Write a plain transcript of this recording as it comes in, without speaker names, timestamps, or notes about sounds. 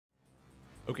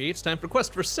Okay, it's time for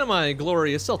Quest for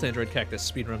Semi-Glorious Assault Android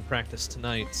Cactus speedrun practice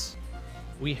tonight.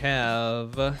 We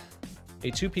have a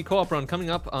 2P co-op run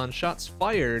coming up on Shots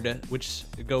Fired, which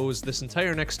goes this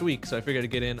entire next week, so I figured to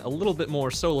get in a little bit more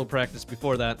solo practice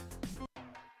before that,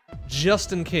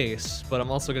 just in case, but I'm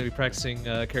also going to be practicing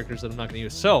characters that I'm not going to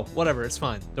use, so whatever, it's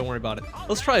fine, don't worry about it.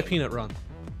 Let's try a peanut run.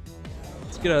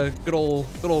 Let's get a good old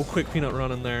quick peanut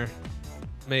run in there,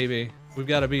 maybe. We've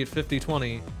got to beat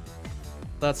 50-20.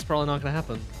 That's probably not gonna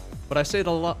happen. But I say that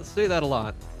a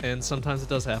lot, and sometimes it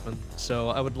does happen. So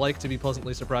I would like to be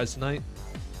pleasantly surprised tonight.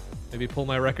 Maybe pull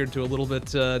my record to a little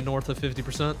bit north of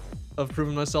 50% of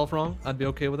proving myself wrong. I'd be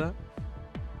okay with that.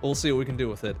 We'll see what we can do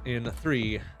with it in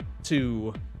 3,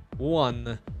 2,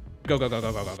 1. Go, go, go,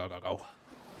 go, go, go, go, go, go.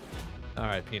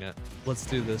 Alright, Peanut. Let's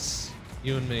do this.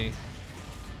 You and me.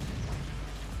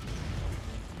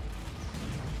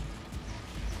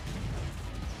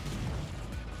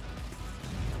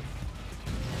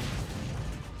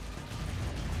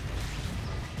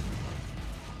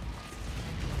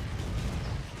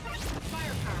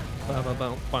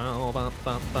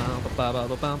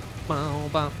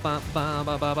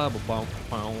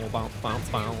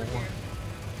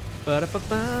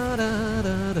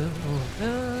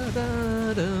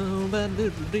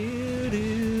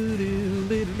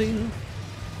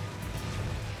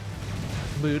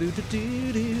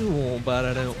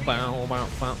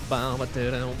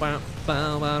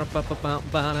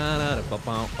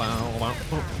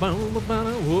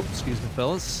 Whoop, excuse me,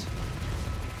 fellas.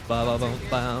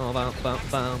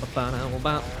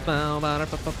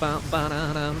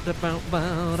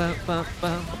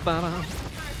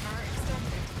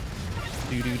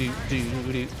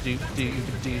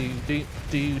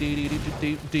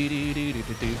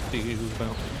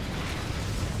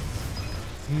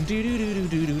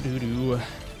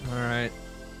 Alright.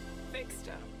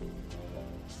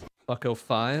 Bucko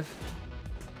 5.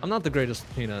 I'm not the greatest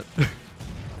Peanut.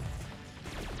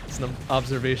 It's an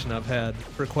observation I've had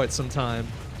for quite some time.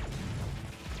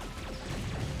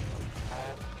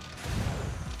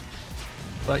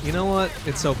 But you know what?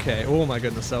 It's okay. Oh my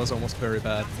goodness, that was almost very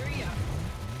bad.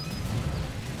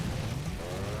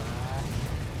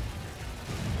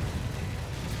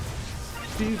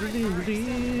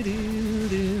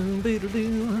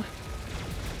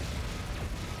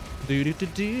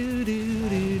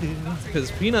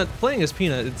 Because playing as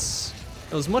Peanut, it's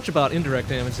as much about indirect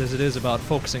damage as it is about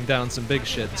focusing down some big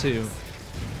shit too.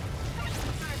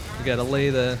 You gotta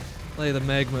lay the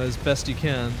magma as best you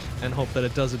can and hope that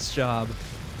it does its job.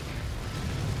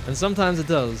 And sometimes it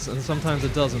does, and sometimes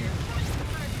it doesn't.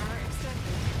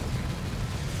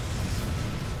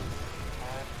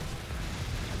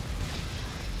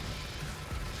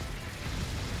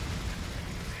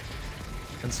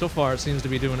 And so far it seems to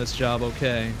be doing its job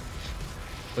okay.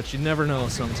 But you never know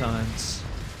sometimes.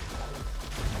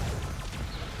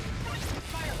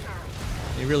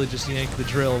 You really just yank the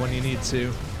drill when you need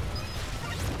to.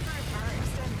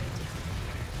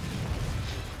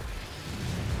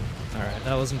 Alright,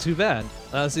 that wasn't too bad.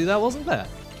 See, that wasn't bad.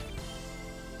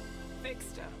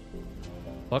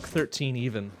 Buck 13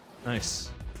 even. Nice.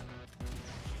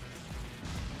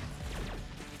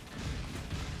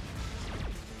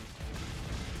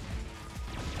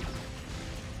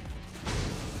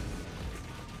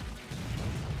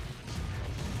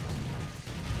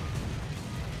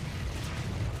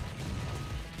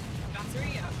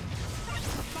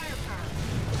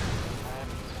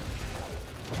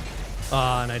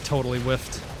 Ah, and I totally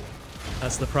whiffed.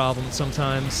 That's the problem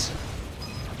sometimes.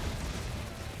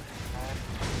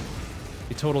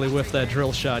 You totally whiff that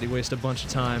drill shot, you waste a bunch of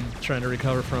time trying to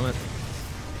recover from it.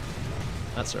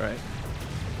 That's alright.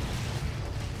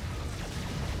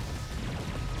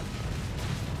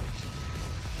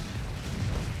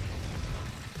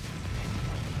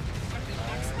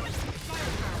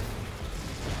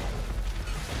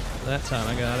 That time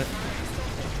I got it.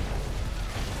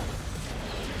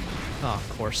 Oh,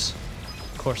 of course.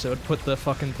 Of course, it would put the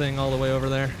fucking thing all the way over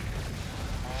there.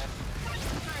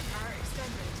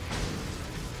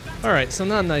 Alright, so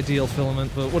not an ideal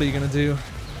filament, but what are you gonna do?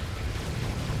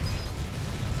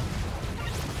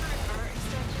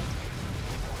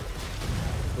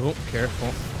 Oh,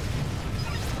 careful.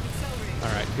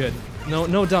 Alright, good.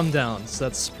 No dumb downs.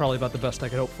 That's probably about the best I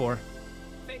could hope for.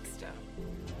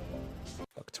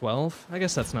 Buck 12? I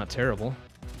guess that's not terrible.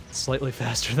 Slightly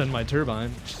faster than my turbine,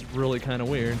 which is really kind of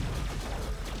weird.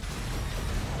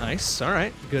 Nice,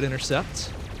 alright, good intercept.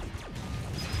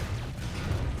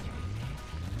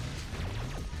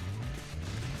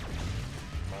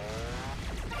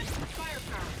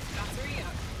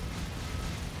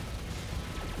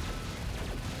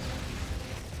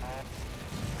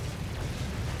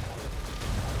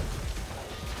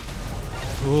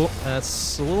 Ooh,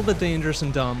 that's a little bit dangerous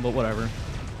and dumb, but whatever.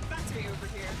 Battery over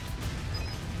here.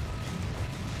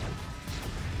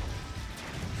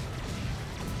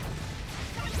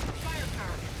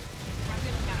 Firepower.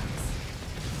 Rapid max.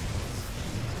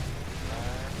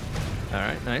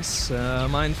 Alright, nice.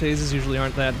 Mine phases usually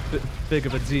aren't that big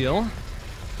of a deal.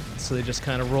 So they just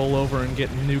kind of roll over and get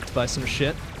nuked by some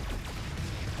shit.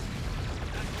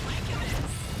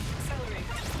 Accelerate.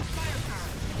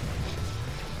 Firepower.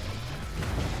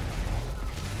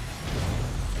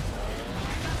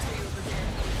 Battery over here.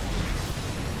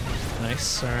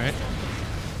 Nice, alright.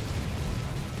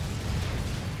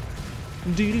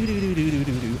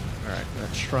 Do-do-do-do-do-do-do. Alright,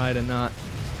 let's try to not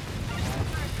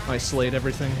isolate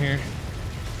everything here.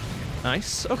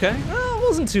 Nice, okay. Oh, it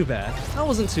wasn't too bad. That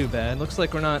wasn't too bad. Looks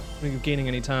like we're not gaining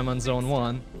any time on Zone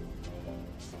 1.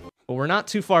 But we're not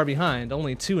too far behind,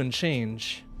 only 2 and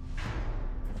change.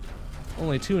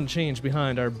 Only 2 and change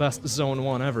behind our best Zone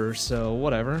 1 ever, so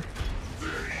whatever.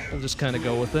 We'll just kind of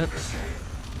go with it.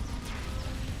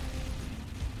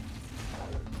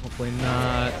 Hopefully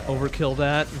not overkill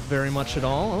that very much at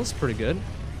all. That was pretty good.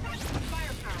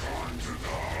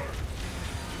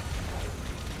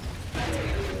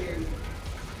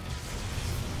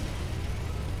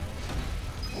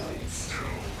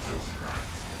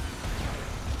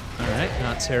 Alright,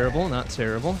 not terrible, not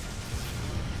terrible.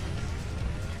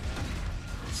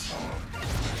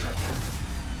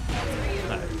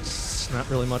 Nice. Not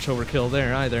really much overkill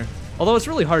there either. Although it's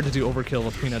really hard to do overkill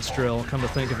with Peanut's drill, come to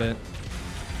think of it.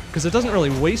 Because it doesn't really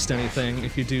waste anything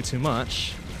if you do too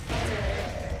much.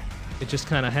 It just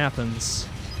kind of happens.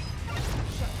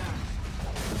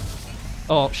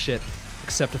 Oh, shit.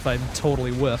 Except if I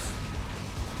totally whiff.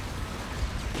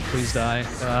 Please die.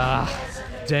 Ah,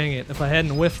 dang it. If I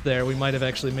hadn't whiffed there, we might have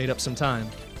actually made up some time.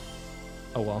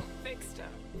 Oh well.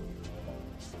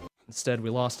 Instead, we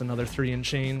lost another 3 and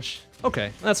change.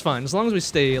 Okay, that's fine. As long as we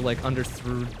stay, like,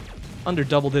 under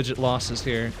double-digit losses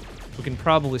here, we can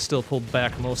probably still pull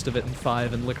back most of it in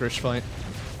 5 and Licorice Fight.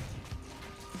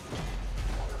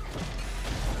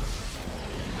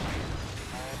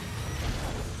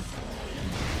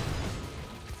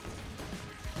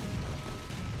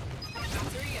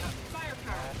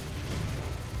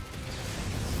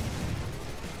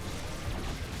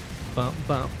 Bum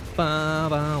bum ba ba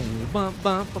bum bum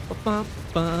ba ba ba ba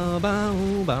bum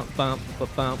bum ba ba ba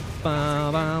ba bum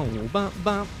bum ba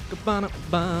ba ba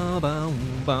bum bum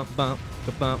ba ba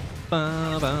ba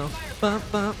ba ba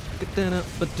ba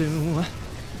ba do.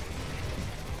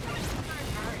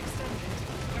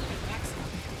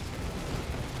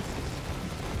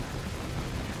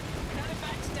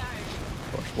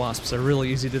 Wasps are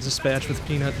really easy to dispatch with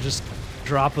Peanut. Just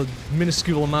drop a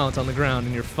minuscule amount on the ground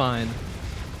and you're fine.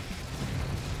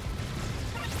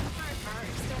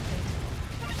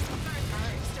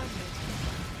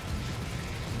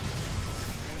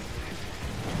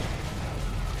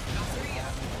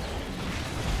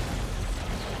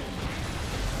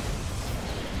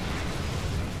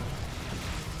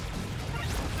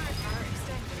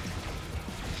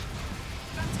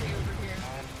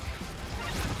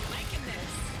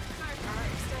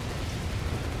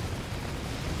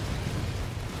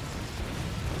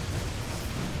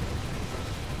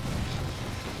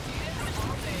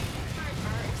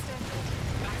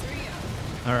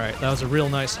 Alright, that was a real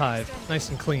nice hive. Nice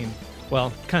and clean.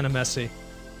 Well, kind of messy.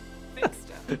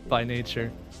 By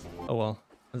nature. Oh well,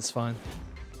 that's fine.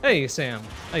 Hey, Sam.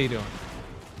 How you doing?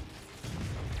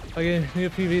 Okay, new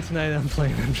PV tonight, I'm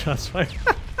playing in shots fired.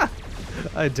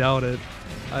 I doubt it.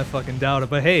 I fucking doubt it.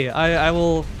 But hey, I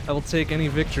will take any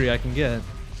victory I can get.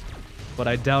 But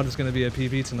I doubt it's gonna be a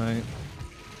PV tonight.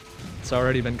 It's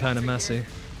already been kind of messy.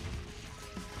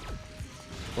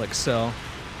 Like so.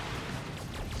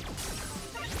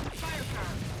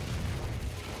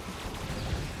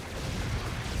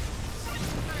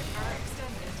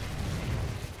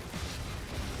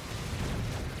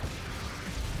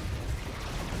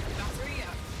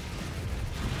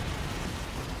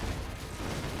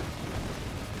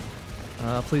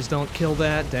 Please don't kill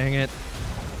that, dang it.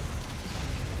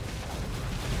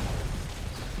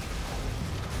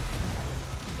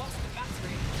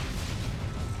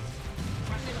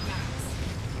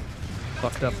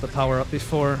 Fucked up the power up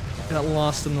before. Got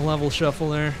lost in the level shuffle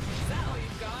there.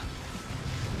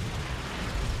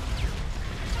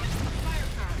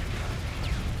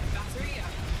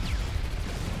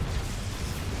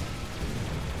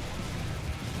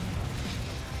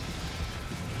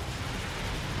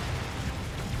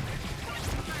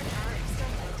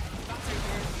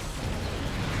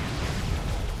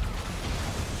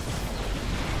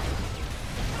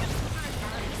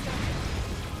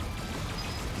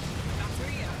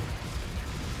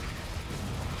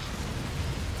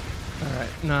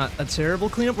 not a terrible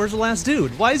cleanup. Where's the last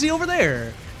dude? Why is he over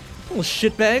there? Little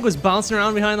shitbag was bouncing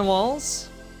around behind the walls.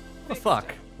 What the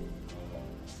fuck?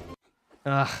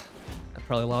 That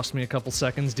probably lost me a couple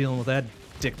seconds dealing with that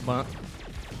dick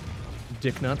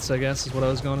nuts, I guess, is what I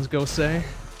was going to go say.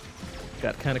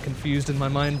 Got kind of confused in my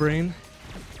mind brain.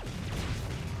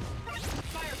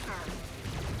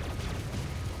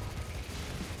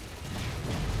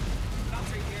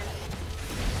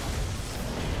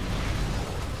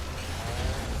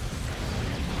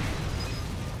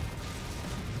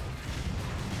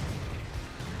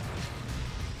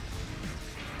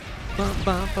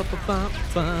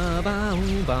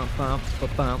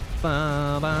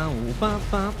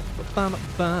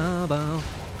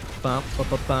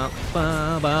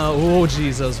 Oh,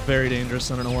 jeez, that was very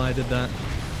dangerous. I don't know why I did that.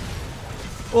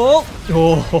 Oh!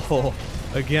 Oh!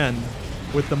 Again,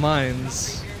 with the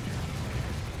mines.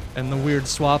 And the weird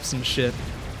swaps and shit.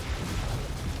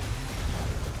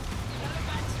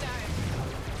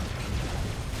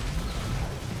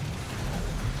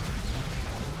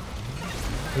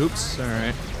 Oops,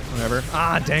 alright. Whatever.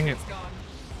 Ah, dang it.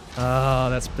 Oh,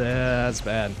 that's bad. That's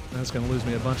bad. That's gonna lose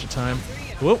me a bunch of time.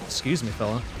 Whoa, excuse me,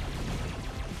 fella.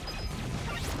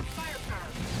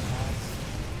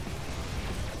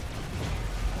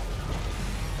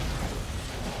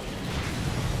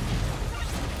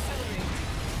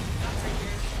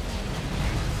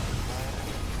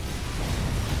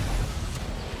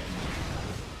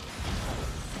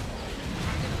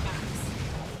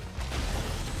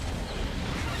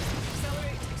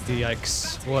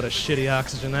 Yikes, what a shitty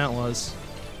oxygen that was.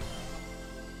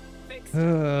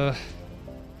 A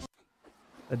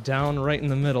down right in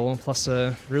the middle, plus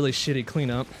a really shitty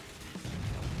cleanup.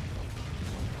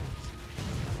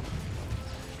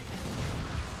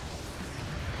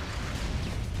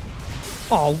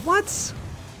 Oh, what?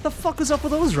 The fuck was up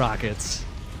with those rockets?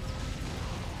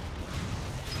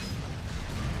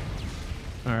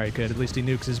 Alright, good. At least he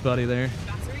nukes his buddy there.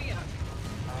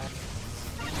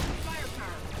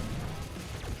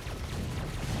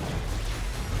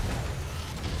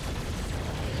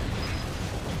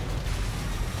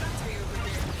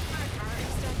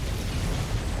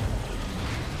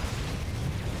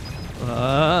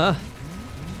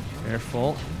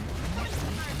 Careful.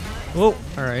 Whoa,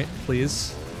 alright,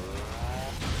 please.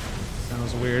 That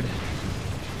was weird.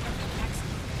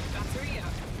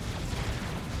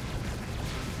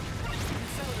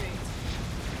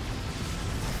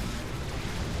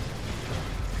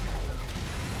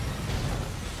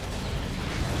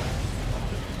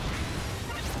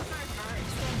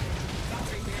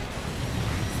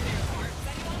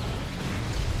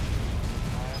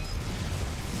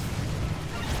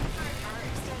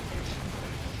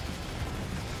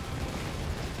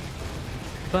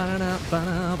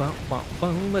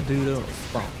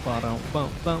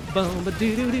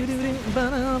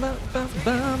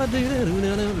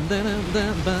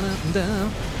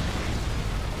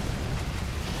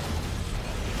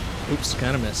 Oops,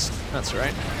 kind of missed. That's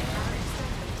right.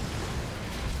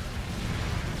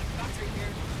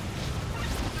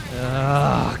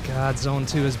 Ah, God, Zone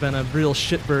 2 has been a real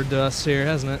shitbird to us here,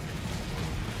 hasn't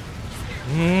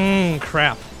it?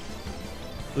 Crap.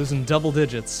 Losing double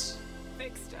digits.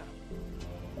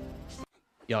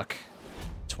 Yuck.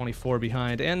 24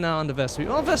 behind, and now on to Vespi.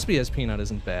 Well, Vespi as Peanut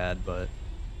isn't bad, but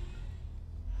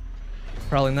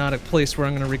probably not a place where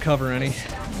I'm going to recover any.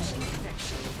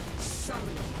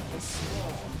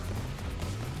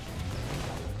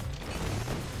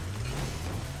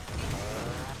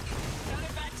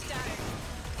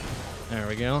 There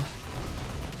we go.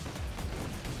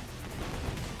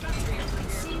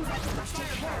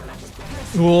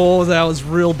 Whoa, that was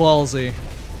real ballsy.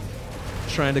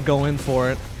 Trying to go in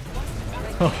for it.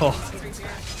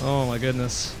 Oh my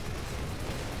goodness.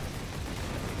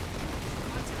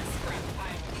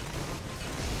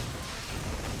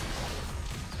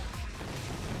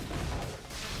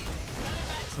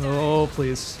 Oh,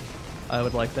 please. I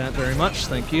would like that very much,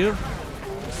 thank you.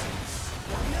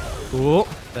 Oh,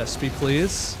 Vespi,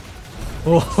 please.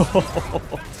 Oh,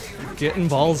 getting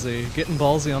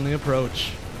ballsy on the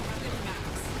approach.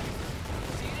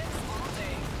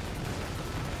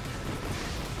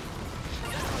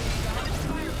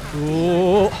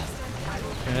 Oh,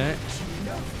 okay.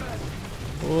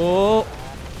 Oh,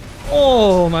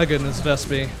 oh my goodness,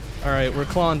 Vespi. All right, we're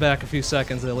clawing back a few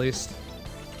seconds at least.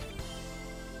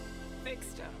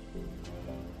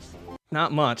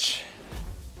 Not much,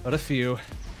 but a few.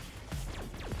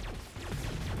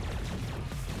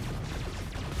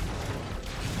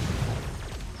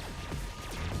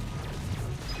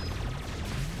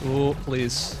 Oh,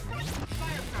 please.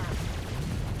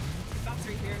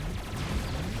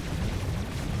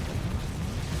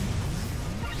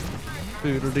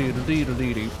 Doodle doodle doodle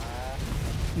doodle.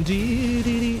 Dee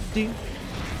dee dee dee.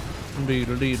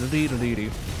 Doodle doodle doodle doodle.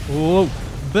 Whoa.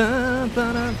 Ba ba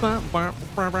da ba ba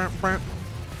ba ba ba.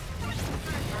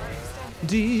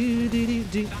 Dee dee dee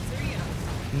dee.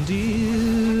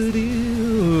 Dee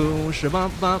dee. Shabba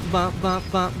ba ba ba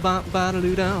ba ba ba da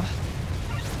doo dow.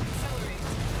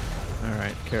 All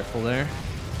right, careful there.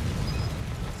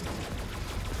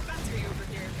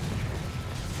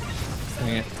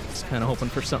 Dang it. Just kind of hoping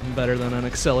for something better than an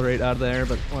accelerate out of there,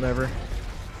 but whatever.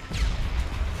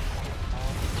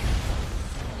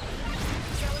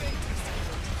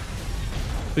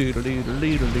 Doodle doodle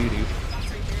doodle doodle.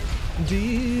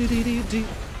 Dee dee dee dee.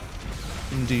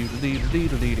 Doodle doodle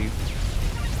doodle doodle.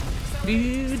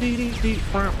 Dee dee dee dee.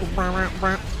 Bah bah bah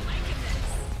bah.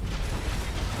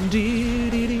 Dee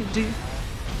dee dee dee.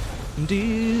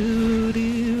 Doo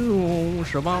doo.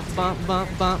 Shabba ba ba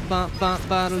ba ba ba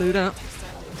ba da doo da.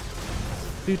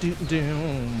 Do do do.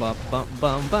 Ba ba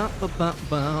ba ba ba ba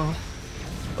ba.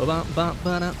 Ba ba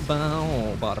ba da ba.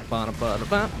 Ba da ba da ba da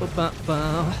ba ba ba ba.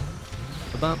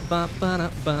 Ba ba ba da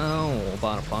ba.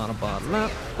 Ba da ba da ba da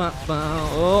ba ba.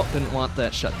 Oh, didn't want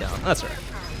that shut down. That's right.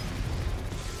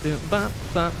 Do ba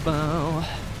ba ba.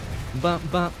 Ba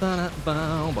ba ba da ba.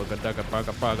 Ba ga da ga ba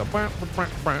ga ba ga ba ba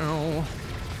ba.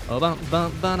 Ba ba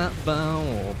ba da ba.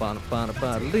 Ba da ba da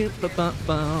ba da ba ba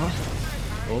ba.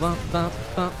 Ba ba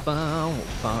ba ba.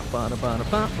 Ba ba da ba da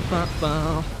ba ba ba.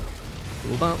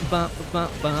 Ba ba ba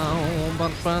ba. Ba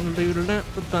ba da do da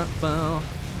ba ba.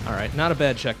 All right, not a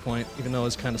bad checkpoint, even though it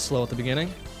was kind of slow at the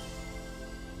beginning.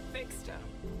 Fixed up.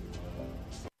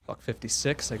 Buck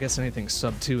 56. I guess anything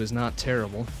sub 2 is not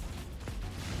terrible.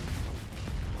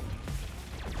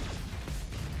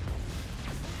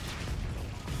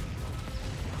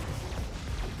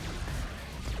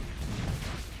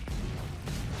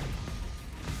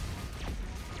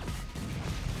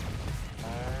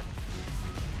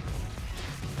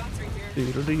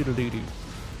 Doodle doodle doodle.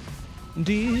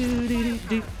 Doodle doodle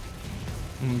doodle.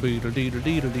 Doodle doodle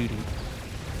doodle doodle.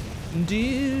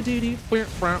 Doodle doodle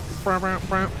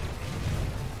doodle.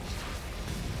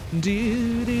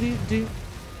 Doodle doodle doodle.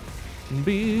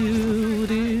 Boo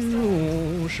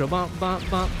doo. Shabba ba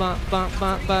ba ba ba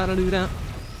ba ba da doo da.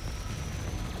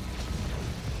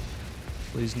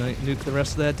 Please nuke the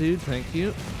rest of that dude. Thank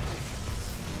you.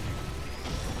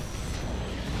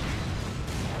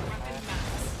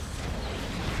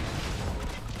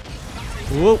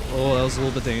 Whoa! Oh, that was a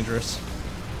little bit dangerous.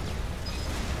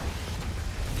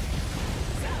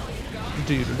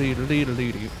 Doodle doodle doodle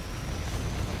doodle.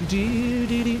 Doodle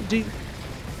doodle doodle.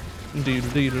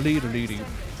 Doodle doodle doodle doodle.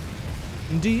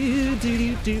 Doodle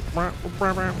doodle doodle.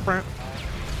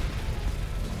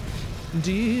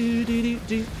 Doodle doodle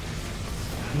doodle.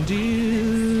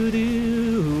 Doodle.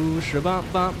 Shabba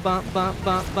ba ba ba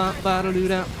ba ba ba da doo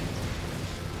da.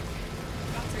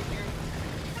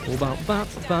 Oh, ba ba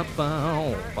ba ba,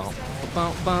 ba ba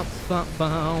ba ba ba,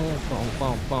 ba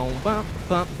ba ba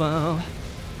ba ba.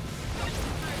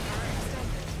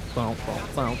 Ba ba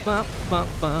ba ba ba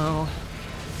ba.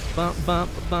 Ba ba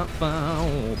ba ba,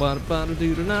 ba ba da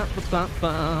doo da ba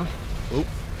ba. Oh,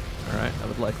 all right. I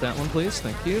would like that one, please.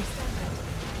 Thank you.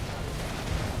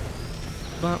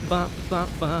 Ba ba ba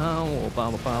ba, ba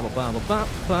ba ba ba ba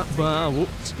ba ba. Whoop,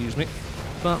 excuse me.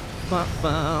 Ba ba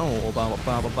ba, ba ba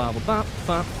ba ba ba ba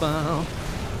ba ba.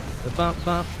 Ba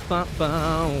ba ba ba,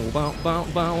 ba ba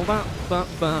ba ba ba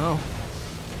ba.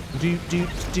 Do do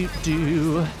do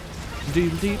do. Do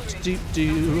do do do.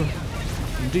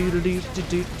 Do do do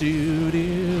do do do.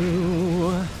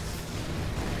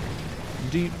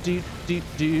 Do do do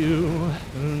do.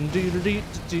 Do do do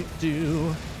do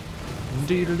do.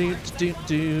 Do do do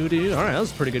do do. All right, that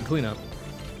was a pretty good cleanup.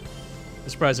 I'm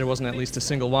surprised there wasn't at least a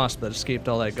single wasp that escaped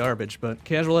all that garbage, but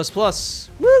casual S plus.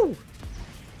 Woo!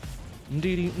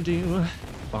 Dee dee doo.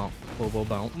 Bow bow bow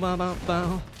bow bow bow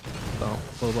bow. Bow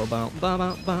bow bow bow bow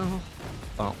bow bow.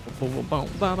 Bow bow bow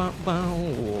bow bow bow.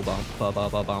 Bow bow bow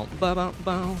bow bow bow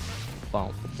bow.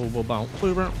 Bow bow bow bow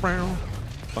bow bow bow.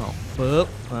 Bow bow.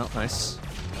 Well, nice.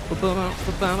 Bow bow bow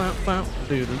bow bow bow.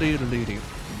 Doodle doodle doodle.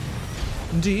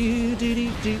 Dee dee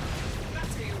dee dee.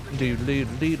 Doodle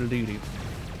doodle doodle doodle.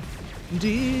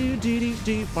 Dee dee dee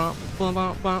dee. Bow bow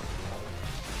bow bow.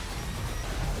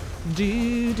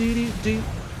 Do do do do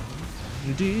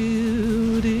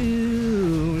do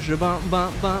do shabba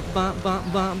ba ba ba ba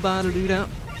ba ba do da.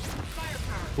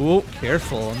 Oh,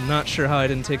 careful! I'm not sure how I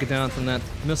didn't take it down from that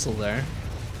missile there.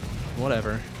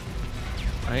 Whatever.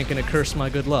 I ain't gonna curse my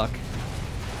good luck.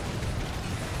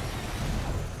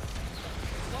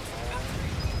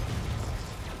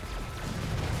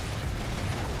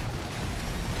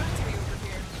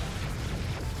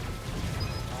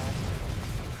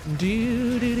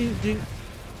 Do do do do.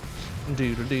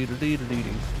 Do do do do do do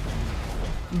do.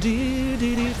 Do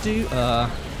do do do.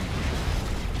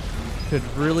 Could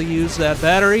really use that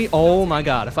battery. Oh my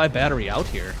god, if I battery out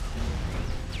here.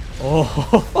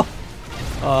 Oh.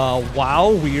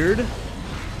 Wow, weird.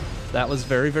 That was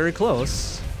very, very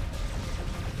close.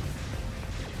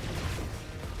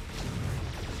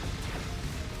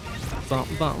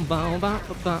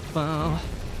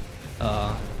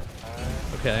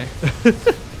 Okay.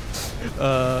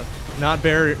 Not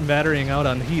battering out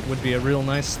on heat would be a real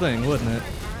nice thing, wouldn't it?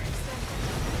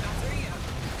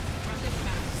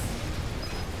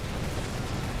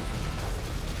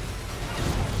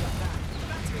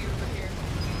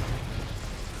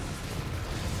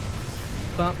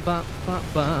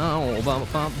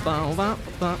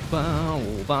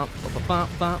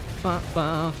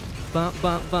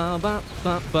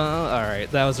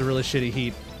 Alright, that was a really shitty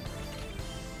heat.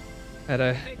 Had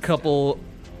a couple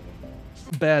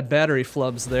bad battery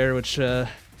flubs there, which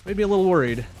made me a little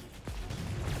worried.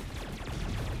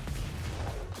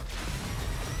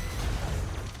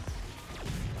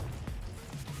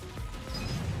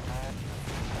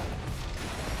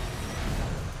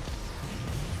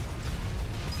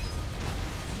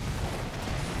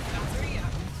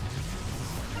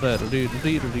 Do do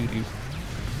do do do do.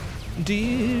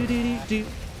 Do do do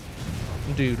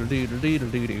do do do do do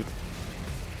do do.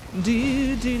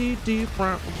 Do do do do.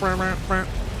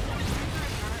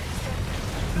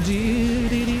 Do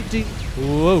do do do.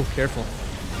 Whoa, careful.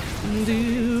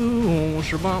 Do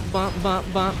shabop bop bop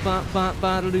bop bop bop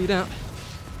bop do that.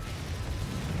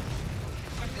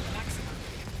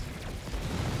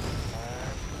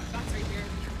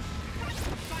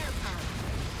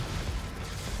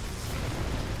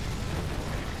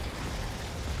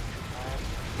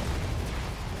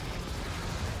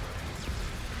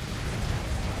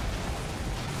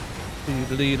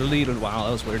 Wow,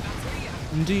 that was weird.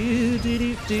 Do do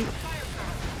do do.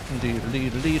 Do do do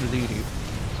do do do.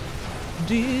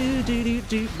 Do do do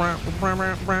do.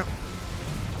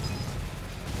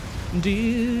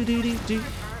 Do do do do.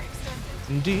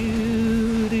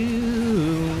 Do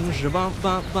do. Shabop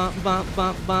bop bop bop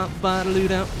bop bop bop do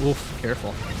that. Oof,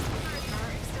 careful.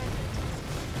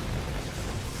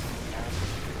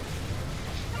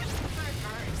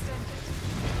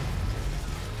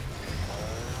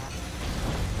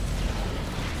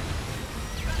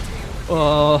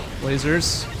 Oh,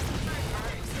 lasers.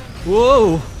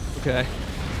 Whoa! Okay.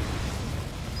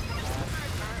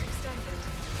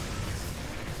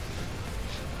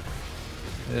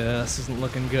 Yeah, this isn't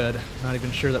looking good. Not even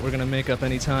sure that we're gonna make up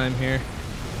any time here.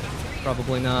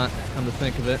 Probably not, come to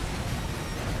think of it.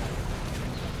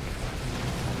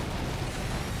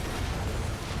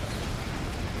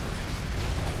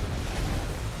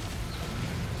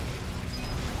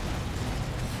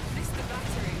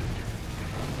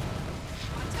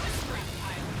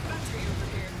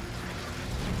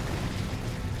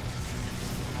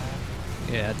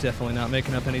 Yeah, definitely not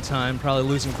making up any time. Probably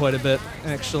losing quite a bit,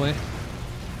 actually.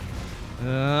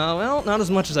 Well, not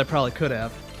as much as I probably could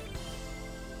have.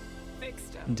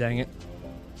 Dang it.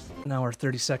 Now we're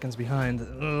 30 seconds behind.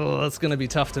 Ugh, that's gonna be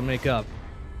tough to make up.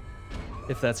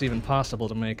 If that's even possible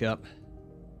to make up.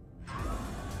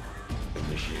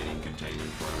 Initiating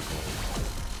containment protocol.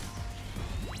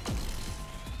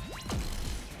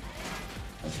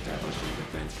 Establishing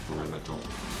defense perimeter.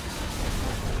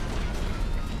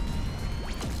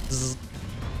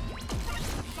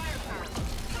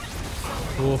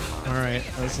 Oof, alright,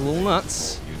 that's a little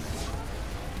nuts.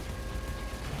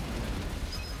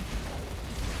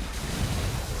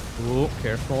 Ooh,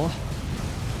 careful.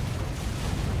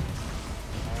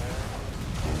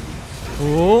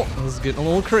 Ooh, this is getting a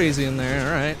little crazy in there,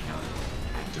 alright.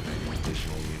 Activating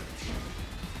additional units.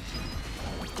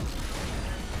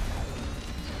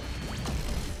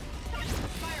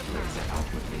 Laser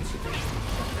output insufficient.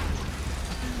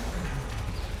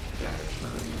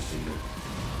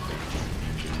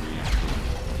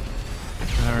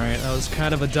 Alright, that was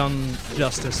kind of a dumb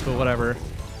justice, but whatever.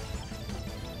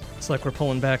 It's like we're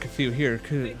pulling back a few here.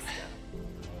 Cool.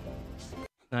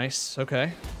 Nice,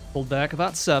 okay. Pulled back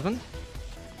about 7.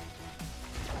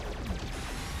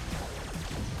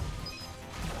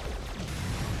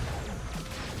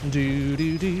 Do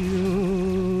do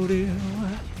do do.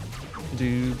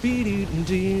 Do be do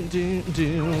do do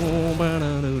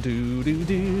do do do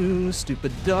do.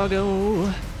 Stupid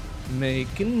doggo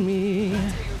making me.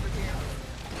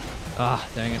 Ah,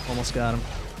 dang it, almost got him.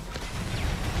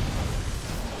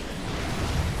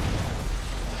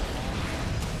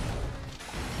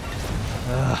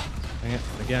 Dang it,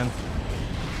 again.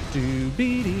 Do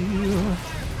be do.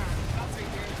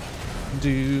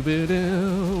 Do be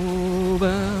do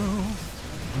bow.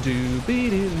 Do be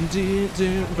do do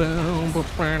do bow.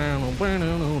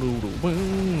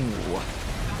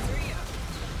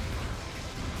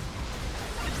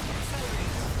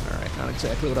 Alright, not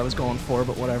exactly what I was going for,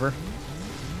 but whatever.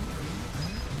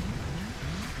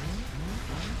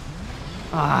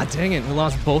 Ah, dang it, we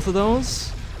lost both of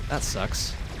those? That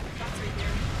sucks.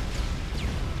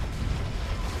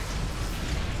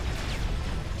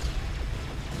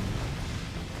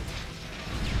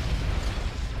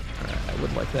 Alright, I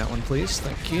would like that one, please.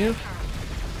 Thank you.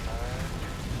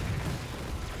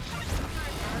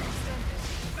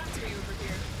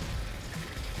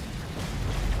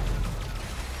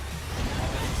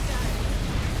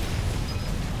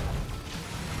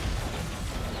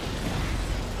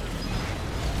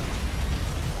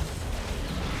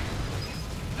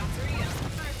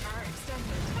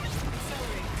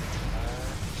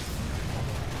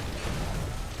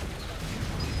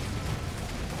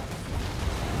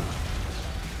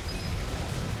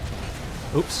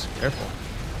 Oops, careful.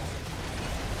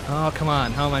 Oh, come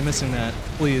on. How am I missing that?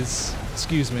 Please,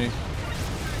 excuse me.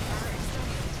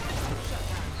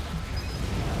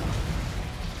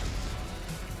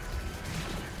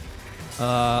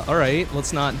 Alright,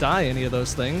 let's not die any of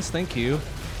those things. Thank you.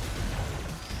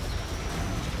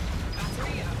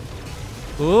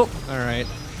 Oop, alright.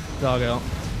 Doggo.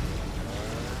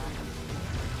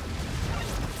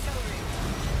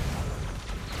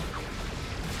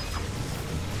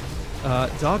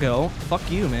 Doggo, fuck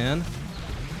you, man.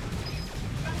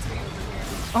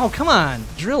 Oh, come on!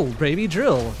 Drill, baby,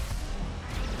 drill!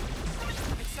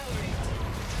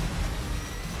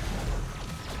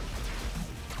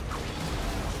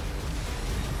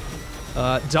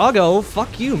 Doggo,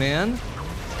 fuck you, man.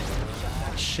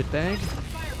 Shitbag.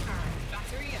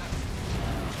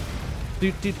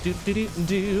 Do do do do do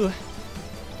do.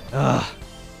 Ugh.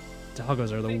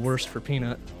 Doggos are the worst for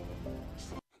Peanut.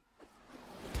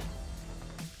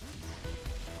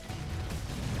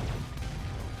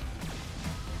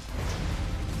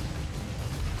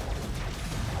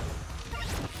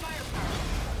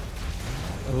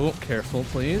 Oh, careful,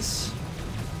 please.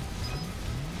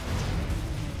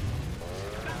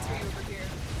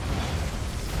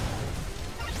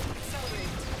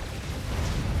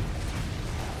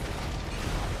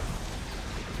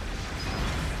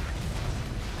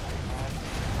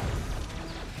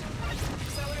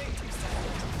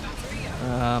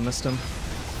 Missed him.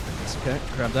 It's okay,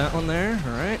 grab that one there,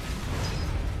 alright.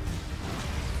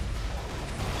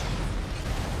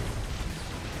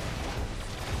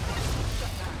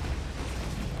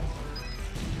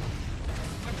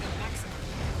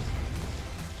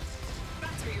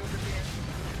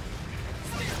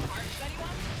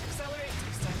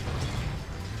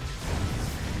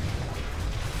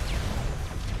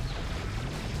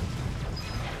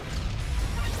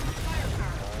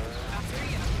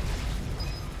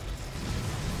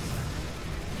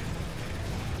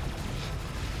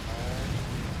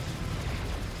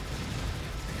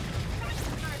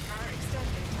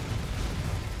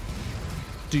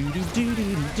 Do do do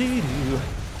do do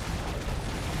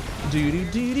do do do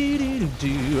do do do do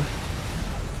do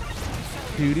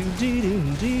do do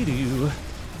do do do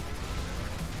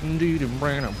do do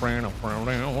brown brown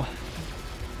brown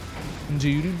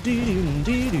do do do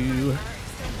do do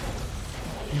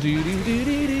do do do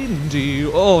do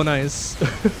do. Oh, nice.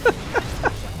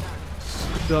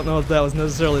 Don't know if that was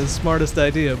necessarily the smartest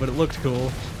idea, but it looked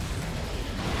cool.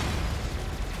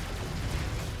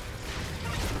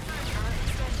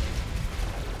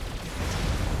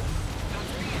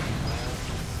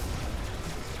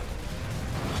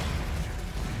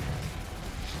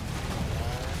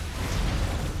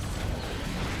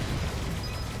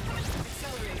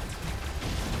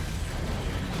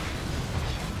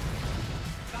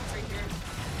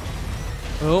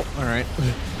 Oh, alright.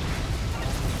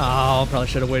 Oh, probably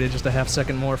should have waited just a half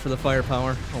second more for the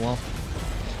firepower. Oh well.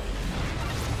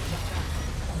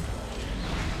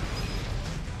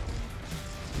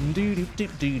 Do do do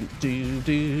do do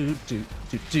do do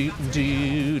do do do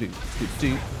do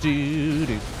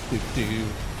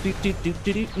do do do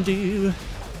do do.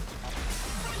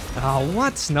 Oh,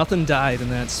 what? Nothing died in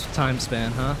that time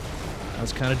span, huh? That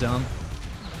was kind of dumb.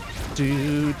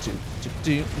 Do do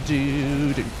do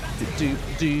do do do do do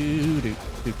do do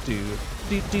do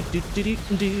do do do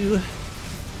do do.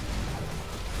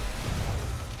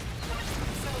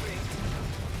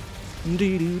 Do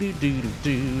do do do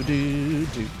do do do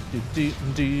do do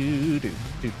do do do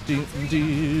do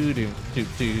do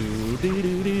do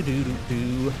do do do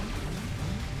do.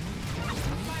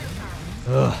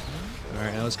 Ugh.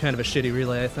 Alright, that was kind of a shitty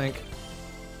relay, I think.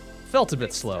 Felt a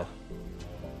bit slow.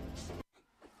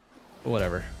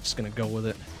 Whatever. Just gonna go with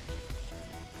it.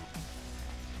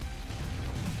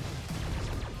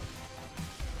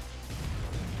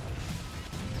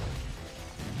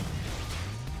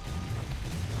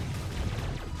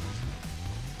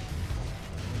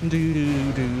 Do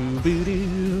do do be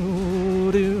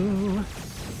do do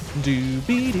do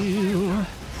be do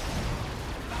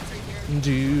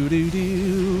do do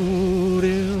do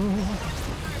do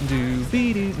do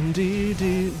be do do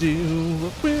do do do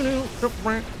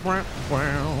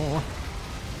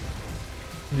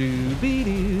be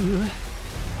do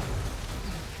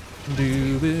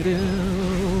do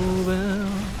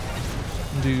be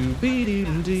do do be do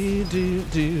do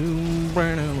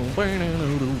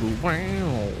do do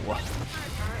wow.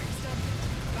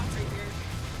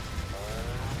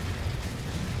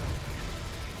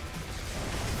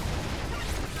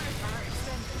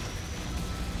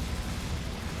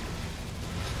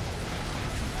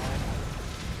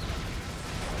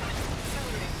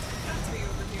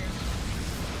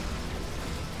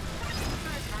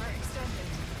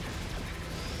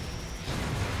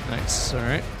 Nice,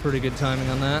 alright. Pretty good timing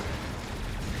on that.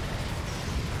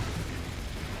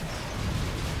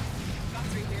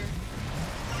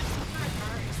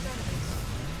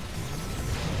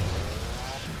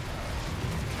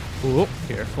 Oh,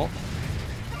 careful.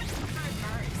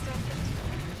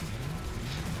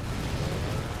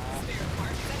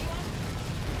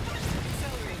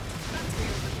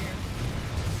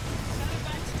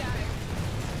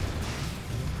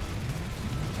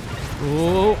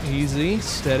 Oh, easy,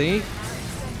 steady.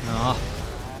 Ah.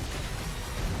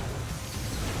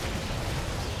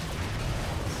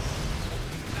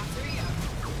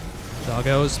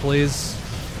 Doggos, please.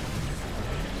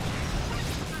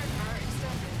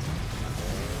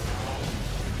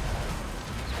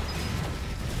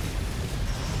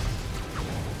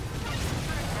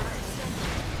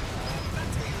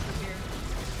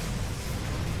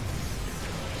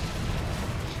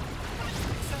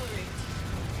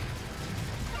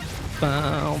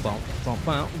 Bow, bow, bow,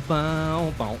 bow,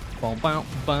 bow, bow, bow, bow,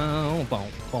 bow, bow,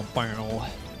 bow, bow.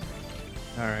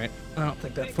 Alright, I don't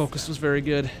think that focus was very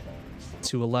good.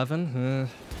 211.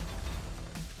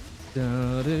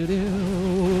 Da do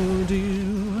do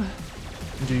do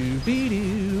do be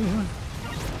do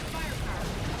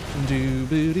do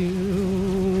be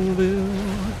do boo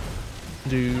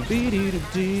do be do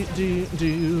do do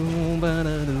do ba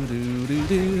da do do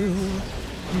do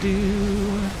do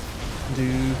do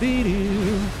be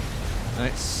do.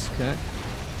 Nice. Okay.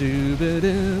 Do be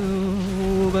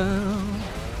do bow.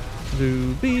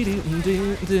 Do be do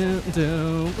do do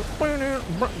do.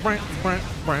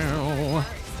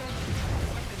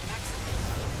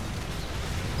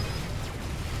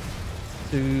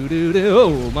 Do do do.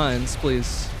 Oh, mines,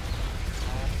 please.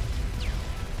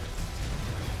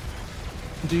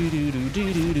 Do do do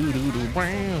do do do do do.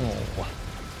 Wow.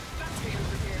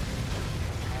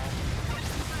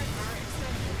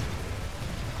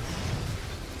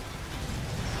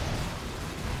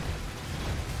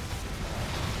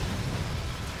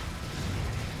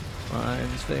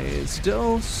 Mines, phase,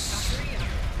 dose.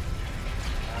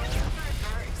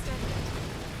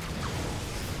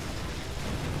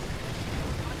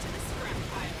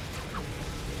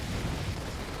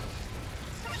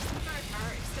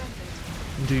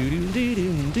 Do do do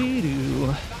do do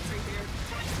do.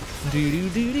 Do do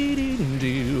do do do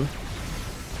do.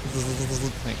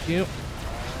 Thank you.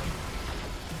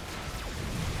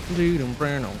 Do do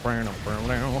brown brown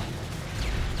brown.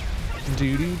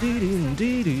 Do do do do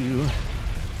do do.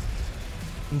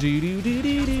 Do do do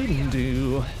do do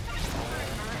do.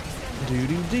 Do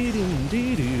do do do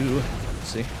do do.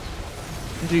 See.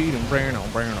 Do do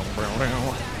brown brown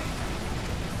brown.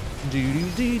 Do do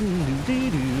do do do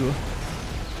do.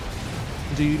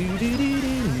 Do do do do do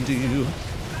do.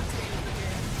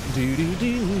 Do do do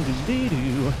do do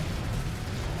do.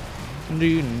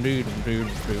 Do do do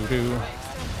do do.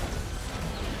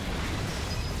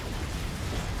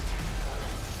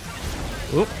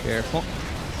 Oh, careful.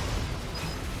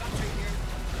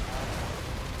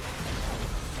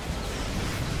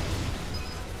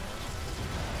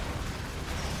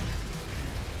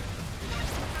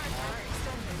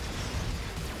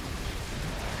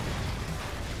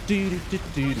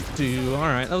 Do. All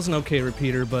right, that was an okay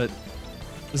repeater, but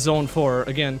zone 4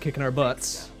 again kicking our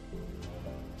butts.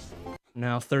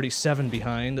 Now 37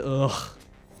 behind. Ugh.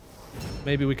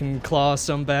 Maybe we can claw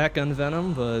some back on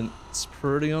Venom, but it's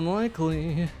pretty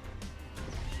unlikely.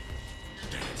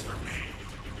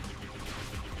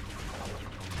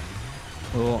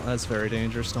 Oh, that's very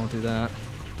dangerous. Don't do that.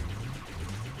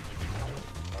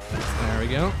 There we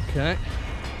go. Okay.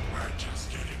 We're just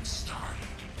getting started.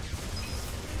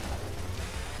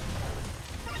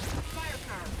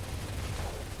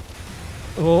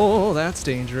 Oh, that's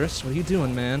dangerous. What are you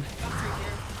doing, man?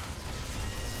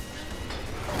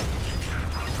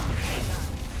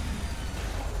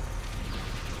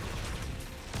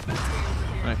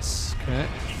 Nice. Okay.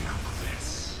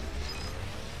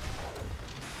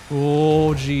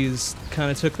 Oh, geez. Kind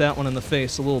of took that one in the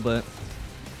face a little bit.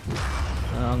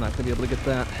 I'm not going to be able to get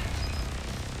that.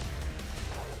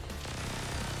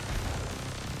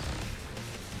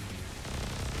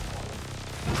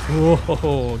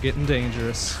 Whoa, getting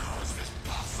dangerous.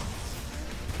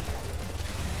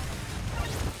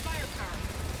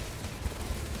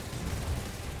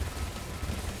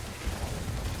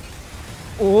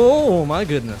 Oh my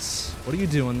goodness. What are you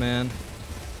doing, man?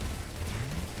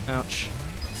 Ouch.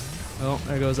 Oh,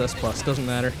 there goes S+. Doesn't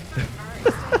matter.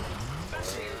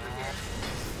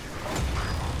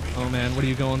 Oh man, what are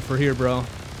you going for here, bro?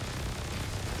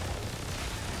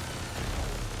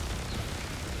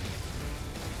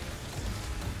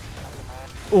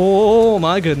 Oh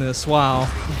my goodness, wow.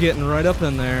 Getting right up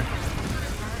in there.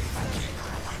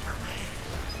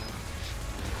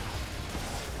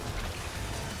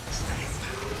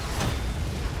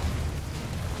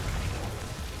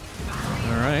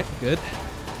 Alright, good.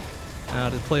 Now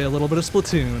to play a little bit of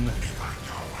Splatoon.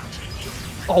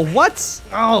 Oh, what?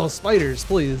 Oh, spiders,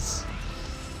 please.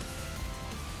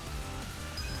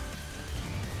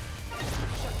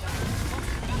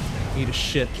 Eat a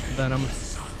shit, Venom.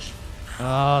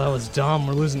 Oh, that was dumb.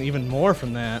 We're losing even more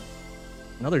from that.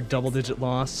 Another double-digit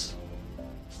loss.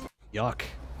 Yuck.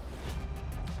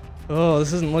 Oh,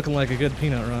 this isn't looking like a good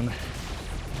peanut run.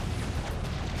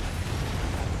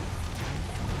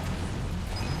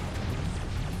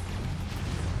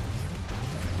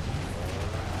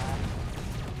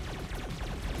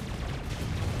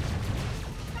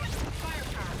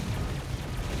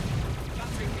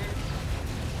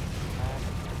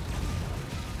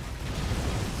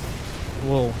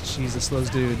 Whoa, Jesus, those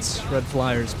dudes. Red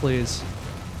flyers, please.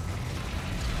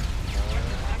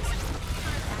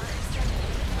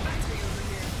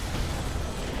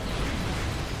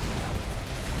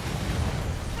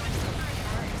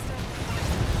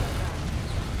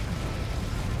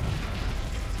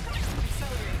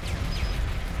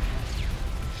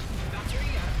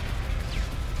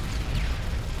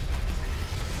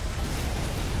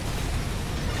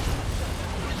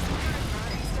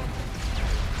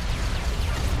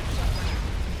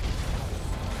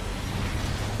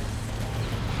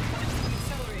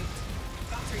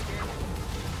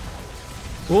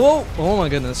 Whoa! Oh my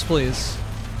goodness, please.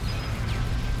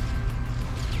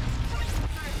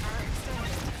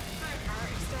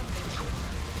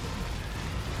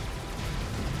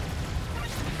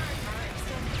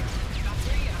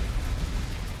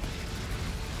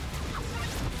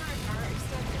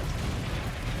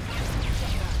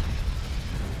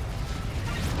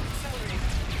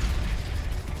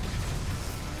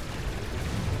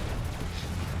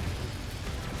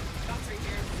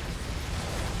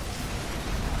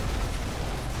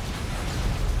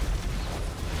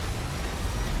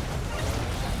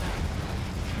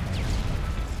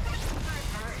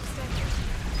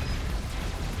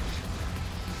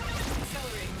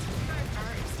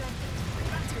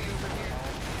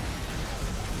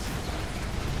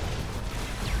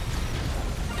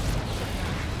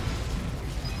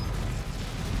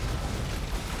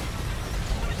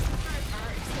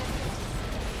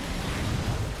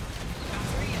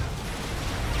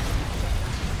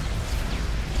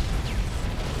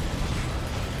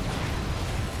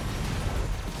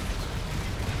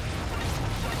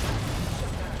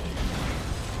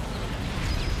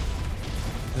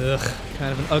 Ugh,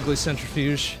 kind of an ugly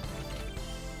centrifuge.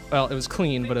 Well, it was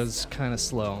clean, but it was kind of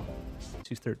slow.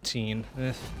 213.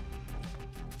 Eh.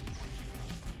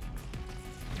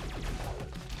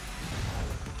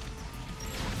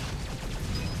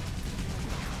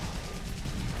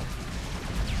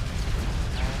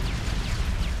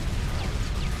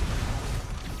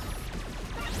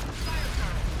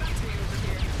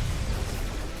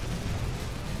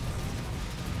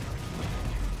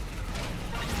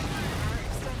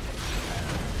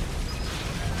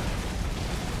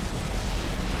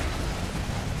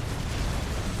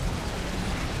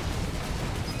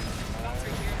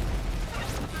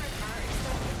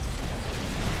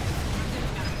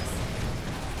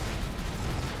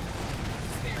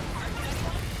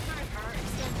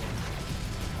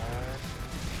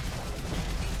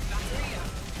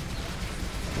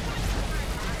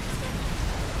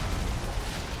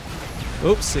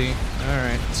 Oopsie.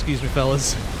 Alright, excuse me,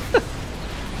 fellas.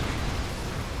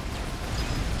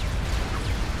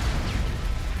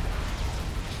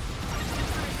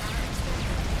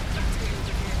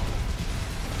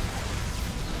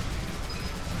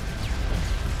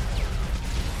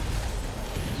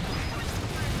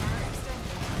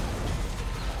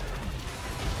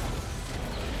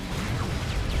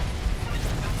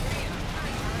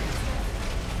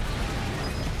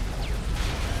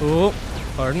 Oh,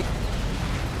 pardon.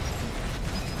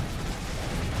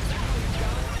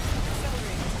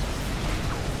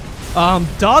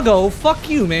 Doggo, fuck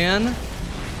you, man.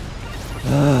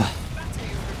 Ugh.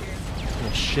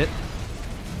 Little shit.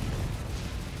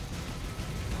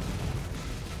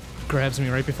 Grabs me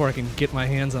right before I can get my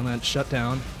hands on that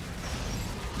shutdown.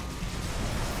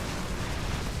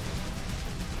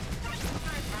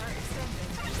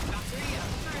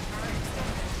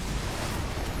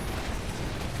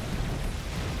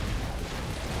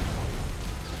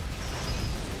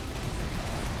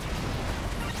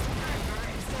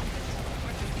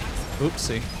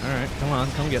 Oopsie. Alright, come on,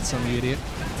 come get some, you idiot.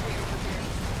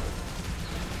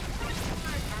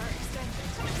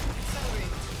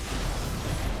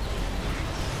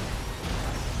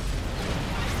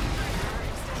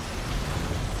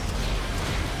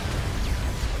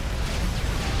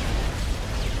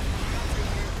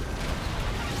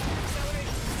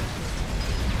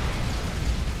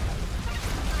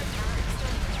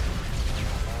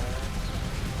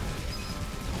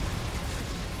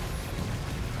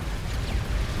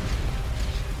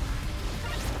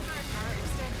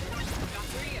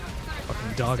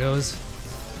 Doggos.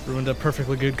 Ruined a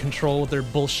perfectly good control with their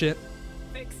bullshit.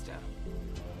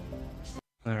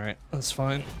 Alright, that's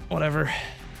fine. Whatever.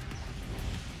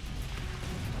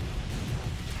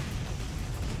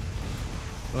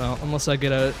 Well, unless I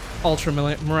get a ultra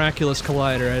miraculous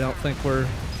collider, I don't think we're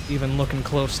even looking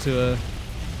close to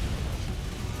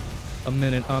a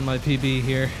minute on my PB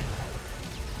here.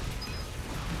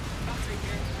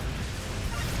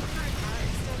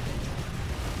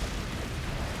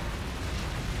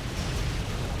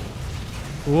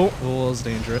 Whoa, that was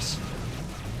dangerous.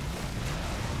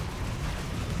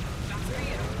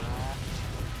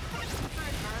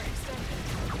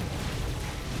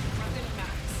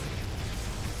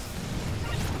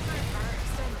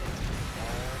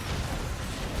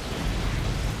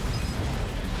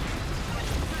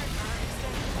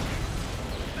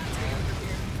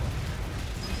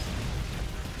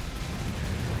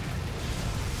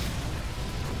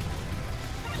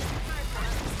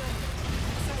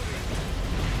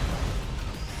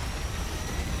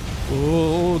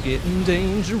 Oh, getting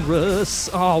dangerous.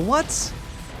 Oh, what?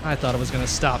 I thought it was gonna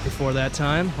stop before that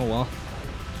time. Oh well.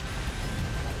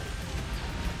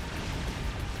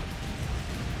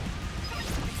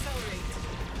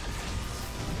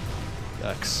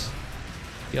 Yucks.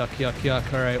 Yuck, yuck,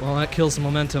 yuck. Alright, well that kills the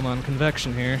momentum on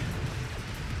convection here.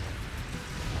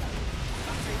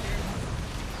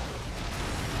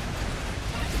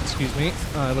 Excuse me.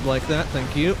 I would like that,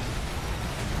 thank you.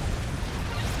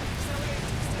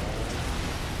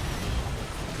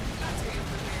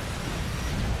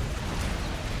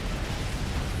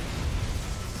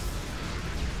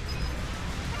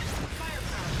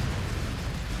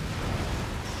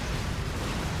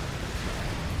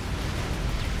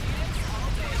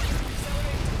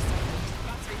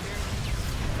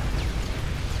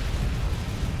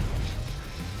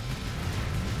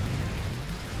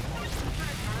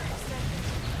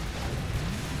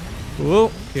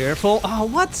 Whoa, careful. Oh,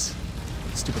 what?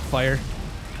 Stupid fire.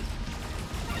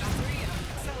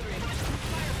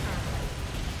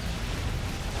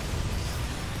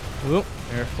 Whoa,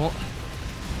 careful.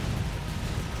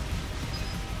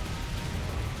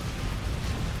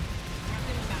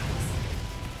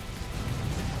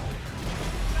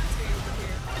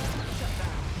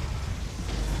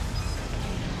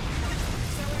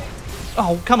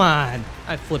 Oh, come on!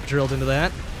 I flip drilled into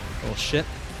that. Oh, shit.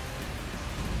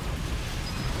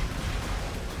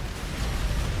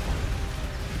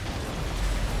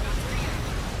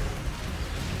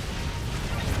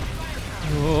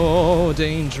 Oh,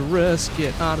 dangerous.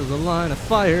 Get out of the line of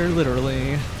fire,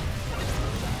 literally.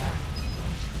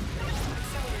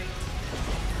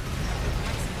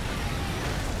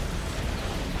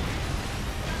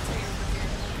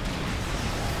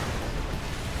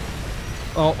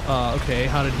 Oh, okay.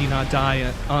 How did he not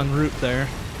die en route there?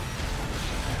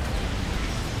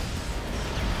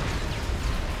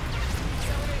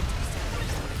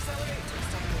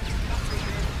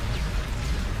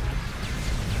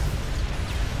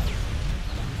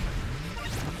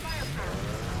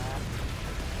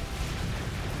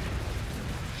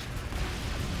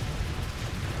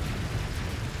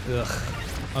 Ugh.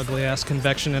 Ugly ass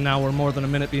convection, and now we're more than a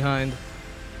minute behind.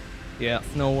 Yeah,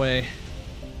 no way.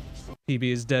 PB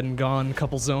is dead and gone a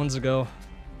couple zones ago.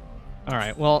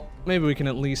 Alright, well, maybe we can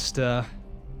at least get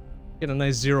a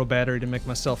nice zero battery to make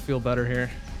myself feel better here.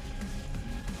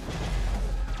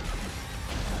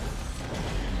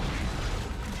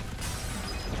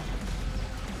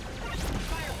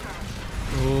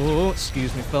 Oh,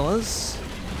 excuse me, fellas.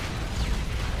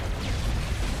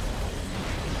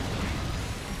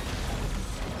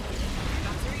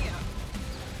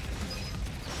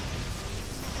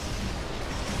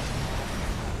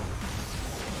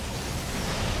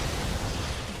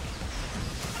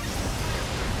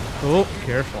 Oh,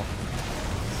 careful.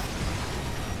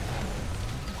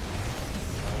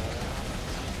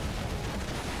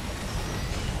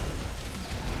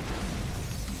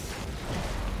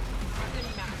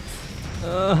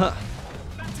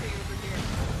 Battery over here.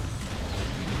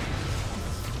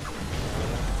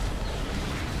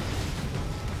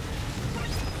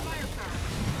 Firepower.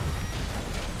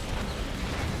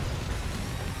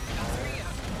 Battery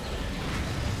up.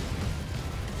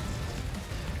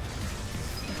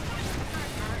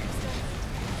 Firepower extended.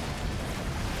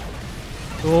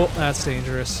 Oh, that's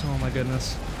dangerous. Oh my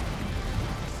goodness.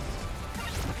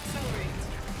 Accelerate.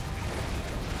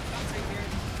 Battery here.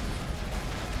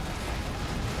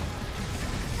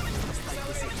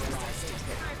 Accelerate.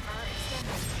 Firepower extended.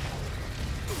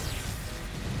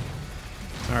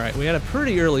 Alright, we had a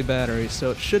pretty early battery,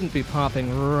 so it shouldn't be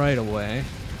popping right away.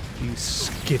 You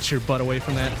get your butt away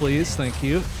from that, please. Thank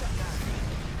you.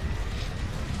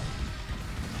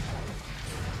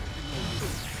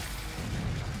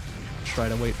 Try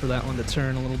to wait for that one to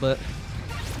turn a little bit.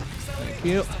 Thank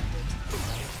you.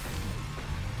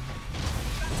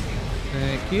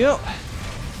 Thank you.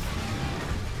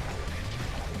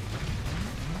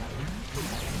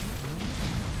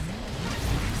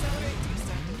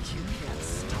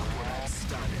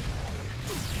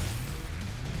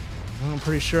 I'm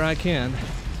pretty sure I can.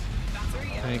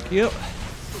 Thank you.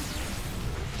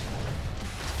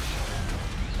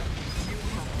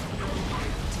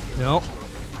 Nope.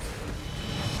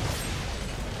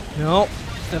 Nope.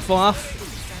 F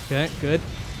off. Okay, good.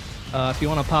 If you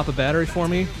want to pop a battery for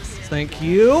me, thank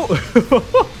you.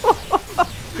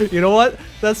 You know what?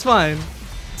 That's fine.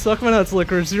 Suck my nuts,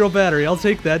 Liquor. 0 battery. I'll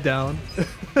take that down.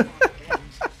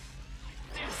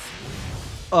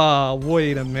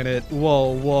 Wait a minute.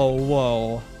 Whoa, whoa,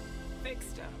 whoa.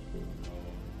 Fixed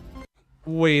up.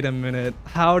 Wait a minute.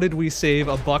 How did we save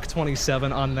a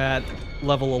 $127 on that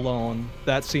level alone?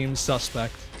 That seems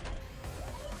suspect.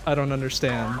 I don't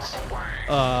understand.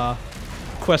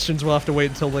 Questions will have to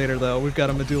wait until later, though. We've got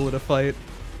a Medulla to fight.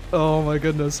 Oh my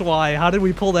goodness, why? How did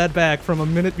we pull that back from a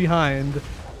minute behind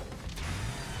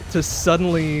to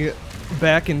suddenly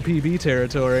back in PB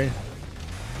territory?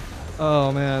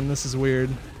 Oh man, this is weird.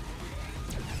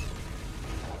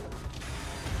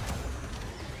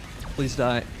 Please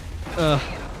die. Ugh.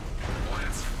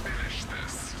 Let's finish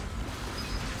this.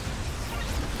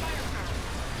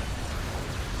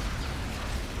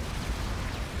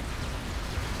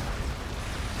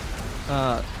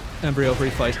 Embryo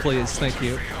refight, please. Thank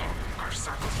you. Our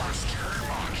sacrifice too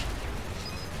much.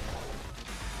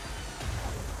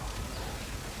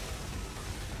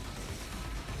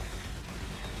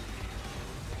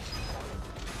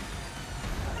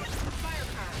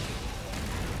 Firepower.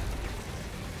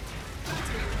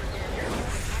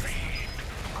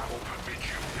 I will permit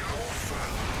you no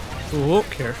further. Oh,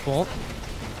 careful.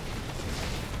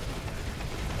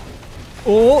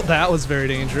 Oh, that was very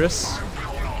dangerous.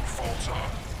 Will not falter.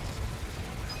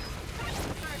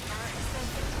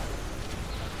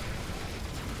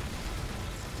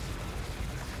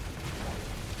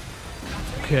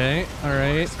 Okay,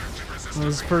 alright. That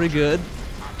was pretty good.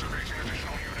 Activating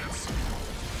additional units.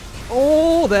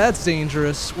 Oh, that's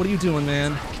dangerous. What are you doing,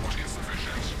 man? What is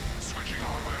sufficient? Switching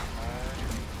hardware.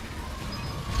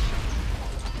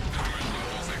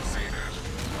 Levels exceeded.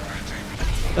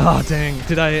 Oh, dang.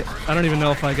 Did I don't even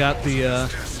know if I got the,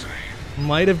 Destiny.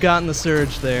 might have gotten the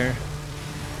surge there.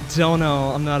 Don't know.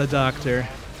 I'm not a doctor.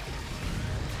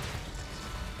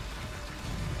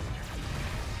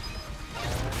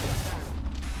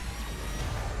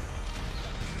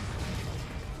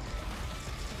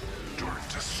 Don't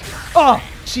distract. Oh,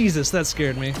 Jesus, that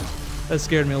scared me. That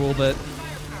scared me a little bit.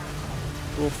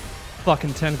 Little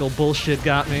fucking tentacle bullshit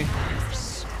got me.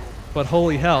 But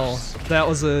holy hell, that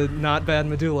was a not bad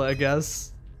medulla, I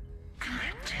guess.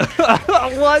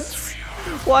 What?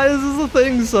 Why is this a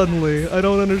thing suddenly? I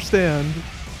don't understand.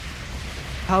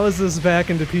 How is this back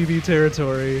into PB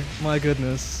territory? My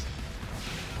goodness.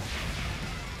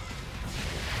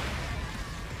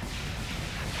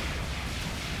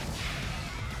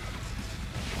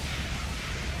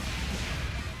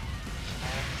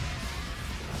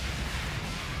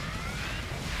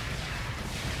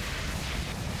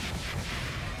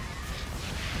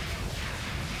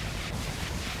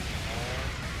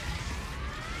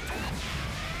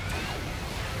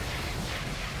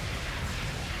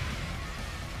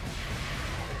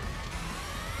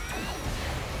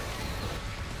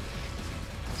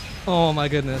 Oh my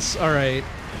goodness. Alright.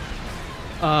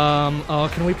 Oh,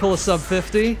 can we pull a sub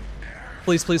 50?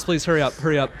 Please, please, please, hurry up,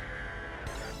 hurry up.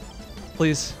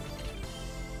 Please.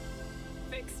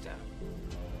 Fixed up.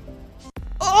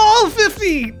 Oh,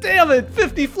 50! Damn it!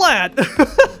 50 flat!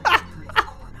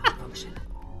 Malfunction.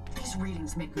 These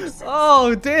readings make no sense.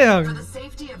 Oh, For damn. the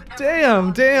safety of everyone Damn,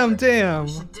 on damn, board, damn.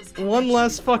 we should disconnect One you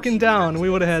less before fucking she down. We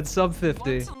reactivates. would have had sub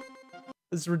 50.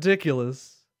 It's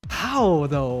ridiculous. How,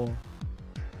 though?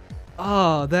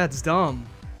 Oh, that's dumb.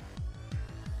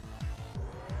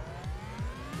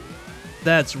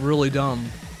 That's really dumb.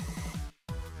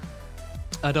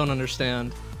 I don't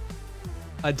understand.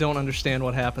 I don't understand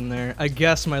what happened there. I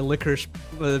guess my licorice,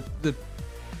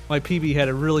 my PB had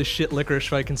a really shit licorice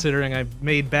fight considering I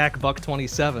made back buck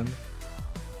 27.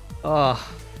 Ugh.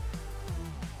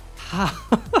 How?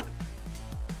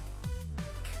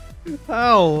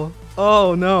 How?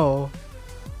 Oh no.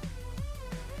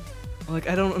 Like,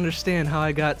 I don't understand how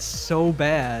I got so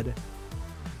bad.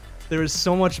 There was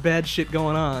so much bad shit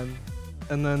going on.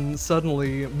 And then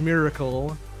suddenly,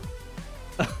 miracle.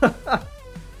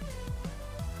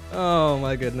 Oh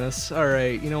my goodness.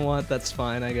 Alright, you know what? That's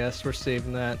fine, I guess. We're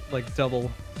saving that, like, double,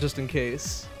 just in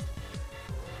case.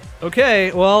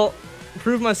 Okay, well,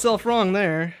 proved myself wrong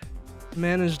there.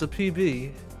 Managed a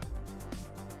PB.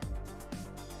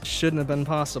 Shouldn't have been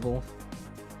possible.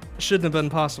 Shouldn't have been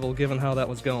possible given how that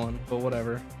was going, but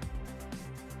whatever.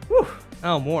 Whew!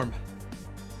 Now I'm warm.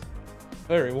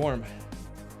 Very warm.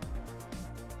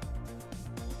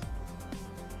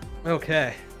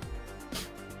 Okay.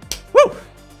 Woo!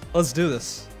 Let's do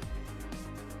this.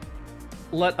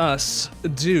 Let us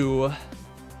do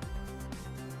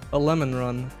a lemon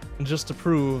run just to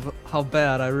prove how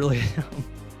bad I really am.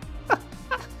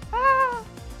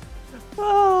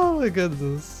 Oh my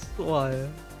goodness. Why?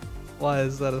 Why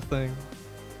is that a thing?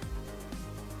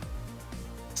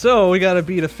 So we gotta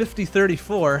beat a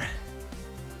 50-34.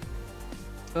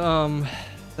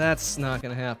 That's not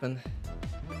gonna happen.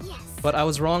 But I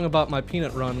was wrong about my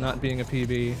peanut run not being a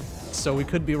PB, so we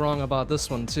could be wrong about this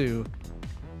one too.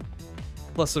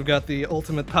 Plus I've got the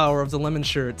ultimate power of the lemon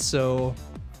shirt, so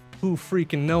who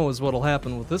freaking knows what'll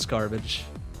happen with this garbage.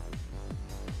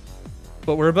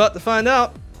 But we're about to find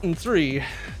out in 3,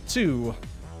 2,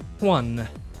 1.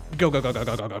 Go, go, go, go,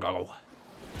 go, go, go, go.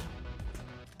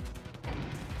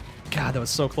 God, that was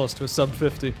so close to a sub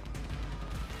 50.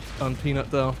 On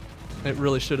peanut though. It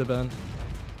really should have been.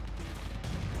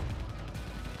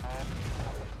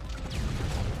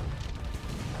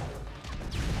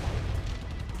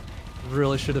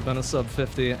 Really should have been a sub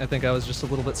 50. I think I was just a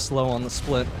little bit slow on the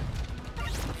split.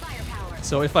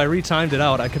 So if I retimed it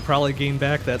out, I could probably gain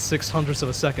back that 600th of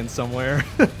a second somewhere.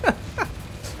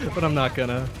 But I'm not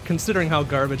gonna. Considering how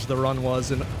garbage the run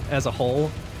was as a whole,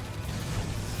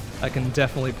 I can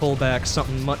definitely pull back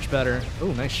something much better.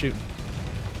 Oh, nice shoot.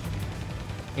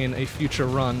 In a future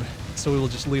run. So we will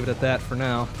just leave it at that for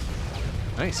now.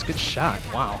 Nice, good shot.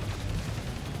 Wow.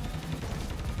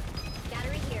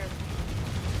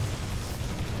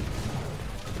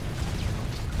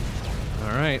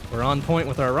 Alright, we're on point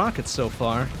with our rockets so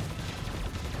far.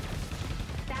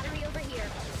 Battery over here.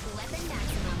 Weapon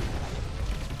maximum.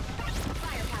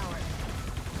 Firepower.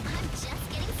 I'm just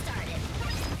getting started.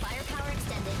 Firepower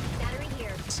extended. Battery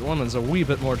here. This one is a wee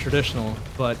bit more traditional,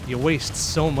 but you waste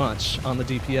so much on the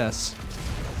DPS.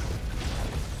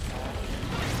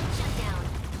 Shut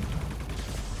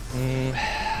down.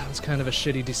 It's kind of a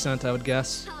shitty descent, I would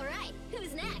guess. Alright,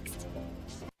 who's next?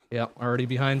 Yep, already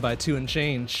behind by 2 and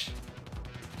change.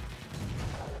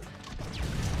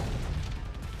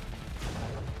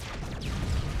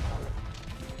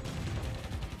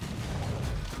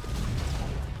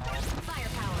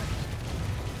 Firepower.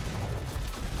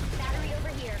 Battery over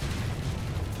here.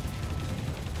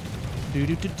 Do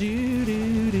do do do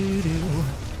do do do.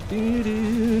 Do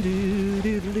do do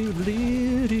do do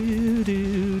do do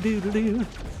do do do.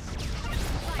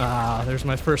 Ah, there's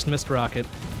my first missed rocket.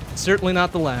 Certainly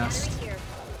not the last. Battery here.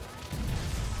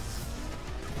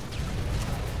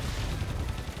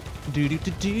 Do do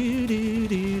do do do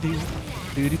do do.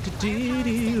 Do do do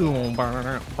do do.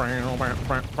 Battery up. Firepower extended.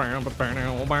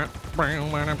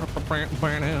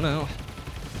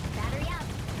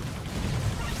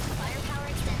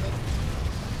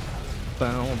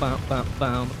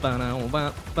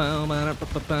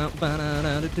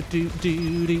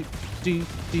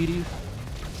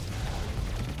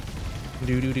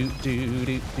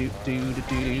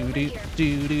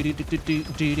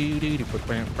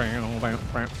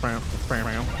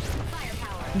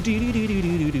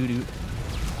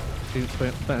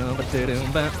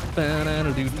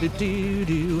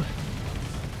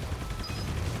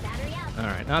 Battery up.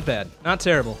 Alright, not bad. Not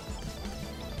terrible.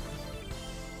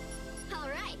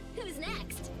 Alright, who's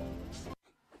next?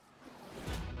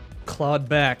 Clawed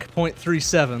back,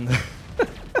 0.37.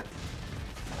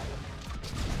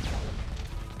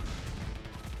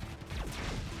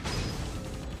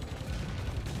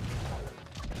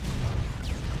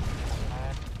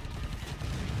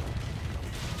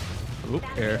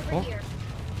 Careful. here.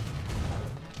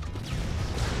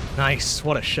 Nice.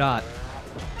 What a shot.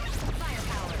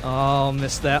 Firepower. Oh,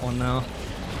 missed that one now.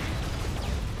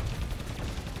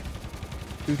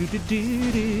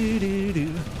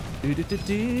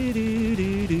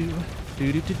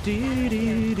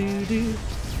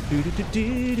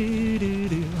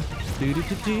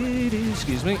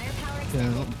 Excuse me.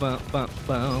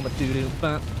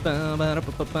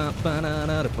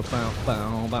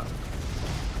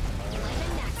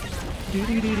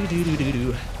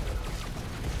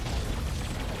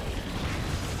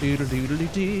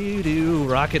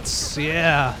 Rockets,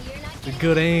 yeah.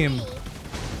 Good aim.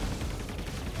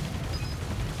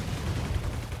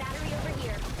 Battery over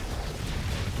here.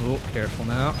 Oh, careful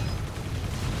now.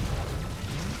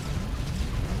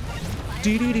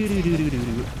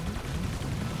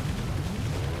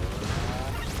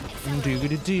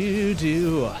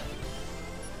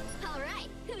 All right,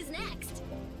 who's next?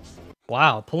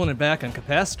 Wow, pulling it back on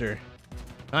capacitor.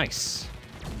 Nice.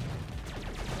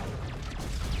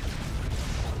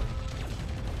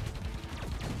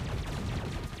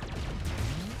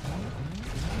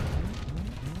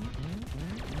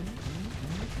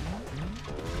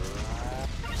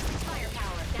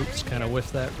 Firepower. Oops, kind of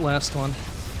whiffed that last one.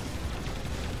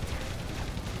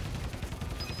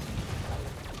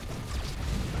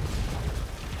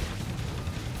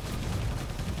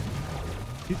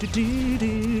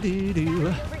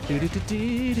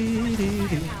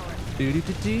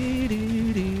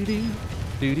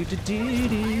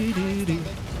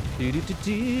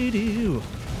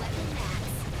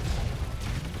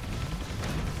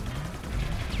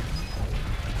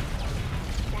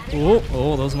 Oh,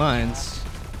 oh, those mines.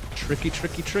 Tricky,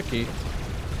 tricky, tricky.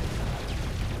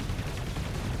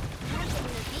 I'm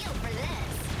taking the field for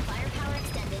this. Firepower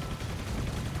extended.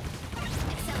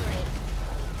 Accelerate.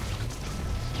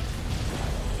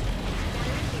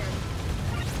 Battery here.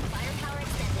 Firepower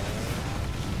extended.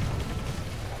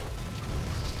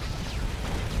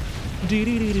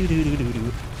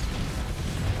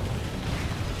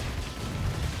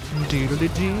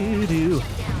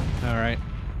 All right.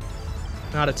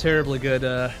 Not a terribly good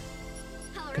All right,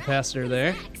 capacitor who's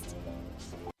there, next?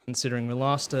 considering we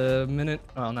lost a minute.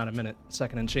 Well, not a minute,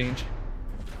 second and change.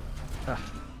 Ah,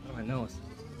 what do I know?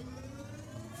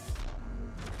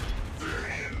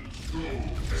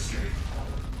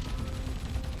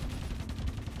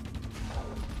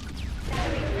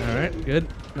 All right, good.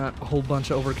 Not a whole bunch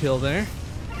of overkill there.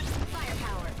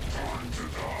 Firepower.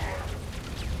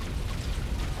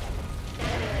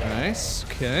 Nice.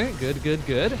 Okay. Good. Good.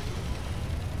 Good.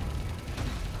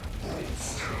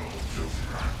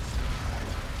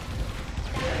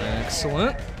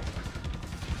 Excellent.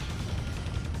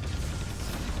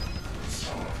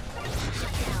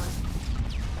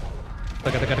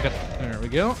 There we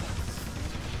go.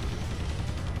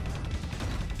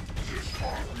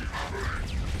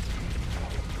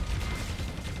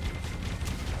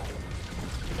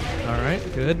 All right,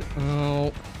 good.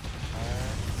 Oh.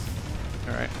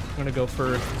 All right, I'm gonna go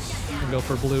for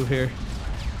blue here.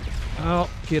 Oh,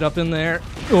 get up in there.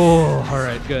 Oh, all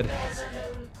right, good.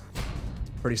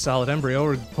 Pretty solid embryo.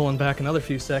 We're pulling back another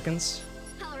few seconds.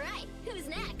 All right, who's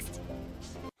next?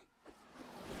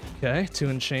 Okay, 2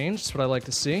 and change. That's what I like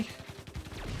to see.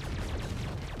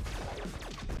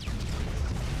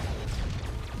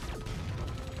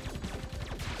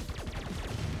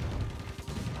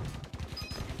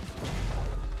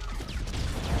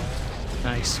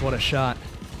 Nice, what a shot.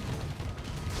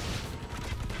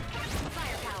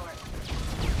 Firepower.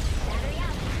 Battery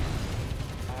out.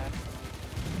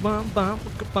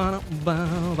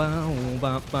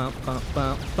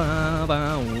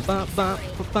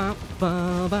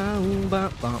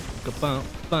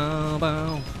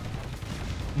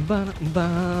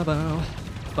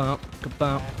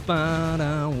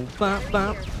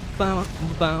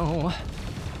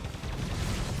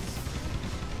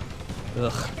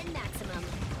 Ugh. Weapon maximum.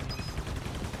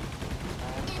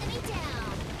 Enemy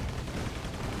down.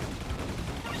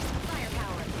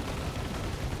 Firepower.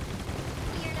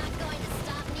 You're not going to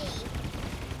stop me.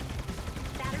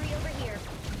 Battery over here.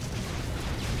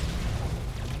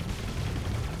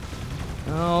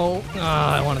 Oh,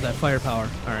 I wanted that firepower.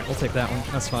 All right, we'll take that one.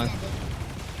 That's fine.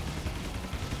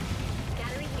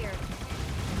 Battery here.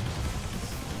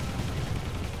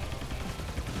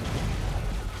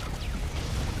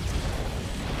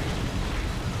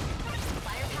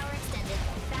 Firepower extended.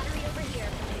 Battery over here.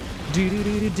 Do do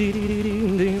do do do do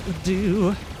do do do.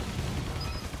 Oh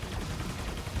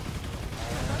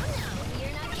no,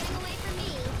 you're not getting away from me.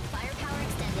 Firepower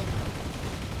extended.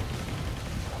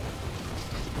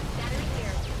 Battery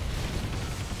here.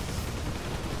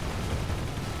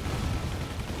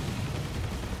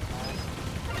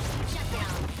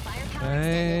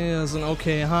 Okay, that's an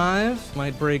okay hive.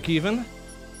 Might break even.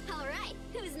 Alright,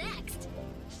 who's next?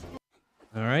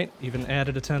 Alright, even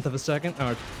added a 10th of a second,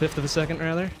 or 5th of a second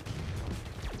rather.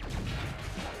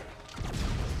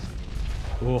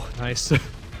 Oh, nice.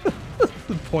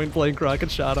 Point blank rocket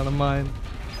shot on a mine.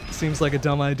 Seems like a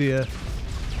dumb idea.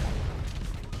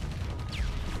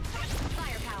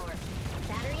 Firepower.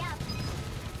 Battery up.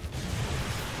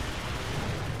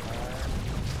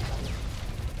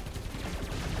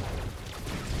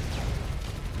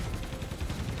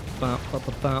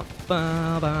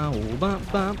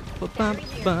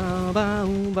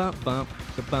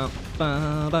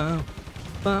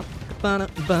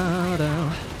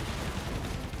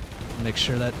 Make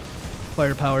sure that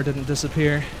firepower didn't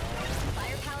disappear.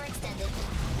 Firepower extended.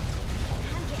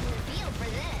 I'm getting the feel for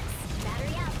this.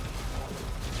 Battery up.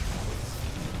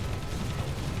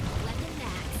 Weapon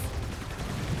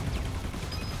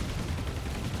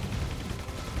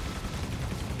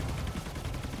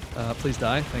max. Please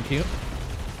die, thank you.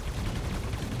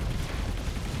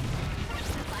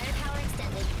 Firepower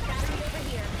extended. Battery over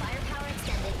here. Firepower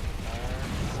extended.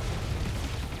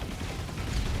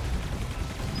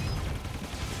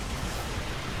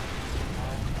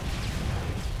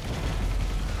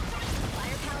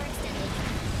 Firepower extended.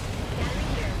 Battery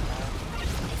here.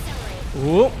 Accelerate.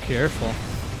 Ooh, careful.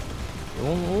 A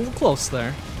little close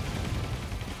there.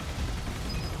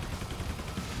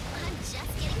 I'm just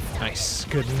getting started. Nice,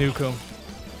 good nuke him.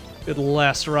 Good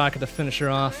last rocket to finish her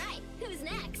off. Alright, who's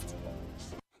next?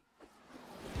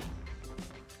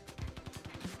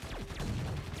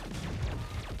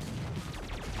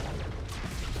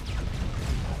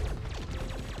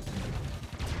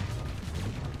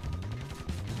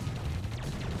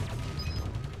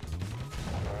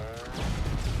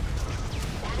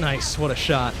 Nice, what a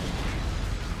shot.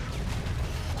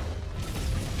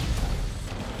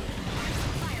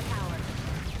 Firepower.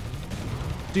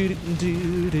 Do do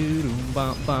do do do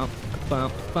bop bop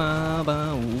bop ba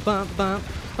ba ooh, bop bop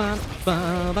bop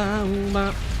ba ba ooh,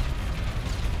 bop.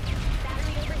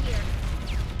 Battery over here.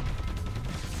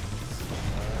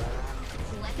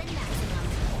 Weapon maximum.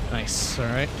 Nice,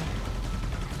 alright.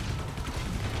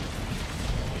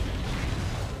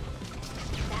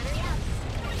 Battery up.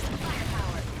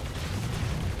 Firepower.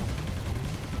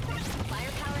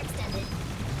 Firepower extended.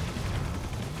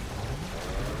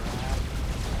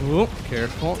 Ooh,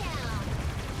 careful. Down.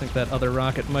 I think that other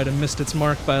rocket might have missed its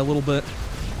mark by a little bit.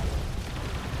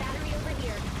 Battery over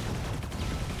here.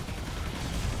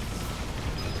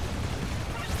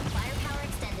 Firepower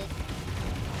extended.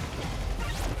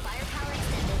 Firepower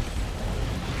extended.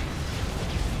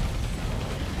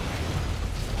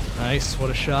 Nice, what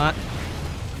a shot.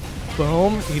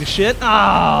 Boom, eat a shit.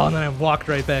 Oh, and then I walked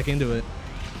right back into it.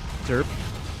 Derp.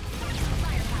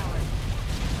 Firepower.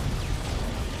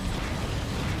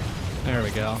 There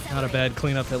we go. Not a bad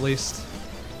cleanup at least.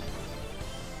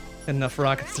 Enough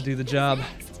rockets to do the job.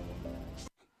 Next.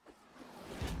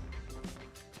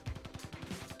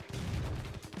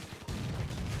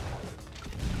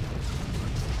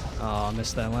 Oh, I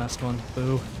missed that last one.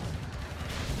 Boo.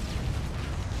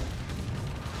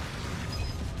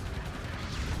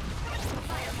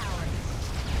 Firepower.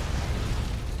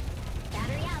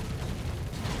 Battery up.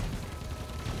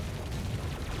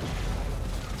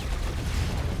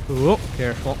 Ooh,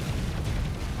 careful.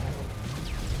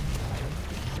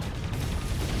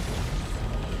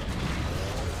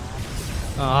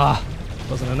 Ah,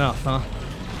 wasn't enough, huh?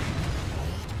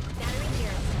 Battery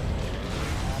here.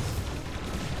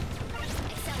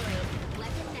 Accelerate.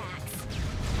 Weapon max.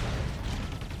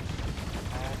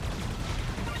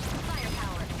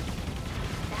 Firepower.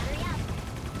 Battery up.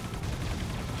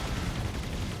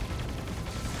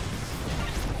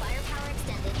 Firepower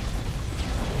extended.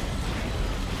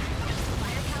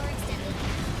 Firepower extended.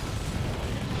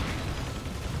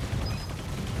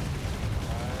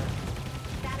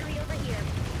 Battery over here.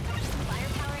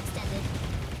 Firepower extended.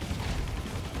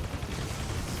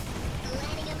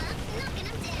 Lighting him up, knocking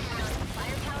him down.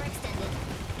 Firepower extended.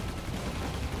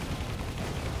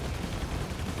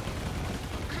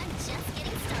 I'm just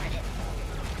getting started.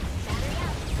 Battery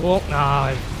up. Oh, nah,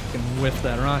 I can whiff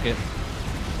that rocket.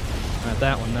 Not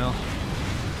that one, though.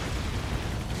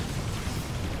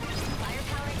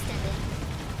 Firepower extended.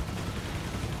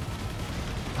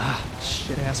 Ah,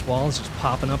 shit-ass walls just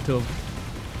popping up to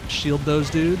shield those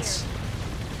dudes.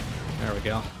 There we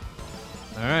go.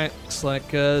 Alright, looks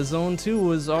like Zone 2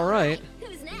 was alright.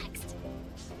 Who's next?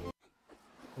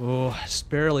 Oh, just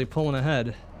barely pulling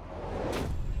ahead.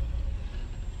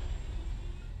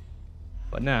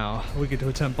 But now, we get to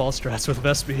attempt ball strats with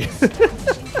Vespi.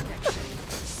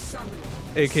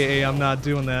 AKA I'm not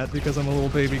doing that because I'm a little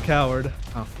baby coward.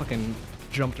 Oh, fucking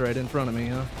jumped right in front of me,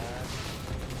 huh?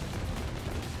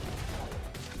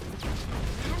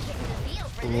 I'm getting the feel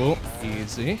for Whoa,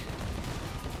 this. easy.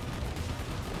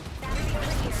 Battery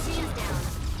over here. Shut down.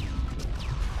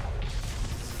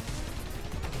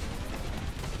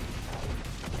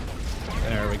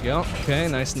 There we go. Okay,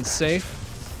 nice and safe.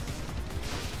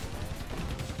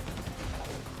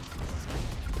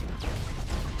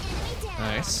 Enemy down.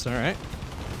 Nice, alright.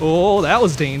 Oh, that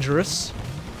was dangerous.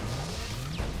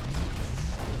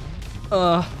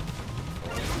 I'm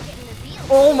getting the feel.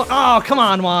 Oh my, oh, come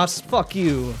on, Wasp. Fuck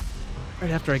you. Right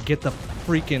after I get the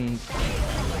freaking...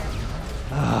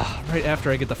 right after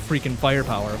I get the freaking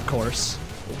firepower, of course.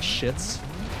 Little shits.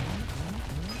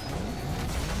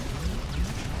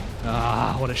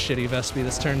 Ah, what a shitty Vespi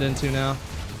this turned into now.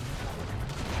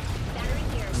 Battery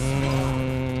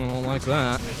here. Don't like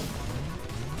that.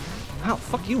 Ow,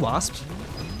 fuck you, Wasps.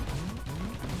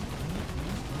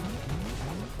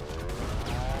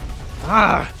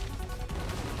 Ah!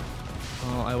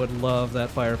 Oh, I would love that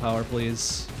firepower,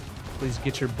 please. Please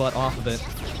get your butt off of it.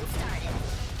 Just getting started.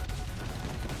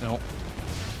 No.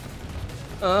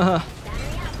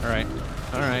 Battery out. Alright.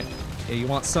 Alright. Yeah, you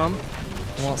want some?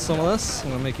 You want some of this? I'm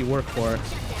gonna make you work for it.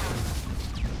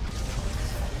 Shut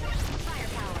down.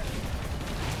 Firepower.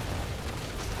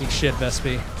 Eat shit,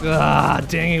 Vespi. Ah,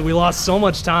 dang it, we lost so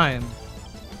much time.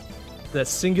 That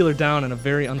singular down in a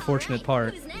very unfortunate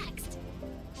part. Who's next?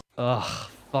 Ugh,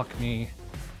 fuck me.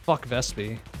 Fuck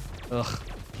Vespi. Ugh.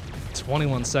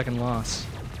 21-second loss.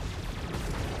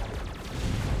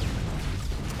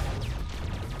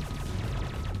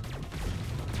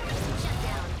 Shut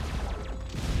down.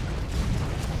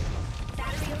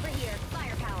 Battery over here.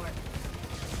 Firepower.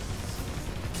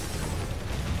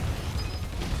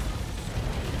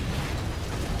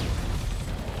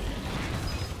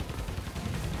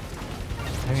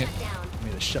 Dang it. Shut down. Give me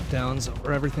the shutdowns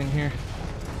over everything here.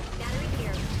 Battery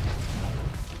here.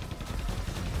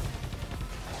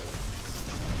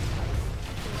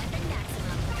 Weapon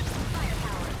maximum.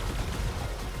 Firepower.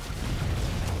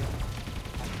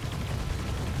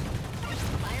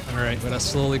 Firepower. Alright, we're gonna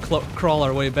slowly crawl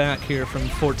our way back here from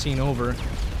 14 over.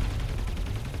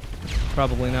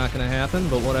 Probably not gonna happen,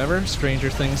 but whatever. Stranger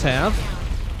things have.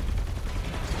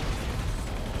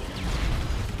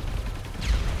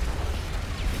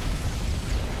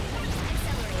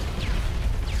 Accelerate.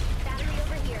 Battery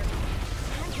over here.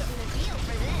 I'm getting the feel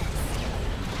for this.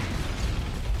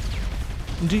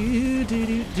 Do do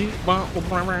do do bum, bum,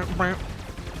 bum, bum.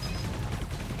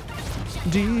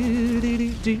 Do do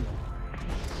do do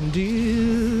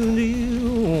do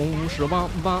do shabam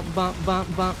bum bum bum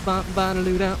bum bum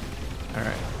ba-da-doo-da. All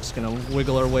right, just gonna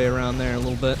wiggle our way around there a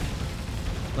little bit.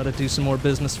 Let it do some more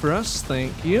business for us.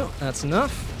 Thank you. That's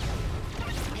enough.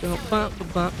 Go ba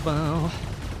ba ba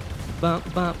ba ba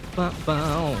ba ba ba ba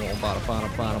ba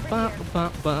ba ba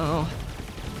ba ba.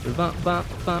 Ba ba ba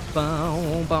ba ba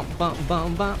ba ba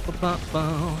ba ba ba.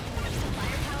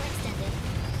 Firepower extended.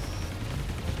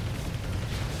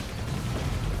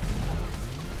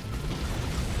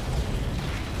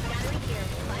 Battery here.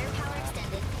 Firepower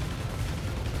extended.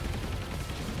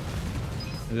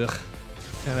 Ugh.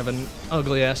 Kind of an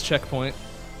ugly ass checkpoint.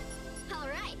 All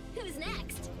right. Who's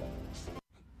next?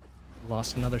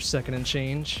 Lost another second and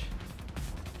change.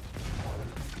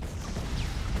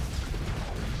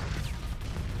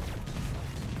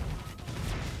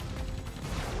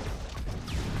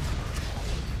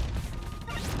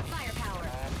 Firepower.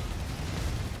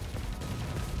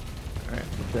 Alright,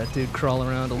 let that dude crawl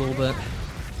around a little bit.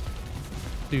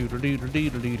 Do do do do do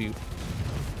do do do.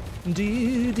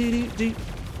 Do do do do.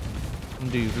 Do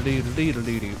do do do do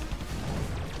do do.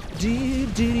 Do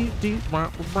do do do.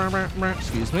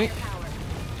 Excuse me. Firepower.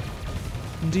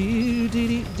 Do do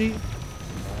do do.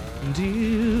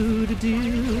 Do do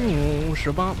do.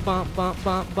 Shabam bam bam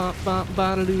bam bam bam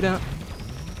ba da doo da.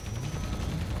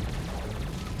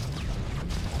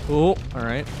 Oh,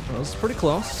 alright. That was pretty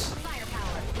close.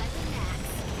 Firepower. Weapon max.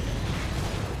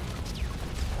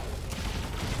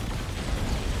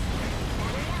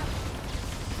 Battery out.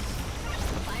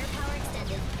 Firepower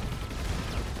extended.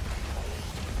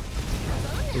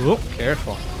 Oh,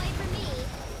 careful. Getting away from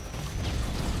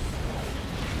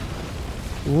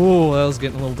me. Ooh, that was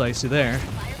getting a little dicey there.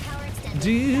 Firepower extended.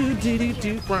 Do do do do.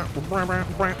 Do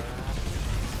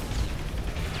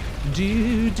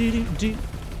do do do.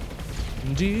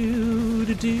 Do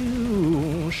do do.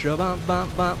 Shabba ba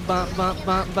ba ba ba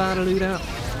ba ba da doo da.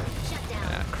 Shut down.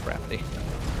 Ah, crappy.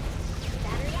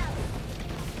 Battery out.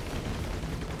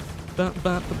 Ba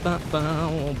ba ba ba ba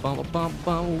ba ba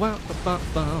ba ba ba ba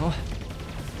ba.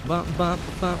 Ba ba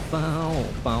ba bow,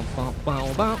 bow bow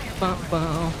bow bow bow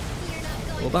bow.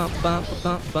 You're not going Bow to bow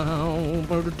stop bow me.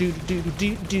 bow. Do do do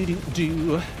do do do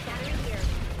do. Battery here.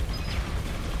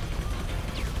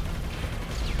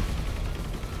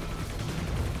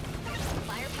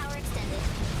 Firepower extended.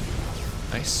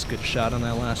 Nice, good shot on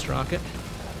that last rocket.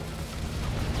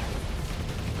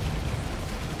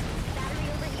 Battery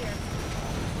over here.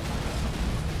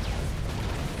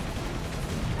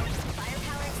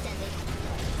 Firepower extended.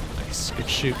 Nice, good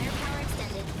shooting. Firepower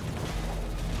extended.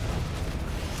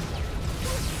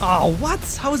 Oh, what?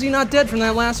 How is he not dead from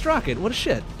that last rocket? What a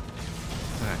shit.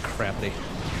 Ah, crappity.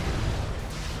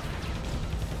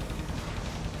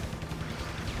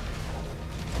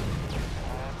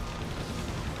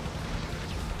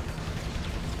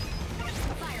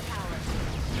 Firepower.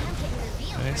 I'm getting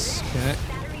revealed for Nice, this. okay.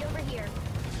 Battery over here.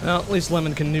 Well, at least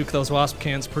Lemon can nuke those wasp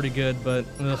cans pretty good, but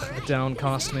ugh, the down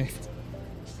cost me.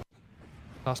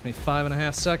 Cost me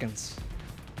 5.5 seconds.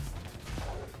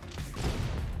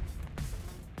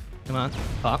 Come on,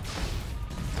 pop.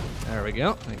 There we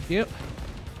go, thank you.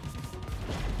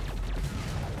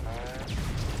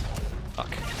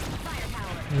 Fuck.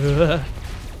 Firepower. Ugh.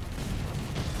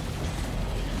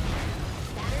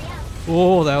 Battery out.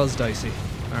 Oh, that was dicey.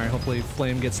 Alright, hopefully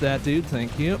Flame gets that dude,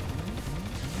 thank you.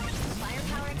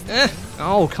 Firepower extended.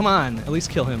 Oh, come on, at least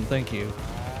kill him, thank you.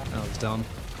 That was dumb.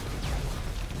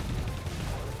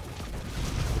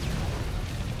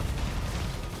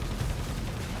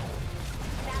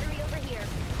 Battery over here.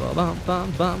 Ba bum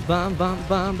bum bum bum bum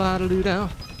bum ba da doo dow.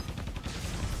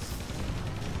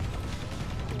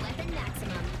 Weapon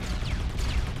maximum.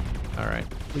 Alright,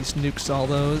 at least nukes all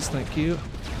those, thank you.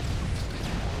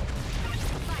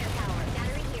 Firepower.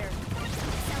 Battery here.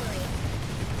 Accelerate.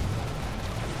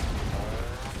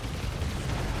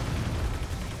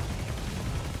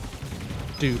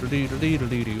 Do do do do do do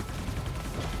do do.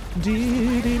 Do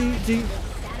do do do.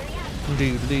 Battery out.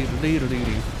 Do do do do do do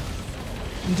do.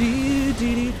 Do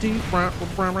do do do. Brah,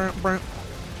 brah, brah, brah.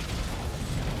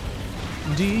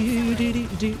 Do do do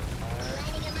do.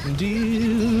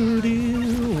 Do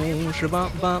do.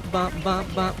 Shabop bop bop bop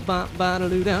bop bop ba da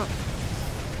doo dow.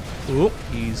 Oh,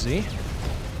 easy.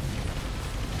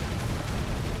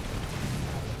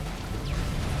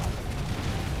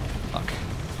 Fuck.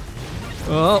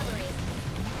 Oh.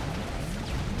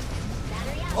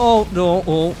 Battery out. Oh, no,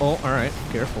 oh, alright.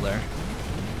 Careful there.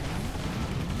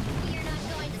 You're not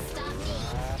going to stop me.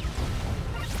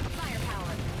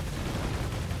 Firepower.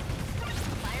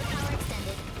 Firepower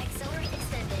extended. Accelerate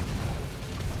extended.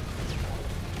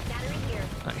 Battery here.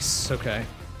 Nice, okay.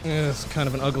 It's kind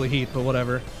of an ugly heat, but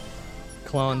whatever.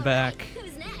 Clawing back.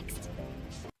 Who's next?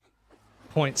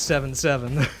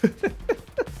 0.77.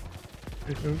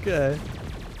 Okay.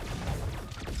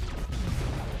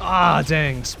 Ah,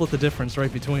 dang. Split the difference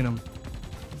right between them.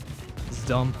 It's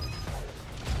dumb.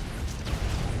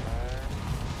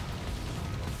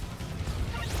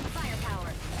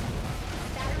 Firepower.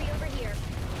 Battery over here.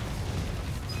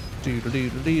 Do do do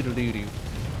do do do do.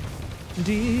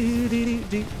 Do do do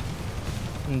do.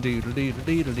 Do do do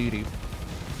do do do do.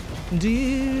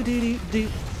 Do do do do.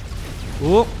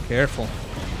 Oh, careful.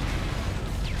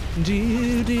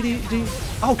 Do do do do.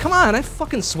 Oh, come on! I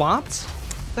fucking swapped.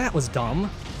 That was dumb.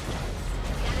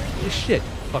 Holy shit,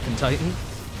 fucking Titan.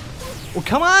 Well,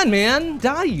 come on, man!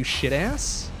 Die, you shit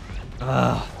ass.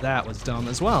 Ugh, that was dumb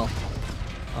as well.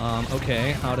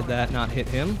 Okay, how did that not hit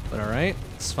him? But alright,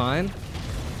 it's fine.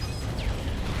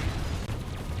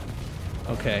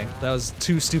 Okay, that was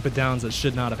two stupid downs that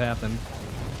should not have happened.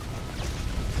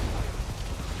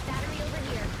 Battery over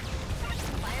here.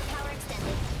 Firepower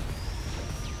extended.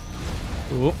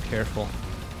 Ooh, careful.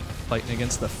 Fighting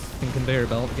against the fucking conveyor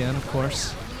belt again, of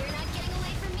course. You're not getting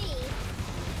away from me.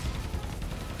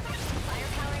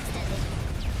 Firepower extended.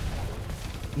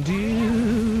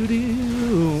 Do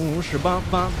do shabop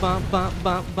bop bop bop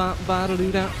bop bop ba da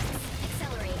doo da.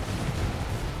 Accelerate.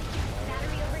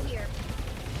 Battery over here.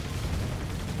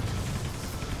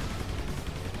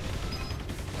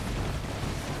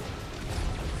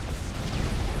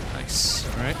 Nice.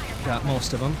 Alright, got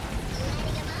most of them.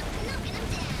 Lighting him up, knocking him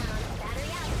down.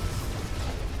 Battery out.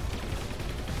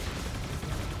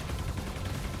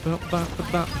 Bop bop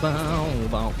bop bow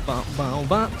bop bop bow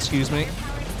bop. Excuse me.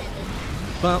 Power extended.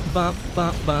 Bop bop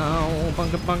bop bow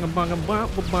bunga bunga bunga bop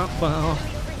bop bop bow.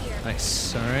 Battery over here.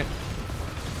 Nice. Alright.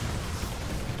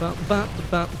 Bop bop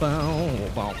bop bow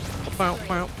bop bow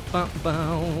bow bop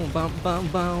bow bop bow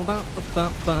bow bop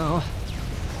bop bow.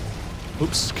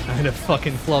 Oops, kind of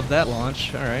fucking flubbed that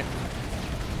launch. Alright.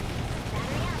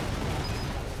 Battery out.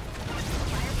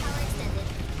 Firepower extended.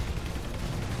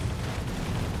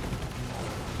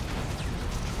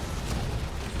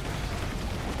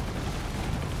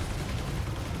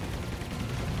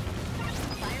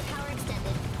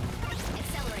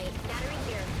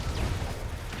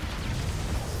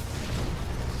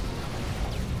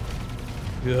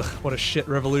 Ugh, what a shit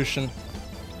revolution.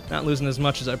 Not losing as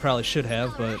much as I probably should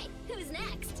have, but Alright, who's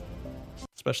next?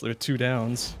 especially with 2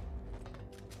 downs.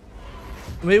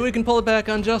 Maybe we can pull it back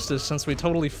on Justice since we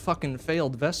totally fucking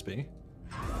failed Vespi.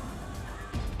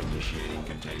 Initiating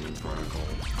containment protocol.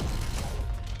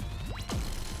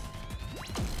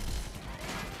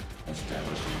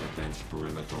 Establishing defense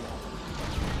perimeter.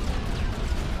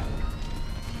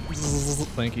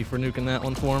 Thank you for nuking that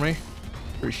one for me.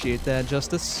 Appreciate that,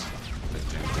 Justice.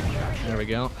 There we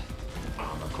go.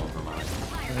 Armor compromised.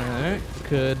 Alright,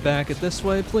 could back it this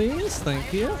way, please.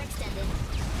 Thank you. Power extended.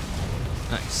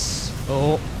 Nice.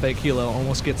 Oh, fake Hilo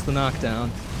almost gets the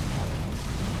knockdown.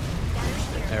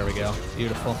 There we go.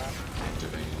 Beautiful.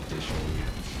 Activating additional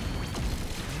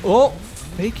units. Oh,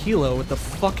 fake Hilo with the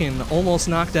fucking almost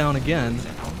knockdown again.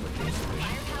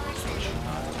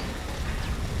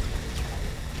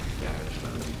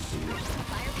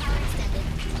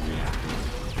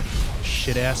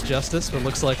 Shit ass Justice, but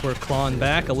looks like we're clawing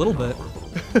back a little bit.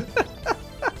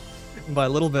 By a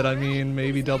little bit, I mean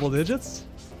maybe double digits.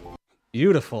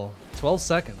 Beautiful. 12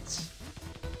 seconds.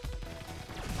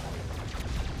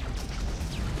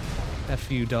 F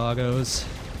you, doggos.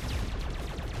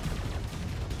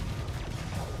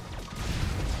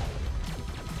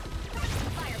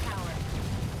 Firepower.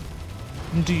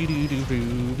 Do do do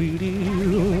do do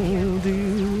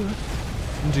do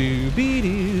do be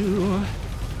do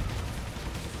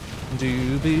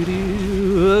do be do.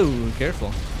 Oh,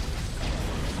 careful.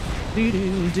 Do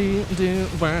do do do.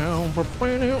 Wow.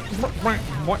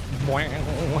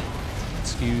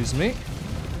 Excuse me.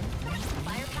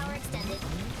 Firepower extended.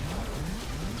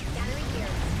 Battery here.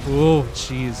 Oh,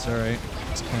 jeez. All right.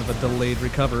 It's kind of a delayed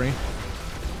recovery.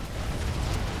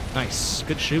 Nice.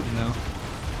 Good shooting though.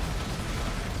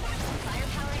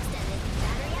 Firepower extended.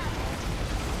 Battery up.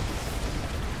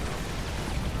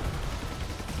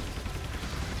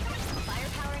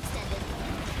 Firepower extended.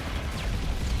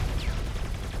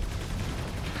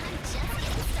 I'm just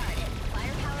getting started.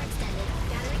 Firepower extended.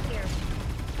 Battery here.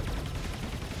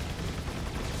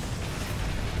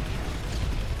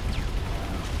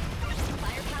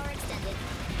 Firepower extended.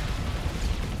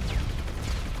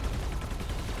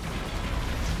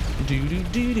 Do do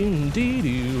do do do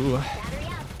do. Battery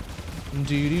up.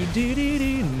 Do do do do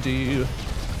do do.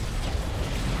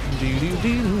 Do do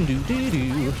do do do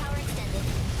do. Power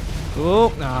extended.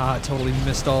 Oh, ah, I totally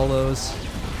missed all those.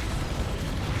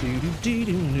 Do do do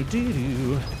do do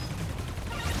do.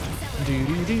 Do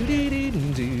do do do do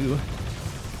do.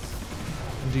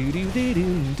 Do do do do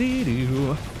do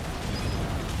do.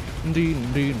 Do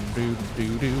do do do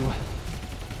do.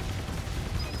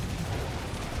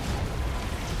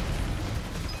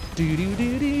 Do do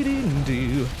do do do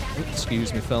do.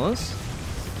 Excuse me, fellas.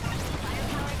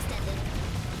 Firepower extended.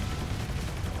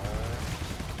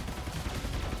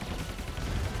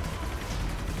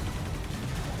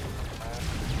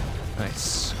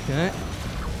 Nice. Okay.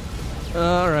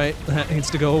 Alright, that needs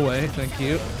to go away. Thank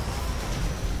you.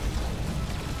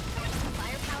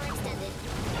 Firepower extended.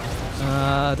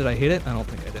 Did I hit it? I don't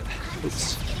think I did.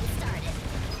 Oops. Getting started.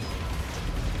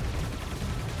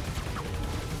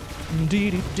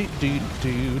 Do do do do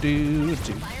do do do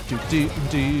do do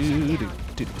do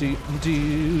do do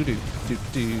do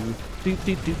do do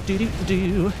do do do do.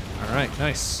 All right,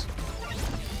 nice.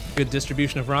 Good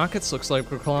distribution of rockets. Looks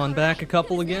like we're clawing back a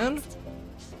couple again.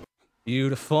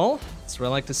 Beautiful. That's what I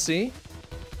like to see.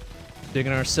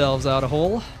 Digging ourselves out a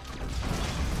hole.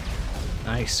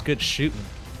 Nice, good shooting.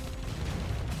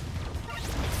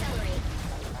 Accelerate.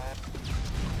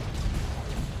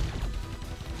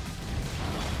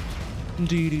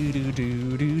 Do do do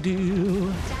do do do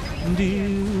do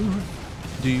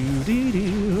do do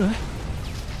do.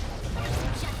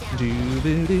 Do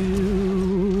do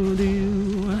do do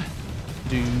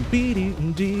do be do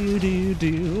do do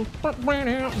do.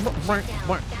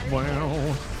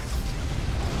 Wow.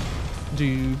 Do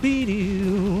be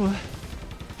do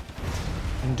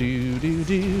do do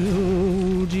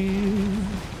do do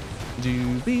do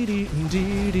be do do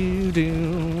do do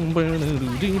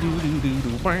do do do do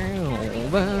do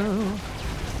wow.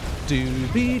 Do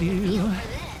be do.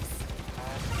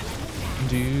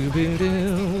 Do be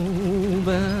do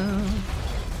bow.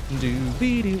 Do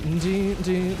be do do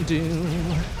do do.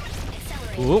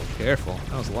 Oh, careful.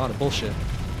 That was a lot of bullshit.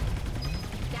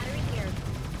 Battery here.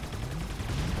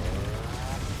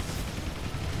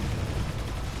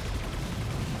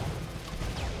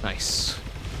 Nice.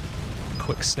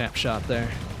 Quick snapshot there.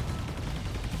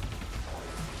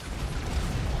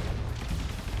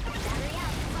 Battery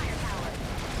up. Firepower.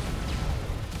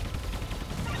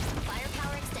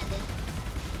 Firepower extended.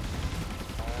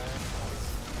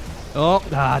 Oh,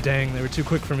 dang, they were too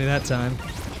quick for me that time.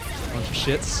 Bunch of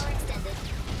shits.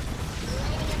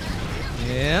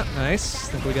 Yeah, nice.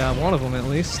 I think we got one of them at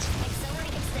least.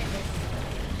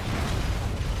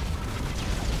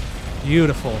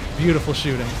 Beautiful, beautiful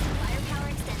shooting.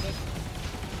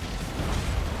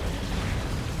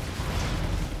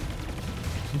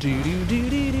 Do do do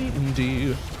do do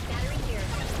do.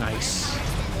 Nice.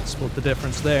 Split the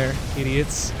difference there,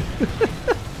 idiots.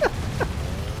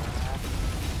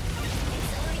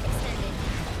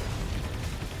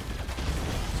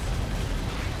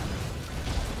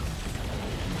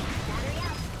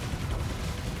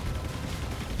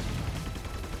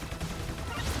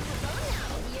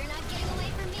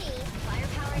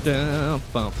 Down,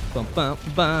 bum, bum, bum,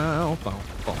 bow, bow,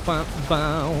 bow, bow,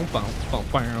 bow, bow, bow,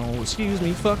 bow. Excuse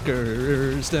me,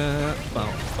 fuckers. Down,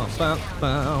 bow, bow, bow,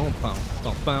 bow, bow,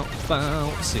 bow, bow,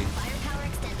 bow. See.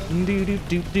 Do do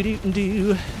do do do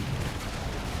do.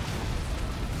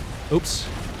 Oops.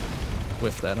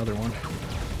 Whiffed that other one.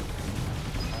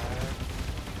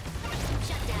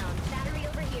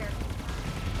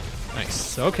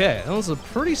 Nice. Okay, that was a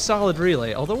pretty solid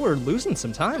relay. Although we're losing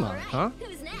some time on it, huh?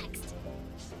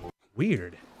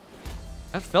 Weird.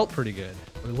 That felt pretty good.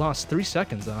 We lost 3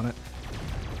 seconds on it.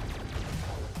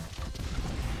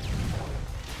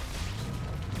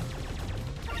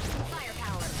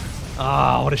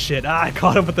 Ah, what a shit. I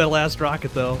caught him with that last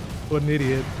rocket, though. What an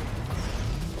idiot.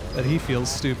 That he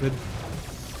feels stupid.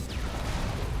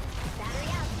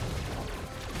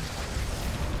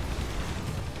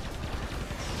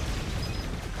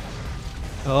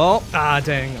 Oh,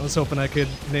 dang. I was hoping I could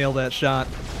nail that shot.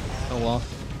 Oh well.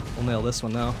 We'll nail this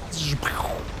one now.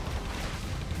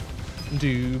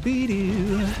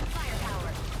 Doo-be-doo.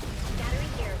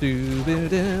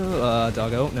 Doo-be-doo.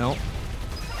 Doggo, no.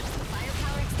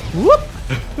 Whoop!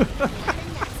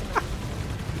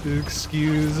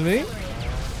 Excuse me.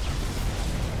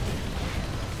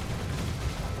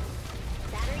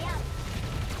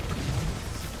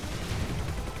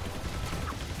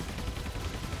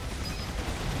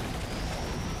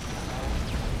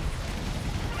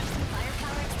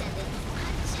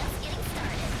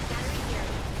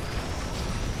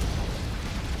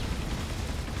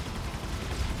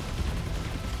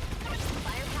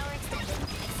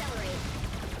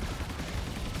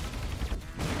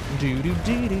 Do do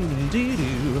do do do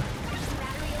do.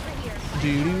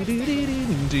 Do do do do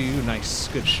do do. Nice,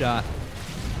 good shot.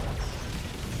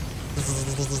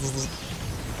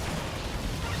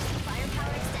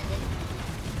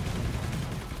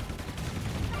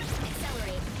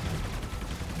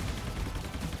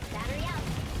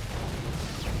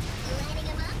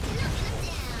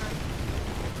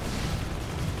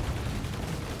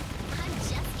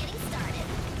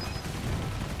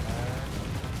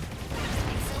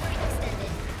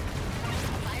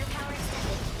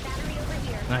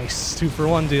 Nice,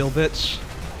 2-for-1 deal, bitch.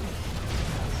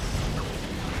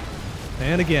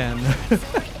 And again.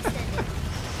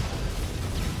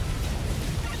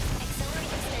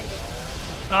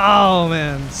 Oh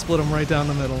man, split him right down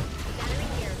the middle.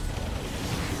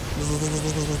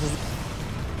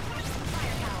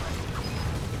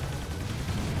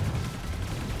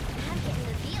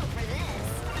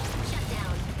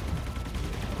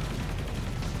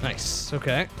 Nice,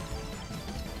 okay.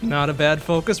 Not a bad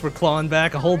focus. We're clawing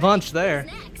back a whole bunch there.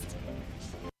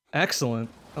 Excellent.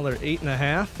 Another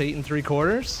 8.5, 8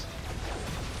 3/4.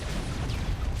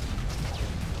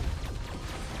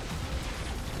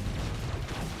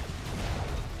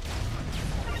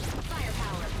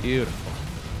 Beautiful.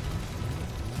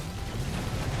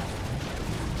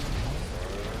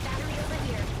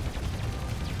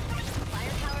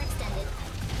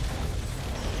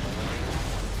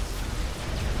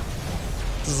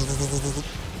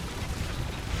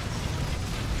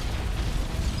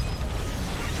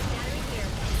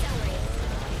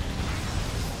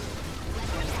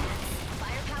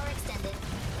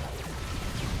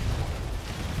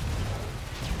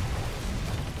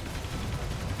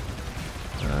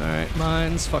 Alright,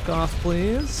 mines, fuck off,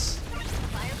 please.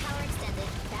 Firepower extended.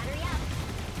 Battery up.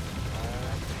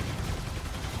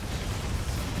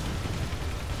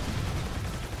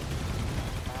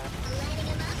 Lighting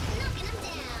him up, knocking him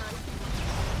down.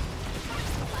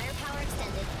 Firepower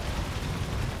extended.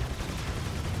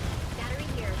 Battery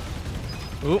here.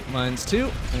 Oop, mine's 2.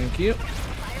 Thank you.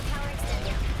 Firepower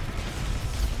extended.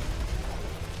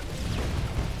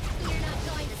 You're not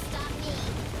going to stop me.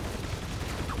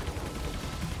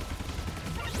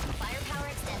 Firepower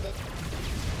extended.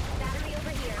 Battery over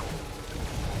here.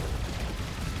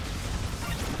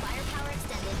 Firepower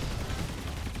extended.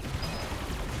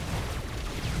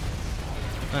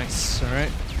 Nice,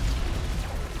 alright.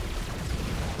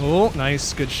 Oh,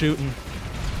 nice. Good shooting.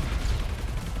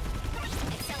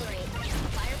 Accelerate.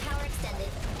 Firepower extended.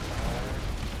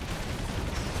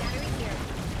 Battery here. I'm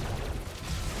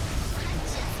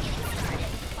just getting started.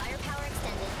 Firepower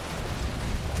extended.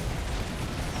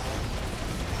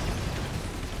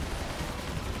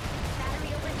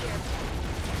 Battery over here.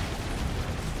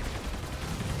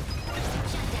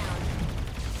 Shut down.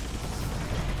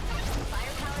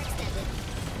 Firepower extended.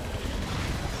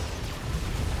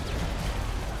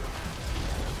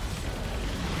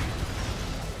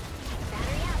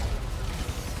 Battery up.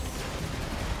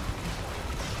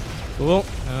 Oh,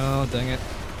 oh, dang it.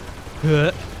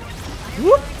 Huh.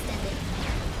 Firepower extended.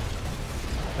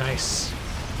 Nice.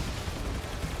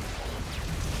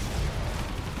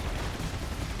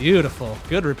 Beautiful.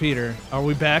 Good repeater. Are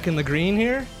we back in the green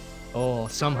here? Oh,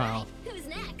 somehow. Who's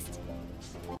next?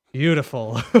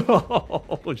 Beautiful.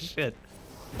 Oh, shit.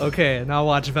 Okay, now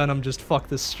watch Venom just fuck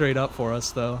this straight up for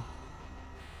us, though.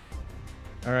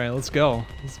 Alright, let's go.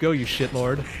 Let's go, you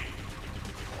shitlord.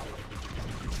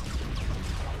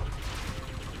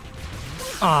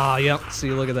 Ah, yep. See,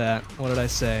 look at that. What did I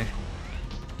say?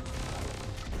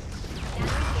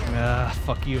 Ah,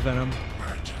 fuck you, Venom.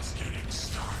 We're just getting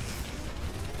started.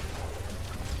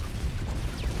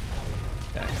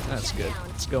 Okay, that's good.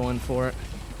 Let's go in for it.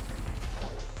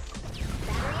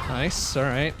 Nice,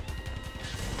 alright.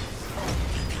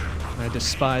 I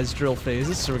despise drill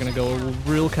phases, so we're gonna go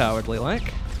real cowardly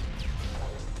like.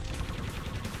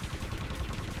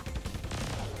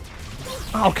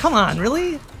 Oh, come on,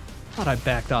 really? Thought I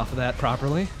backed off of that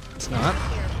properly. It's not.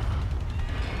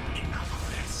 Enough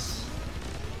of this.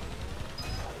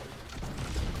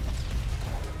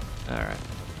 Alright.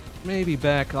 Maybe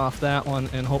back off that one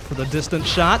and hope for the distant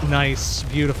shot. Nice.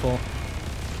 Beautiful.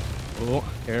 Oh,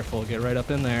 careful. Get right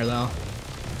up in there, though.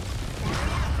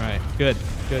 Alright. Good.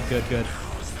 Good, good, good.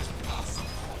 How is this possible?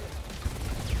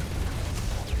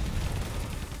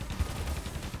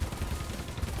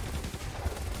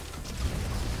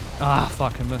 Ah,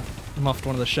 fuck. I muffed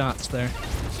one of the shots there.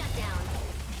 Shut down.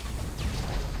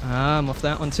 Ah, muffed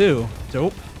that one, too.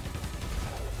 Dope.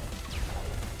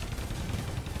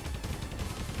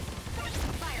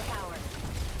 Firepower.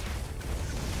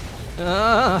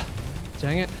 Ah!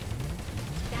 Dang it.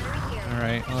 Battery here.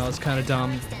 Alright, well, that was kind of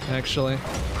dumb, actually.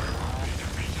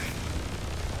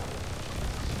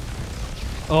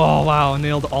 Oh, wow, I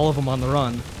nailed all of them on the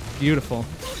run. Beautiful.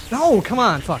 No, come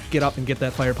on! Fuck, get up and get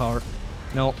that firepower.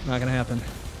 Nope, not gonna happen.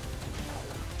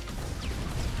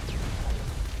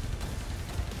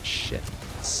 Shit.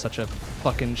 Such a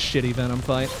fucking shitty Venom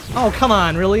fight. Oh, come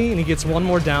on, really? And he gets one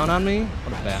more down on me?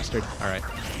 What a bastard. Alright.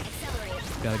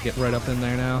 Accelerate. Gotta get right up in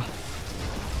there now.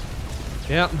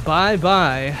 Yeah,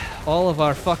 bye-bye. All of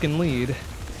our fucking lead.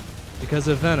 Because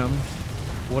of Venom.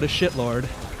 What a shitlord.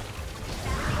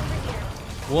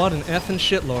 What an effing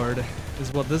shitlord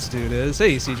is what this dude is.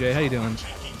 Hey, CJ, how you doing?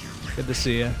 Good to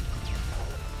see you.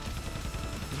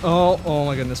 Oh, oh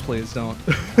my goodness, please don't.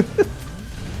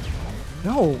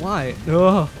 No, why?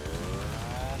 Ugh.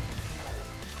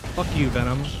 Fuck you,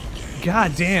 Venom.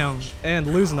 God damn. And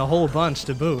losing a whole bunch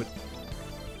to boot.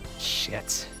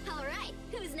 Shit. Alright,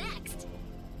 who's next?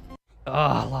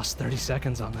 Ah, lost 30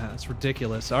 seconds on that. It's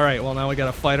ridiculous. Alright, well now we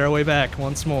gotta fight our way back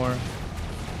once more.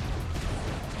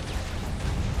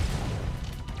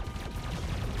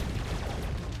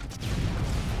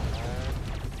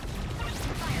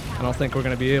 I don't think we're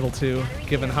gonna be able to,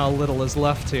 given how little is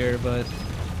left here, but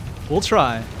we'll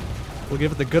try. We'll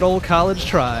give it the good old college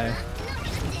try. Knock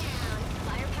them down.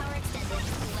 Firepower extended.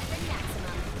 Weapon maximum.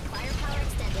 Firepower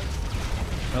extended.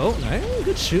 Oh, nice.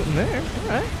 Good shooting there.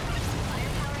 Alright.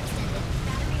 Firepower extended.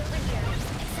 Battery over here.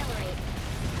 Accelerate.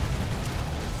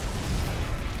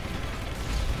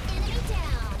 Enemy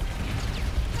down.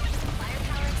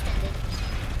 Firepower extended.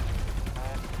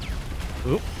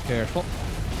 Oop, careful.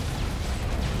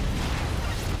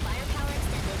 Firepower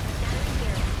extended. Battery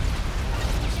here.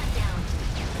 Shut down.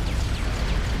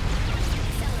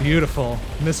 Accelerate. Beautiful.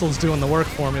 Missile's doing the work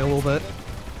for me a little bit.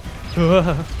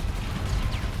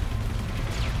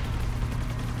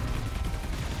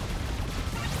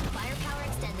 Firepower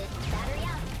extended. Battery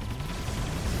up.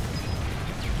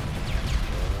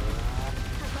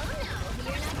 Oh no,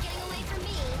 you're not getting away from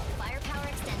me. Firepower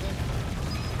extended.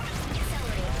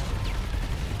 Accelerate.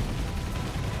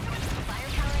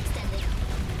 Firepower extended.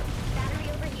 Battery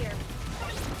over here.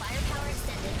 Firepower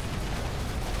extended.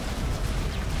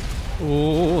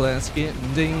 Oh, that's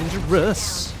getting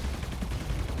dangerous.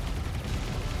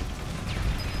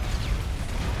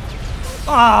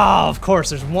 Ah, of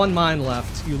course, there's one mine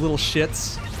left, you little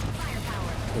shits.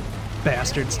 Firepower.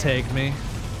 Bastards tagged me.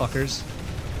 Fuckers.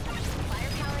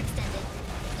 Firepower extended.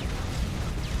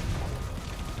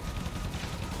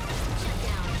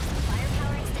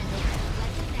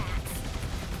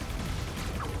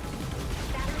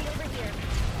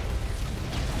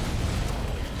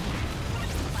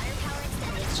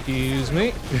 Excuse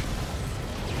me.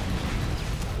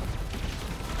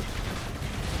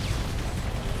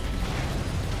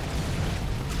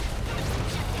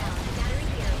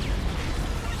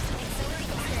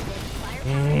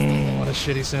 What a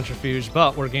shitty centrifuge,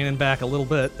 but we're gaining back a little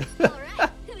bit. Alright,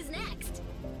 who's next?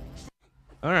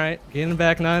 Alright, gaining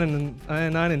back 9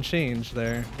 and change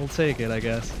there. We'll take it, I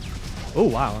guess. Oh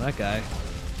wow, that guy.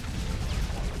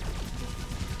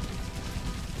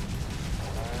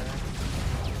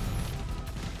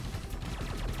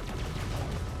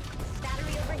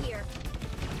 Battery over here.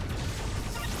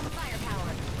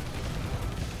 Firepower.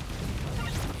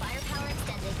 Firepower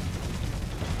extended.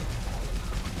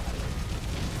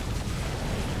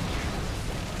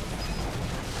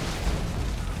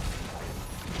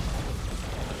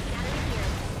 Battery here.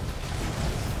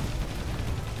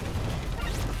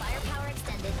 Firepower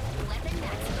extended. Weapon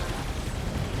maximum.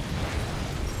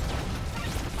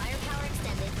 Firepower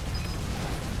extended.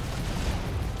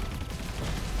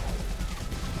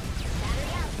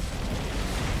 Battery up.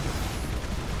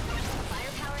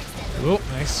 Firepower extended. Oh,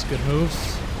 nice, good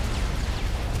moves.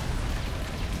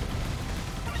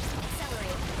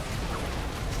 Accelerate.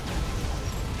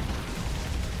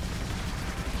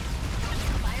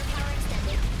 Firepower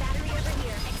extended. Battery over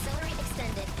here. Accelerate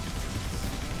extended.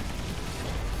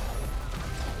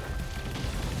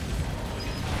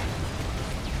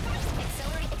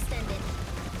 Accelerate extended.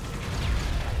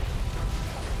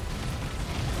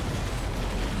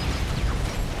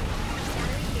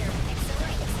 Battery here.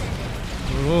 Accelerate extended.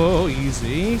 Oh,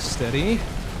 easy, steady.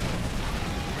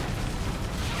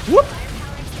 Whoop!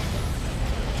 Firepower extended.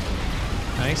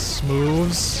 Nice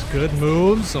moves, good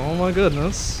moves. Oh my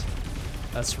goodness.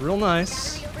 That's real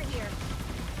nice. Battery over here.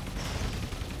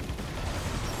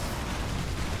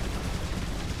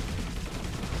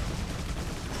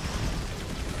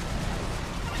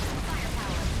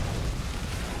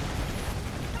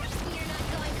 Firepower. You're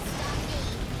not going to stop me.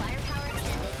 Firepower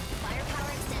extended.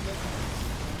 Firepower extended.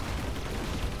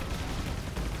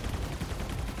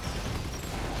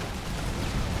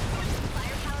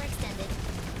 Firepower extended.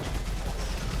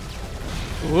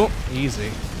 Oh, easy.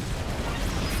 Accelerate.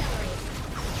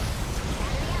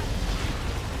 Battery up.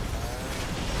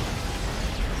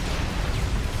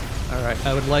 Alright,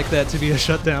 I would like that to be a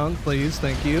shutdown, please,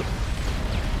 thank you.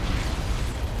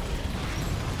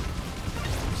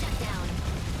 Shut down.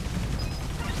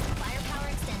 Firepower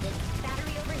extended.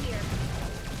 Battery over here.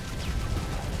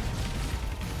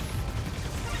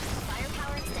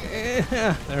 Firepower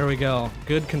extended. There we go.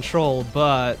 Good control,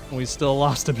 but we still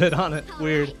lost a bit on it.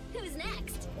 Weird. Alright, who's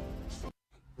next?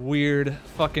 Weird.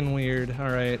 Fucking weird.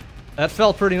 Alright. That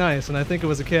felt pretty nice, and I think it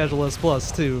was a casual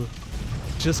S+, too.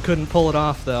 Just couldn't pull it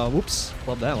off, though. Whoops.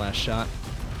 Love that last shot.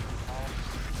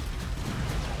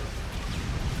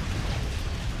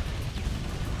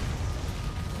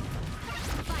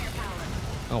 Firepower.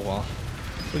 Oh well.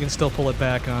 We can still pull it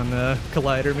back on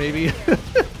Collider, maybe.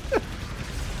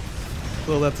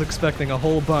 Well, that's expecting a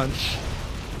whole bunch.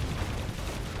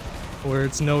 Where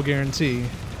it's no guarantee.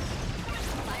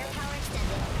 Firepower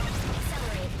extended.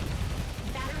 Accelerate.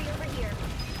 Battery over here.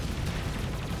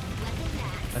 Weapon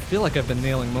max. I feel like I've been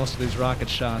nailing most of these rocket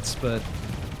shots, but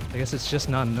I guess it's just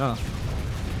not enough.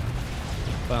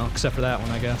 Well, except for that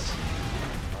one, I guess.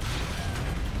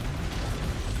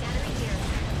 Battery here.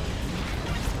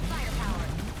 Firepower.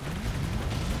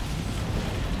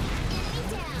 Enemy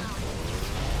down.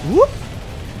 Whoop!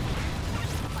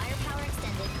 Firepower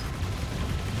extended.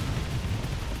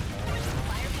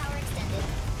 Firepower extended.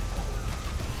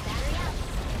 Battery up.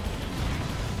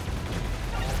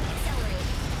 Accelerate.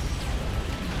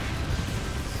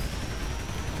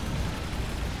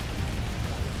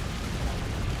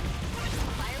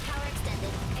 Firepower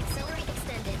extended. Accelerate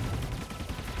extended.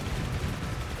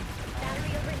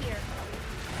 Battery over here.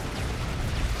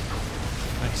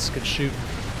 Nice, good shoot.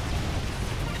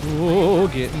 Whoa,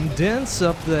 getting dense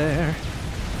up there.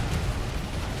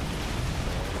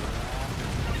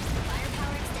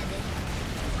 Firepower extended.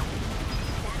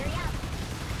 Battery up.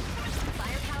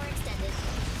 Firepower extended.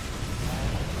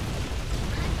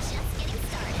 I'm just getting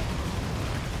started.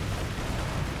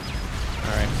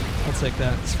 Alright, I'll take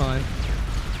that, it's fine.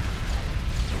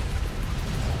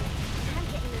 I'm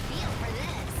getting the feel for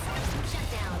this. Shut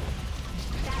down.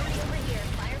 Battery over here.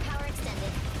 Firepower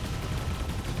extended.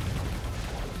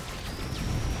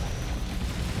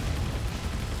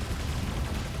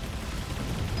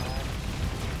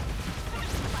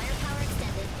 Firepower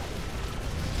extended.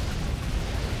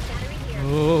 Battery here.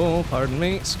 Oh, pardon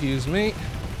me, excuse me. Accelerate.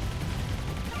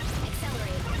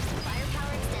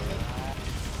 Firepower extended.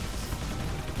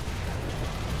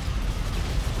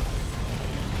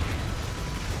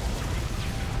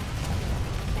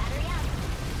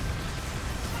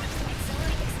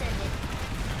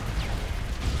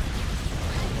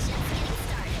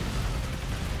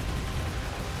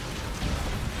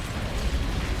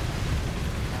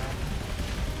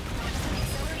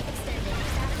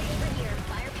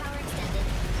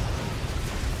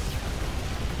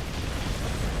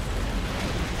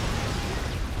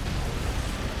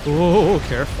 Oh,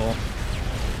 careful.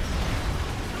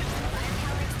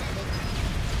 Firepower extended.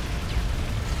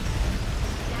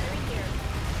 Battery here.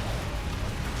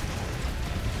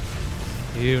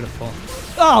 Beautiful.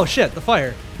 Oh shit, the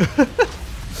fire.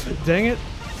 Dang it.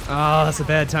 Oh, that's a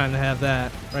bad time to have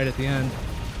that right at the end.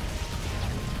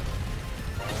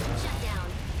 Shut down.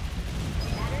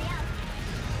 Battery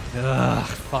up. Ugh,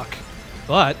 fuck.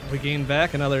 But we gained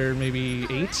back another maybe 8.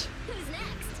 Who's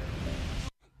next?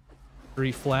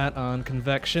 3 flat on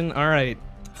convection. Alright.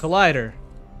 Collider,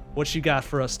 what you got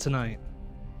for us tonight?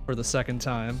 For the second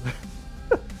time.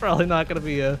 Probably not gonna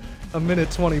be a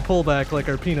minute 20 pullback like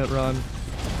our peanut run.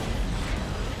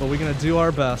 But we're gonna do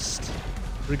our best,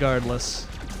 regardless.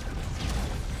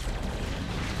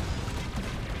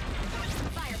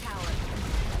 Firepower.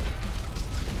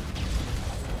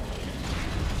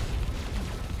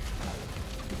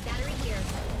 Battery here.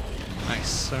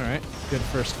 Nice, alright. Good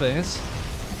first phase.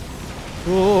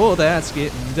 Oh, that's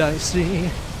getting dicey.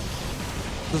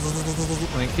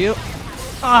 Thank you.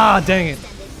 Ah, dang it.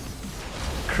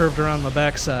 Curved around my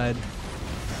backside.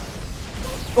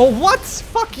 Oh, what?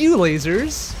 Fuck you,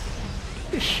 lasers.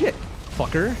 Holy shit,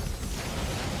 fucker.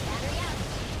 Battery up.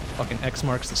 Fucking X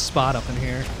marks the spot up in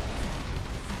here.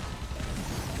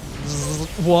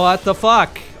 What the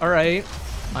fuck? Alright.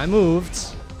 I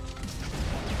moved.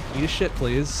 Eat a shit,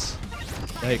 please.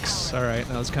 Yikes. Alright,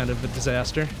 that was kind of a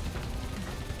disaster.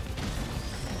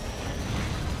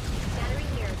 Battery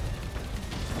here.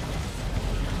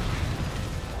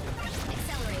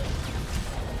 Accelerate.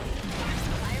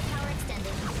 Firepower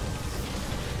extended.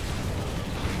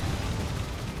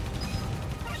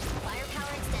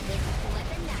 Firepower extended.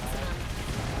 Weapon maximum.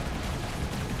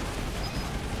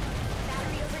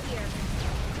 Battery over here.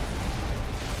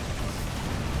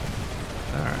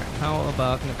 Alright, how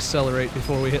about an accelerate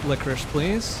before we hit licorice,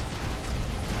 please?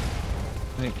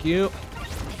 Thank you.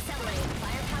 Accelerate.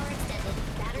 Firepower extended.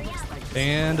 Battery up.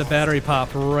 And a battery pop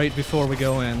right before we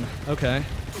go in. Okay.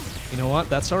 You know what?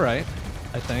 That's alright,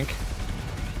 I think.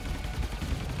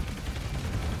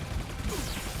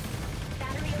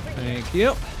 Battery over here. Thank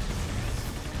you.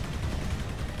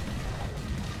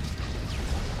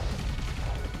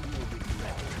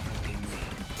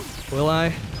 Will I?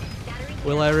 Battery here.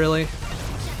 Will I really? Shut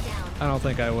down. I don't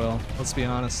think I will. Let's be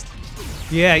honest.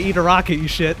 Yeah, eat a rocket, you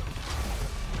shit.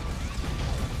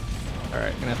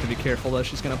 Alright, gonna have to be careful though.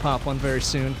 She's gonna pop one very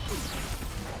soon.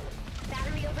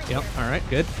 Battery over Yep, here. alright,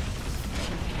 good.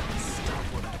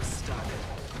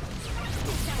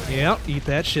 Yep, eat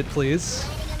that shit, please.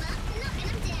 Lighting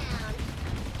him up,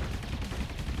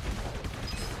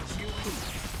 knocking him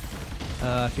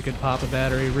down. If you could pop a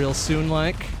battery real soon,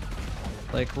 like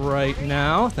right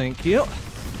now. Thank you.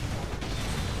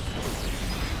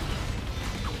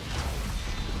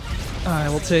 I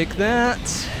will take that.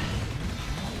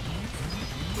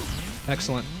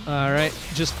 Excellent. Alright,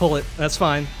 just pull it. That's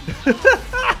fine.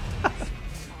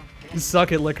 You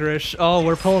suck at licorice. Oh,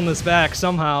 we're pulling this back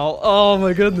somehow. Oh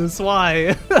my goodness,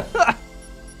 why?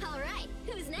 Alright,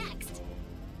 who's next?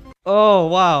 Oh,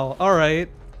 wow. Alright.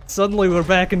 Suddenly we're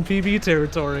back in PB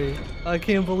territory. I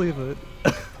can't believe it.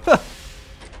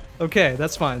 Okay,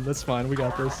 that's fine. That's fine. We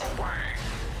got this.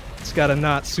 It's got a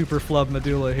not super flub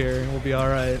medulla here. We'll be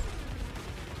alright.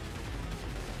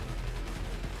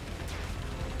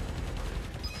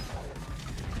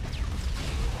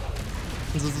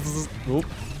 Oop.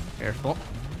 Careful.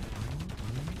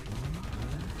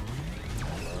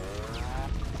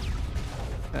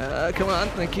 Come on.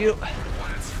 Thank you.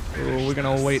 Ooh, we're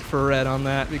gonna wait for red on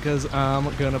that because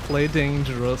I'm gonna play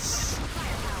dangerous.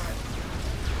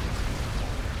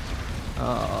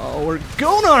 Oh, we're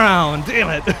going around! Damn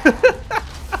it!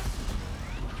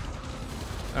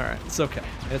 Alright, it's okay.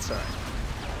 It's alright.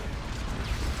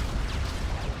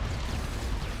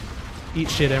 Eat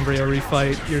shit, Embryo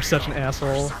Refight. You're such an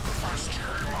asshole. Shut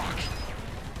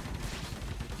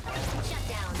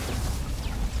down.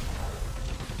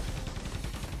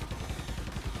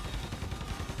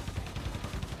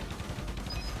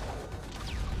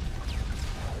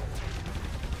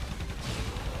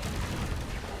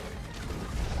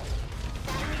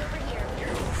 Battery over here.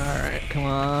 Alright, come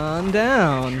on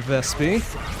down, Vespi.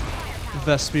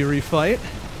 Vespi Refight.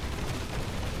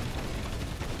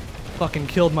 Fucking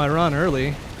killed my run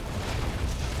early.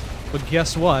 But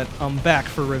guess what? I'm back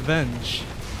for revenge.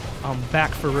 I'm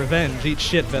back for revenge. Eat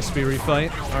shit, Vespi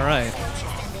Refight. Alright.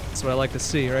 That's what I like to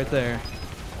see right there.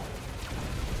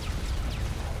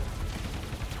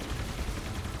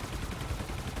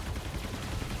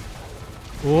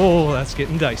 Oh, that's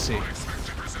getting dicey.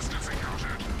 Unexpected resistance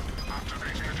encountered.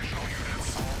 Activating additional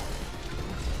units.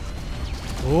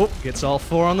 Oh, gets all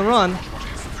 4 on the run.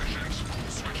 Insufficient.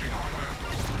 Secure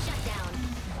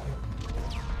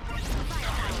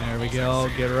go.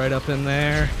 Get right up in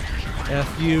there.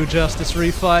 F you, Justice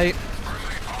Refight.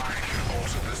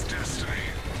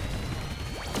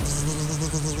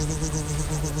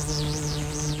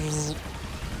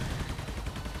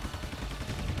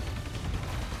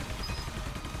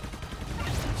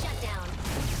 Shut down.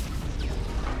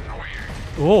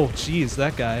 Oh, jeez,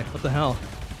 that guy. What the hell?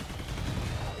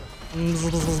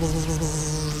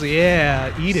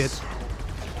 Yeah, eat it.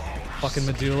 Fucking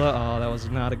medulla. Oh, that was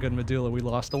not a good medulla. We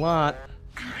lost a lot.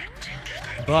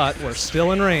 But we're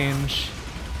still in range.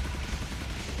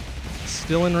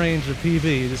 Still in range of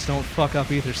PB. Just don't fuck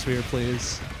up Ether Sphere,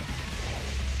 please.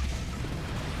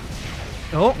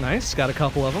 Oh, nice. Got a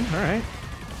couple of them. Alright.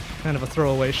 Kind of a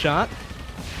throwaway shot.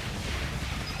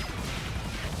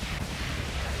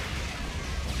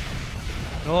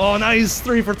 Oh, nice!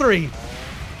 3 for 3.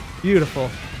 Beautiful.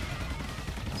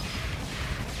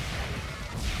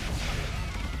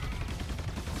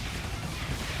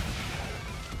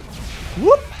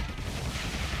 Whoop!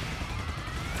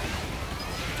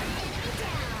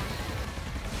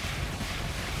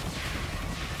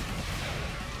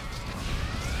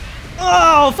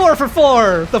 Oh, 4 for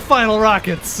 4! The final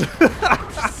rockets!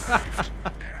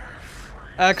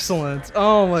 Excellent.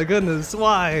 Oh my goodness,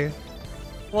 why?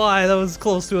 Why? That was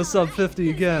close to a sub 50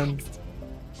 again.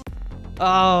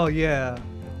 Oh, yeah.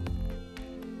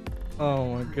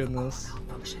 Oh my goodness.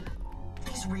 Function.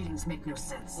 These readings make no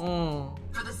sense. Mm.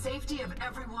 For the safety of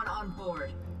everyone on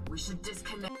board, we should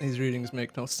disconnect. These readings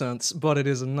make no sense, but it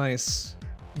is a nice,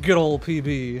 good old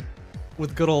PB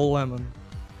with good old Lemon.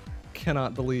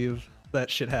 Cannot believe that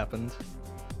shit happened.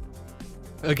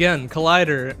 Again,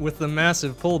 Collider with the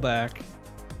massive pullback.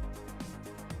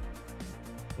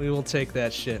 We will take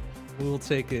that shit. We will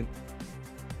take it.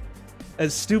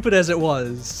 As stupid as it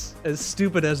was, as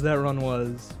stupid as that run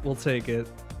was, we'll take it.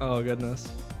 Oh, goodness.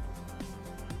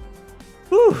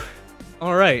 Whew.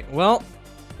 Alright, well,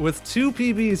 with 2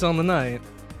 PBs on the night,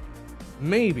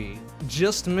 maybe,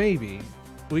 just maybe,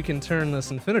 we can turn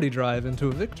this Infinity Drive into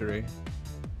a victory.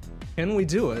 Can we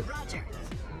do it? Roger.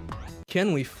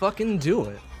 Can we fucking do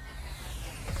it?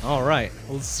 Alright,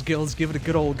 let's give it a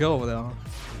good old go, though.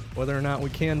 Whether or not we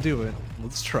can do it,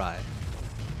 let's try.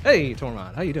 Hey,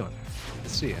 Tormod, how you doing? Good to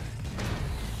see you.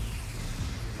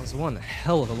 That was one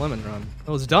hell of a lemon run. It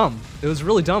was dumb. It was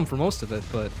really dumb for most of it,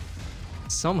 but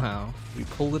somehow we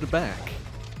pulled it back.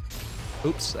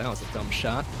 Oops, that was a dumb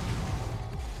shot.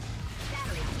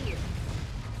 Battery here.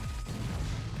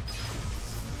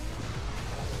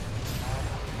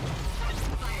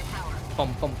 Firepower.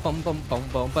 Bum bum bum bum bum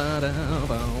bum ba da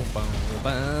bum bum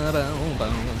ba da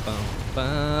bum bum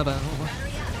ba da. Battery up.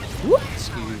 Whoop,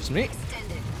 excuse me.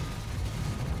 Extended.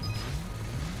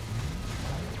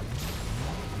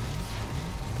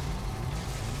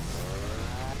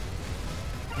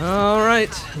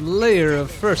 Alright, layer of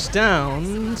first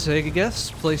down. Take a guess,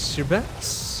 place your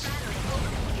bets.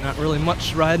 Not really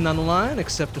much riding on the line,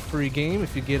 except a free game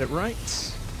if you get it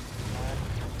right.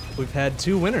 We've had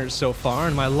 2 winners so far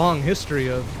in my long history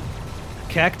of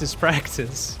Cactus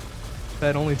practice. I've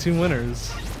had only 2 winners,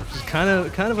 which is kind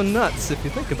of a nuts if you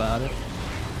think about it.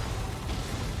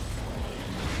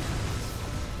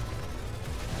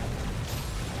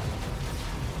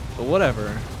 But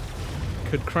whatever.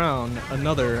 Could crown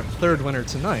another 3rd winner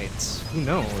tonight. Who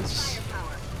knows?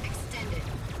 Firepower. Extended.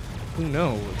 Who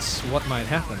knows what might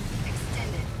happen?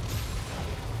 Extended.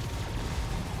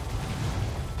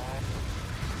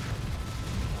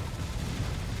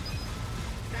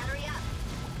 Battery up.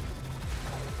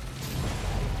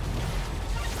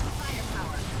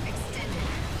 Firepower. Extended.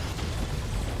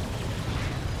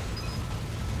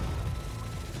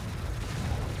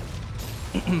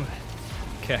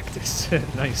 Cactus.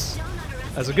 Nice. Don't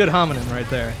underestimate. That's a good hominin right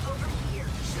there. Over here.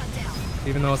 Shut down.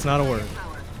 Even though it's not a word.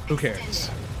 Power. Who cares?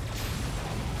 Extended.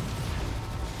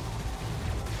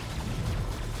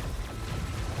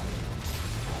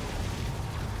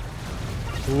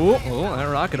 Ooh, oh, that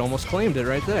rocket almost claimed it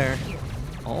right there.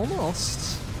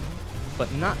 Almost.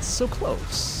 But not so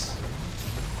close.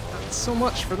 Not so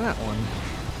much for that one.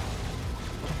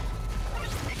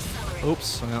 Accelerate.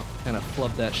 Oops, well, kind of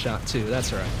flubbed that shot too.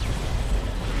 That's alright.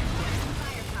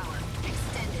 Firepower.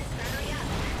 Extended. Battery up.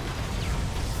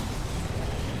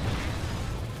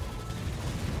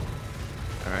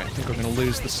 Alright, I think we're going to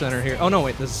lose the center here. Oh no,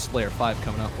 wait, this is layer 5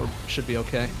 coming up. We should be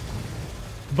okay.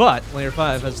 But layer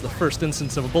 5 has the first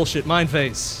instance of a bullshit mind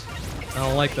phase. I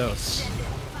don't like those.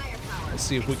 Firepower. Let's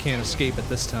see if we can't escape it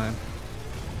this time.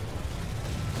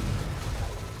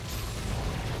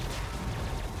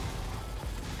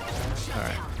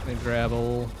 Alright, they grab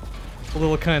a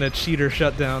little kind of cheater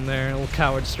shutdown there, a little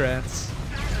coward strats.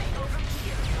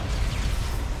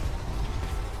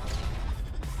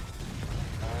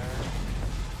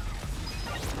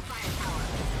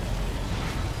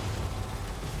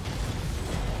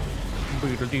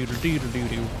 Boodle doodle doodle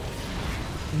doodle.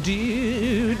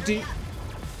 Do do.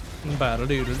 Battle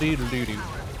doodle doodle doodle.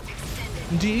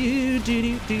 Do do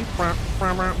do do.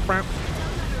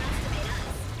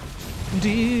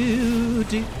 Do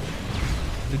do.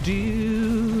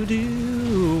 Do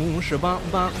do. Shabop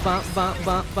bop bop bop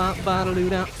bop bop battle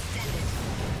doodle out.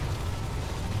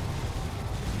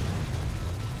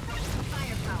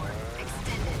 Firepower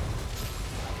extended.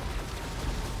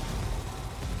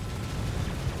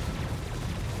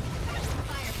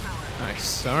 Firepower.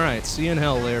 Nice. All right. See you in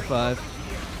hell, Layer 5.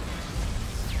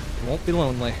 Won't be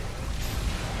lonely.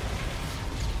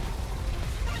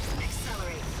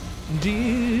 Accelerate.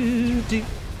 Do do.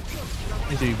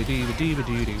 Do do do do do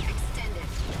do. Extended.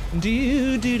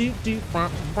 Do do do do.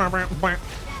 Battery here.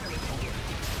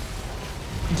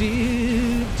 Do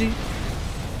do.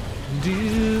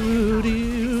 Do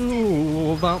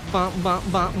do. Bop bop bop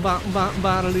bop bop bop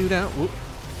bop do down. Whoop.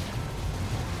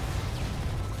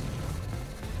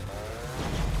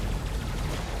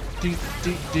 Do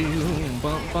do do.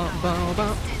 Bop bop bop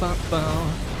bop bop bop.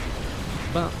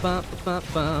 Bop bop bop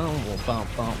bop. Bop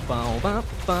bop bop bop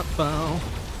bop bop.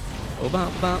 Oh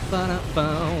bop bop ba da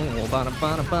bow. Oh ba da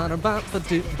ba da ba da ba ba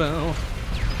do bow.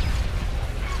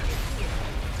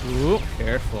 Ooh,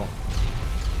 careful.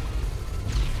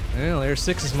 Well, Layer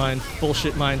 6's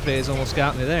bullshit mind phase almost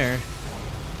got me there.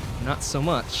 Not so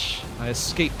much. I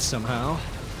escaped somehow.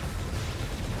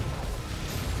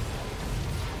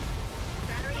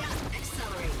 Battery up.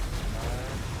 Accelerate.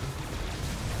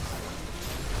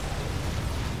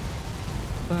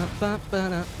 Ba ba ba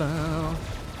da bow.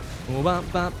 Oh ba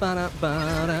ba ba da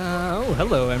ba da. Oh,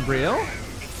 hello, Embryo.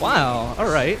 Wow. All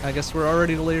right. I guess we're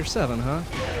already to Layer 7, huh?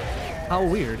 How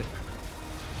weird.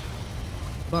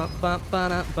 Ba ba ba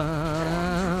da ba da.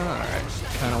 Alright,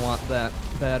 kind of want that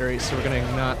battery, so we're gonna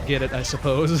not get it, I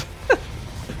suppose.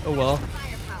 Oh well.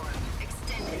 Firepower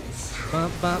extended. Ba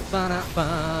ba ba da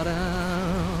ba da.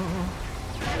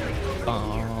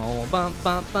 Bow ba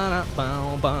ba ba da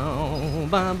bow bow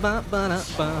ba ba ba da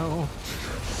bow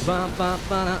ba ba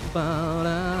ba da bow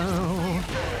down.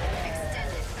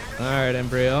 Alright,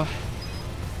 Embryo.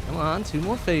 Come on, 2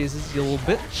 more phases, you little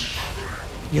bitch.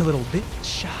 You little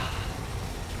bitch.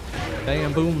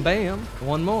 Bam, boom, bam.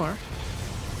 1 more.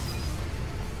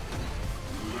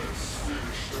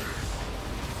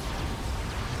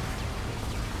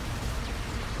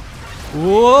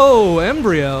 Whoa,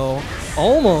 Embryo.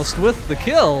 Almost with the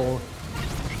kill.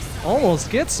 Almost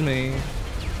gets me.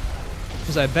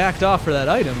 Because I backed off for that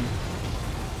item.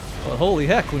 But holy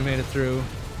heck, we made it through.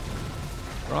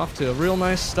 We're off to a real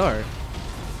nice start.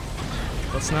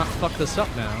 Let's not fuck this up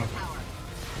now.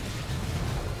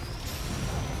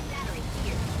 Battery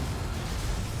here.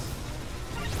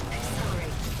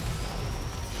 Accelerate.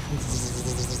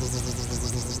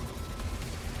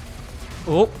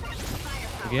 Oh,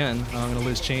 Firepower. again. Oh, I'm gonna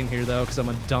lose chain here though, because I'm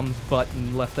a dumb butt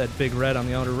and left that big red on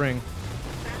the outer ring.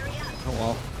 Battery up. Oh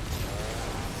well.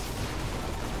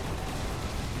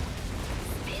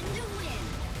 Spin to win.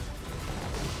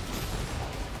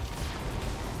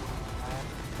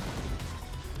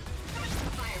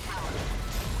 Firepower.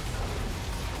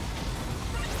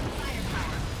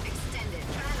 Firepower extended.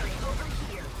 Battery over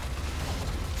here.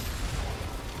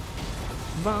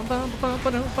 Bum bum bum ba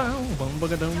dum bum bum ba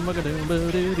dum ba dum ba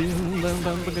doo doo bum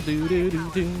bum ba doo doo doo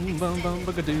doo bum bum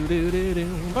ba doo doo doo doo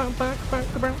bum ba ba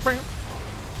ba ba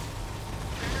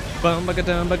bum ba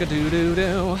dum ba doo doo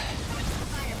doo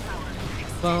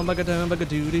bum ba dum ba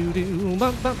doo doo doo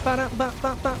bum ba ba da ba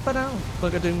ba ba ba dum ba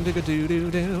dum doo doo doo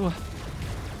doo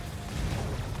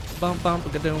bum bum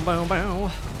ba dum bum bum.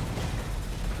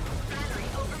 Battery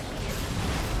over here.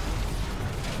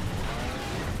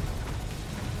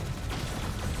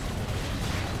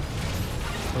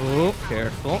 Oh,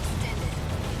 careful.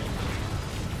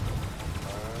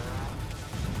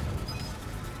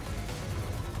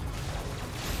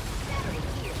 Battery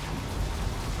here.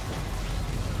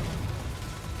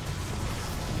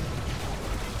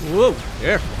 Whoa,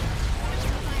 careful.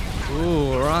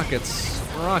 Ooh, rockets,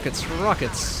 rockets,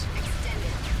 rockets.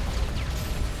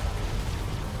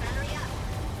 Battery up.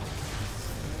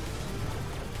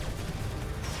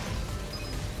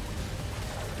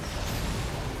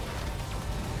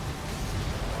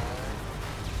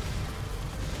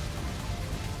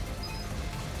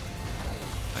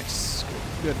 Nice.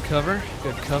 Good cover,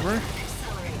 good cover.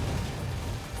 Accelerate.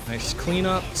 Nice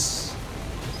cleanups.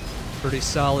 Pretty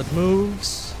solid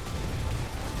moves.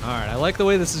 Alright, I like the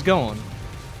way this is going.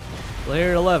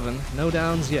 Layer 11, no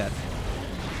downs yet.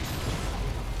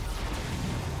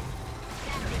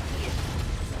 Battery here.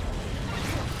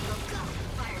 Go, go.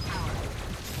 Firepower.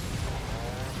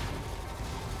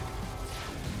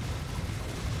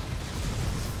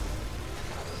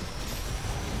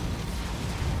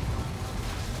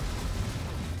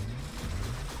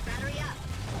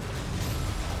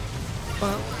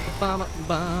 bum,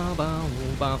 bum, bum,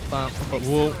 bum, bum.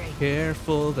 Whoa,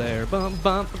 careful there. Bum,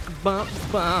 bum, bum,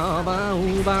 bum,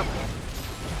 bum, bum.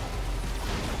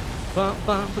 Bum,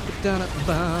 bum, down,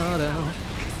 down.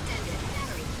 Extended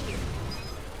battery here.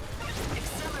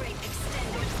 Accelerate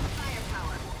extended.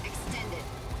 Firepower extended.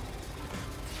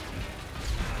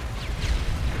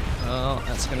 Oh,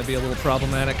 that's gonna be a little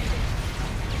problematic.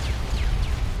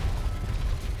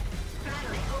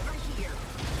 Battery over here.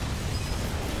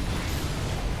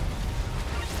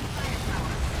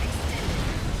 Firepower extended.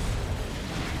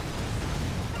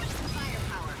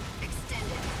 Firepower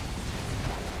extended.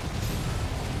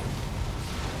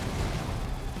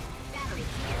 Battery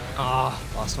here. Ah,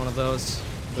 lost one of those.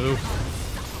 Ooh.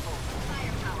 Unstoppable.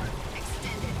 Firepower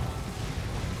extended.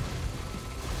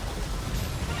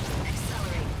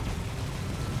 Accelerate.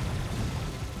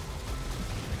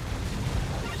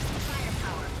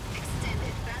 Firepower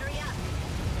extended. Battery up.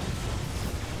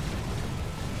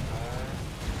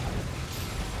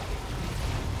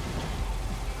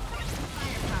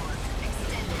 Firepower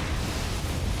extended.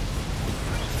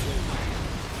 Great teamwork.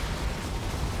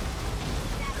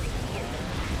 Battery here.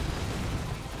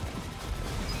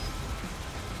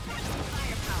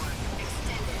 Firepower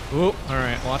extended. Ooh,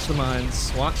 alright, watch the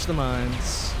mines. Watch the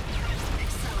mines.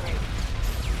 Accelerate.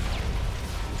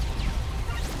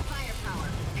 Firepower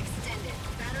extended.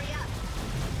 Battery up.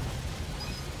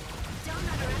 Don't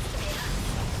underestimate us.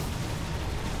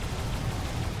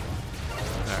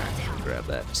 Alright, grab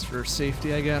that just for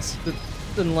safety, I guess.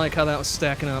 Didn't like how that was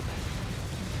stacking up.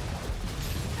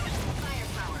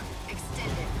 Firepower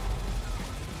extended.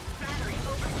 Battery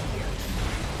over here.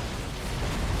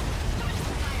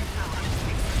 Firepower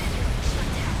extended. Shut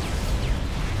down.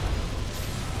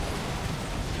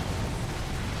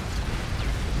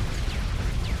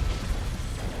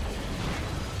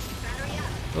 Battery up.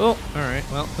 Oh, alright,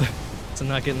 well, I'm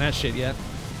not getting that shit yet.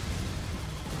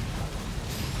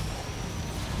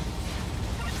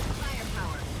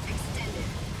 Firepower extended.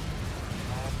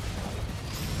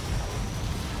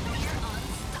 We're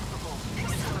unstoppable.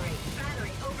 Accelerate.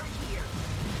 Battery over here.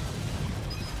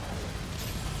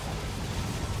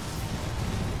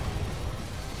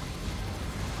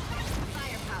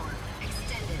 Firepower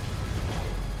extended.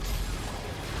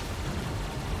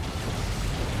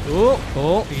 Oh,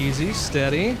 oh, easy,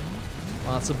 steady.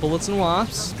 Lots of bullets and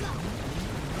wasps.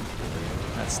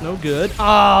 That's no good.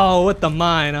 Oh, with the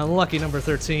mine. Unlucky number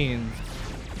 13.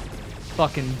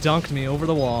 Fucking dunked me over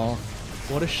the wall.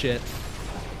 What a shit.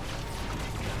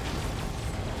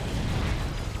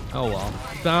 Oh well.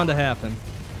 Bound to happen.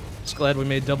 Just glad we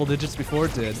made double digits before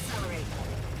it did. Accelerate.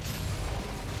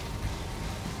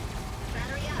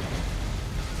 Battery up.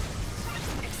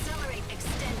 Accelerate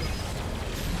extended.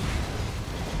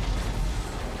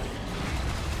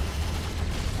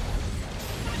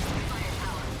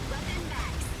 Firepower. Weapon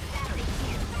max. Battery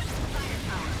here.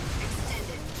 Firepower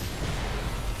extended.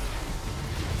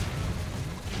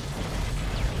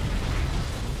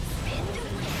 Spin to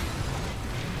win.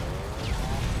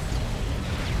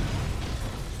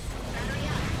 Battery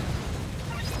up.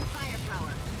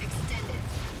 Firepower extended. Accelerate. Firepower extended.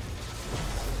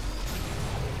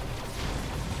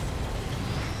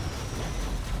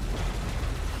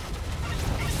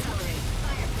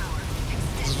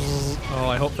 Oh,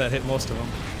 I hope that hit most of them.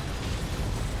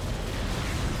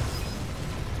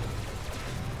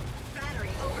 Battery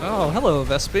over. Oh, hello,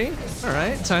 Vespi.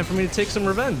 Alright, time for me to take some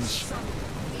revenge.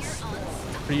 We're unstoppable.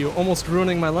 For you almost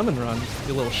ruining my lemon run,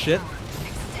 you little shit.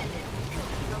 Extended.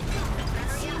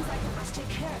 Battery up. Must take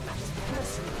care of that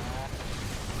person.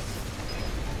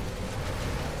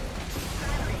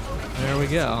 Battery over. There we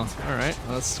go. Alright,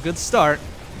 well, that's a good start.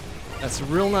 That's a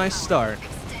real nice start.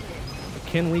 Extended. But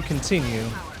can we continue?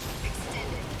 Power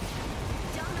extended.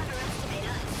 Don't underestimate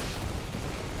us.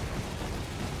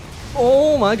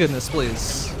 Oh my goodness,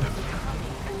 please.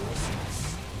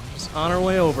 Just on our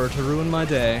way over to ruin my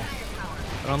day.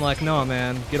 Firepower. But I'm like, no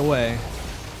man, get away.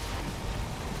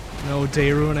 No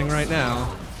day ruining right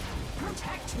now.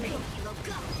 Protect me. We'll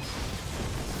go.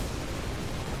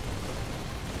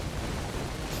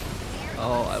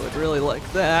 Oh, I would really like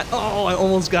that. Oh, I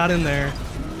almost got in there.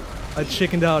 I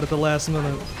chickened out at the last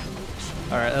minute.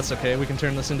 Alright, that's okay. We can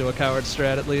turn this into a coward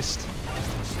strat at least.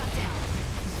 Shut down.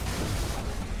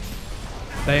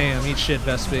 Bam, eat shit,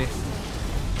 Vespi.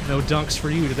 No dunks for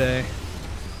you today.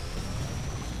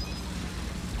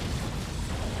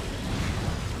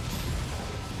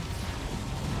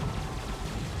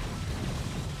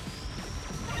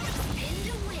 Spin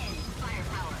to win.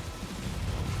 Firepower.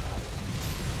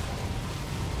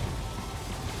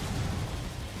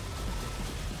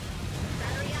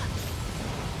 Battery up.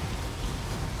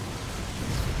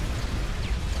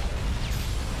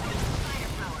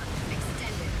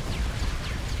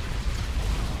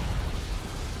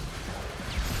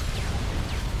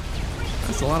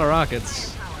 That's a lot of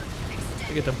rockets.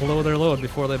 They get to blow their load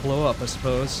before they blow up, I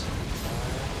suppose.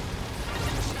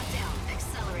 Shut down.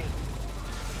 Accelerate.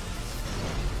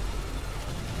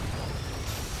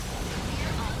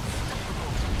 You're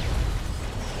unstoppable.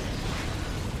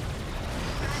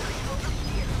 Battery over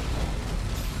here.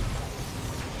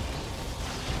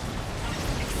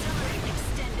 Accelerate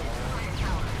extended.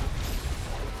 Firepower.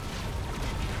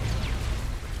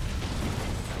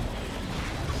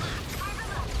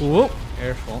 Whoa,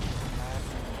 careful.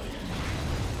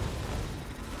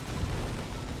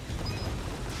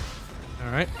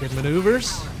 Alright, good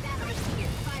maneuvers. Battery here.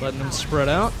 Letting them spread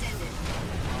out. Extended.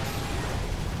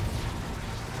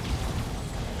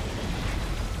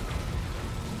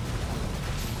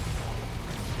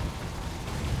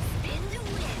 Spin to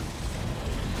win.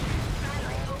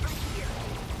 Battery over here.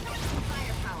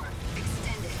 Firepower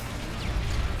extended.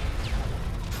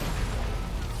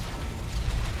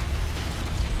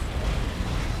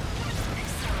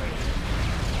 Accelerate.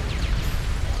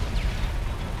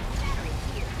 Battery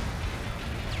here.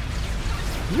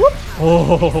 Whoop!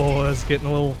 Oh, that's getting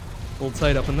a little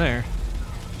tight up in there.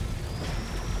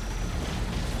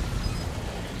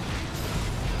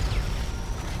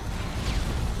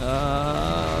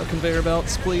 Conveyor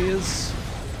belts, please.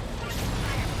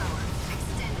 Firepower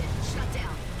extended. Shut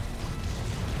down.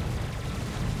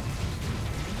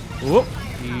 Whoop!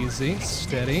 Easy,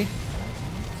 steady.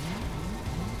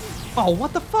 Oh,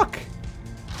 what the fuck?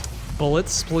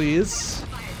 Bullets, please.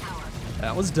 Firepower.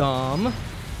 That was dumb.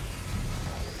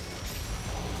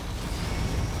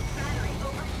 Battery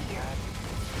over here.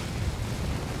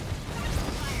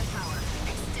 Firepower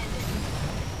extended.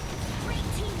 Great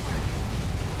teamwork.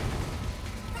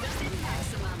 Weapon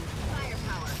maximum.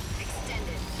 Firepower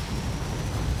extended.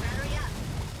 Battery up.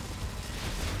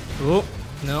 Oh,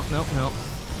 no, no, no.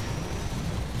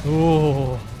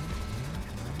 Oh.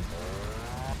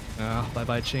 Ah,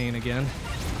 bye-bye chain again.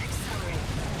 Accelerate.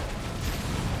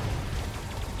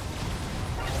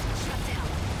 Shut down.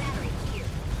 Battery here.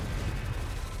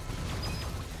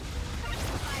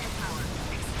 Firepower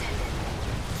extended.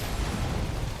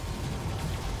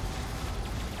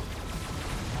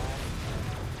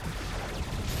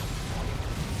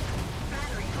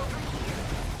 Battery over here.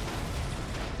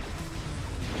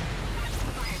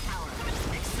 Firepower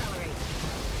accelerate.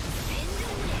 Spin to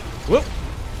win. Whoop!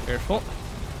 Careful.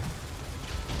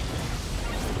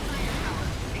 Firepower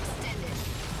extended.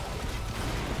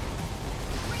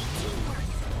 Great teamwork.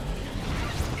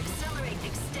 Accelerate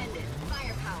extended.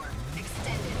 Firepower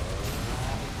extended.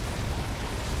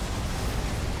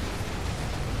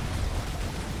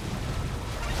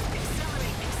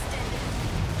 Accelerate extended.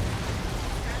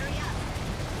 Battery up.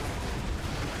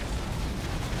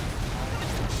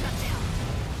 Shut down.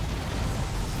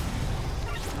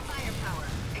 Firepower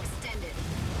extended. Extended.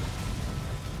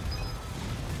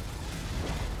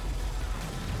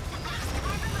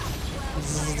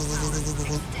 Accelerate.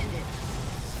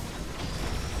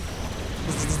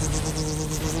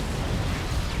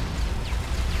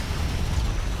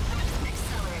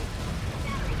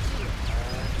 Battery here.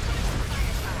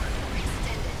 Firepower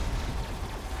extended.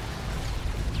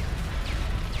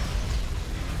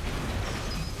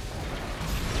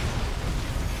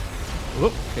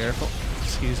 Whoop! Careful.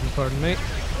 Excuse me, pardon me.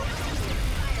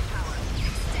 Firepower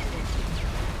extended.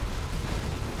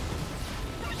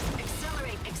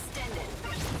 Accelerate extended.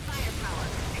 Firepower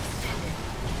extended.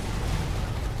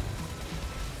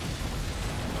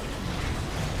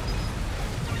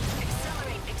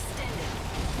 Accelerate extended.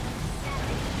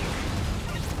 Battery here.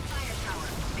 Firepower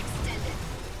extended.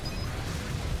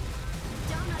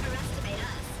 Don't underestimate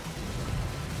us.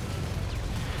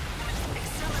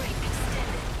 Accelerate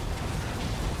extended.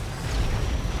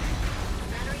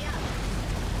 Battery up.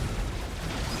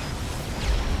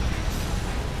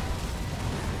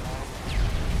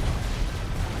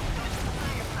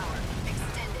 Firepower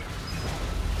extended.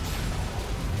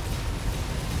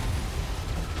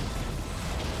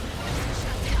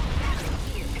 Shut down. Battery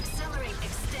here. Accelerate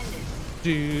extended.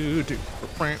 Do do. Do.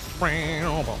 Firepower.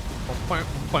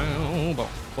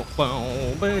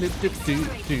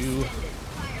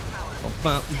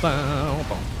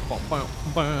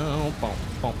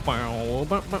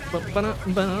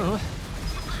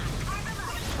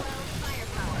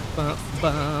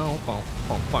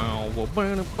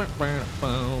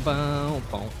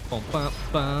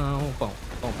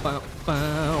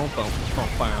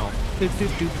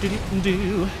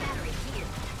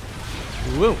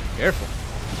 Whoa, careful.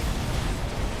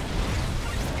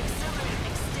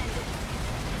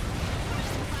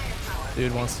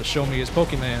 Dude wants to show me his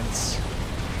Pokemans.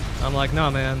 I'm like, nah,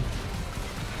 man.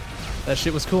 That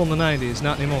shit was cool in the 90s,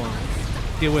 not anymore.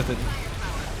 Deal with it.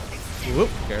 Whoop,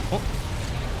 careful.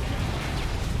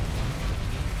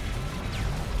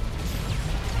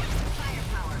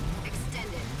 Firepower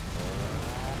extended.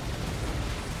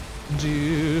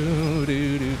 Do do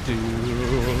do do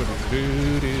do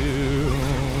do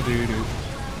do do.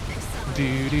 Do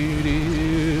do do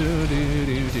do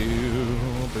do do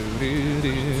do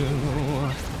do.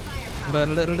 Ba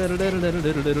da da da da da da da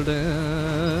da da da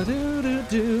do do do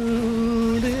do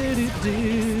do do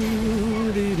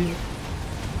do do.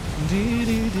 Do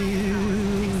do do do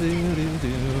do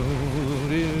do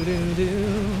do do do.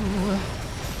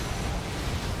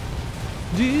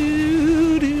 Do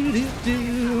do do do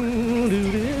do do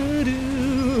do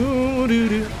do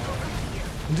do.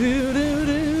 Do do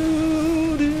do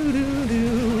do do do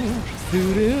do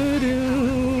do do.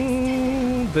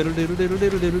 Better do do do do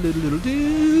do do do do do do do do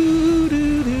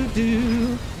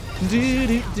do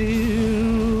do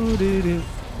do do.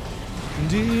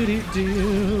 Do do do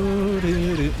do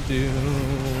do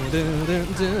do do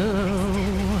do.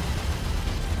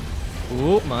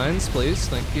 Oh, mines, please,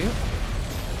 thank you.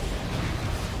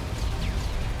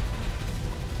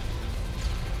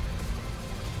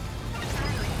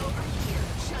 Battery over here.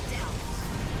 Shut down.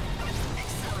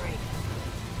 Accelerate.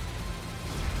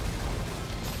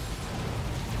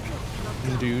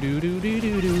 Do do do do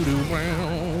do do do.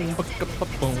 Wow, ba ba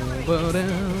boom ba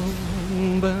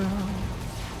down ba.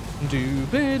 Do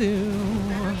ba do.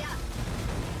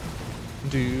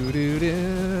 Do do do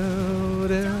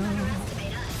do.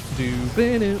 Do ba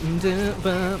do da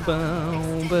ba ba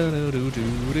ba do do do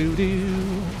do do.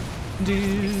 Do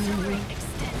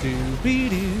do be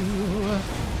do.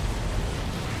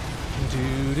 Do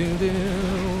do do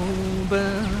ba.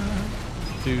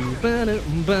 Do ba do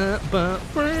ba ba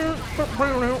ba ba ba ba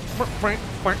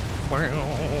ba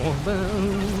ba.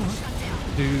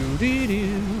 Do do do.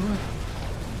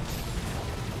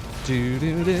 Do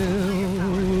do do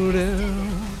do.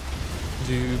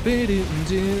 Do be do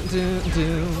do do do.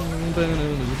 Ba do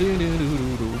do do do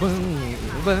do ba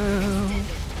ba.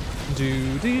 Do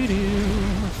do do.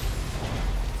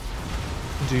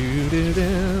 Do do do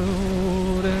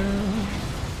do.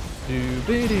 Do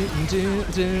be do do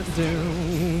do do.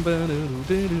 Ba do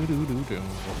do do do do do.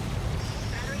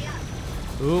 Battery up.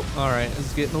 Oh, all right.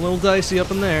 It's getting a little dicey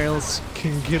up in there. Let's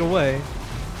get away.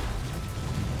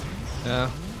 Yeah.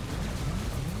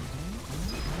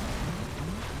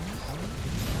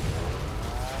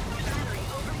 Battery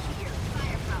over here.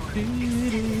 Firepower. Do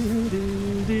do do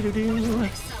do do do.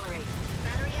 Accelerate.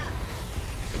 Battery up.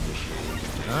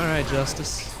 All right,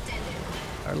 Justice.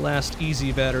 Extended. Our last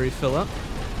easy battery fill up.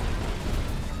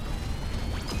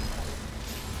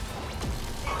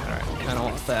 All right, kind of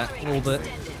want that a little bit,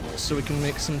 so we can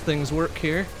make some things work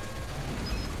here.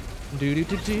 Do do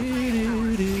do do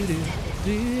do do do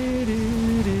do do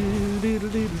do do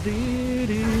do do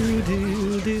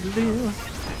do do do.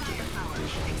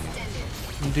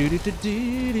 Do do do do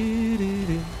do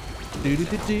do. Do do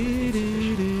do do do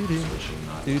do do.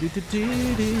 Do do do do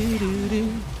do do do.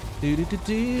 Do do do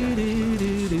do do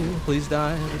do do. Please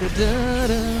die. Da da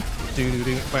da. Do do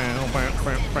do. Bow bow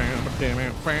bow bow. Damn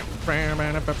it. Bow bow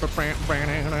bow bow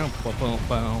bow bow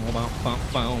bow bow bow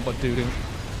bow. But do do.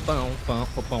 Bow bow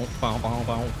bow bow bow bow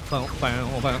bow bow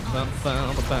bow bow bow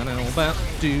bow bow bow.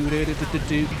 Do do do do do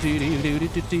do do do do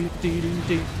do do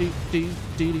do do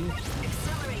do do.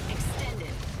 Accelerate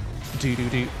extended. Do do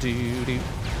do do do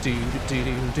do do do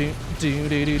do do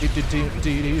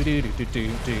do do do do do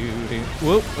do do.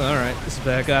 Whoop! All right, it's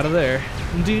back out of there.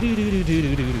 Do do do do do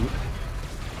do do do.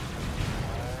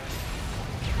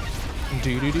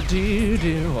 Do do do do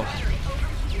do. Battery over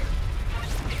here.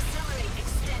 Accelerate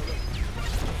extended.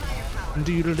 Firepower.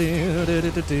 Do do do do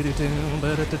do do do do. Ba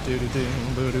do do do do.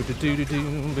 Ba do do do do.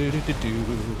 Ba do do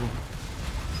do.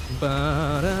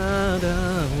 Ba da da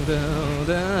da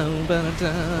da ba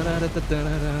da da da da da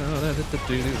da da da do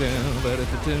do do ba da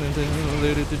da da da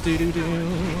da do do do.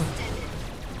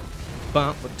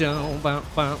 Bump down, bump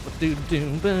bump do do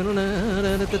ba da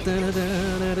da da da da da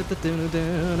da da do do da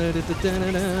da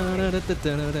da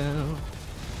da da.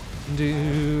 Do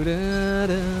da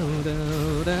da da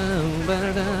da ba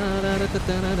da da da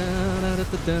da da da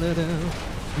da da da.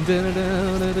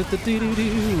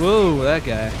 Whoa, that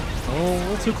guy. Oh, a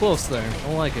little too close there. I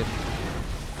don't like it.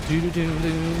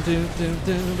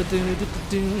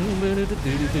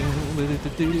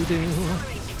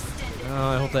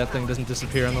 Oh, I hope that thing doesn't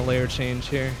disappear on the layer change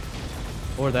here.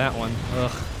 Or that one.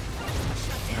 Ugh.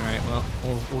 Alright, well,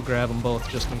 we'll grab them both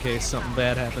just in case something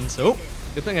bad happens. Oh,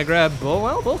 good thing I grabbed,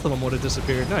 well, both of them would have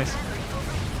disappeared. Nice.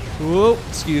 Whoa,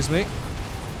 excuse me.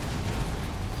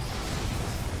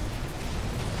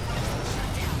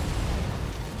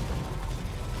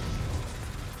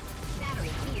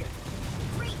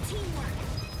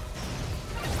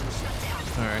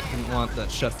 didn't want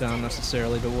that shutdown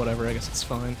necessarily, but whatever, I guess it's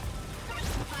fine.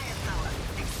 Firepower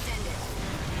extended.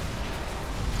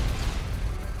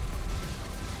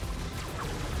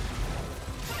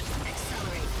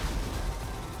 Accelerate.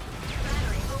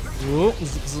 Battery overcharged. Whoa,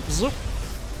 zip, zip, zip.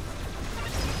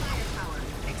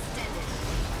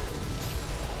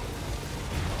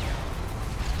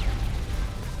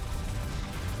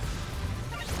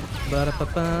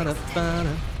 Firepower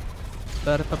extended. Ba-da-ba-ba-da-ba-da.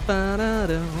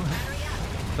 Ba-da-ba-ba-da-do.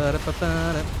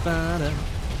 Ba-da-ba-ba-da-ba-da.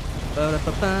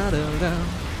 Ba-da-ba-ba-da-do.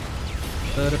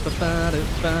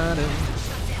 Ba-da-ba-ba-da-ba-da.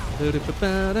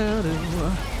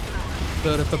 Ba-da-ba-ba-da-do.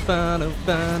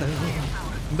 Ba-da-ba-ba-da-ba-da.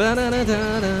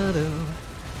 Ba-da-da-da-da-do.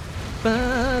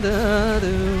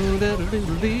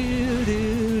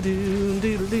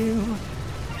 Ba-da-do-da-do-do-do-do-do-do.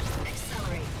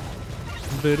 Accelerate.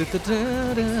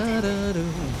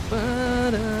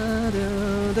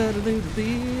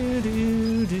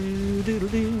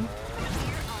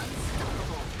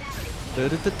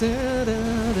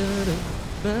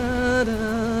 Ba-da-da-da-da-do.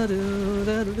 Ba-da-do-da-do-do-do-do-do-do.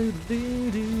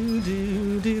 We're unstoppable.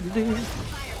 Ba-da-da-da-da-do.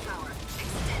 Firepower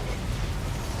extended.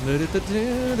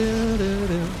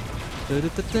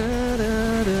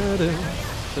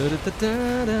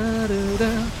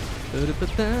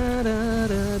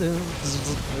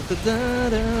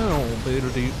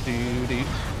 Ba-da-da-da-da-da-do.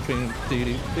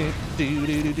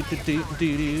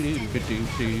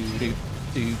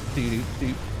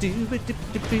 Ba-da-da-da-da-da-do.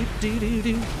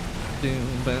 Ba-da-da-da-da-do.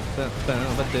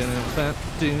 Ba-da-da-da.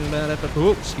 Ba-da-do-do-do.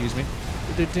 Oh, excuse me.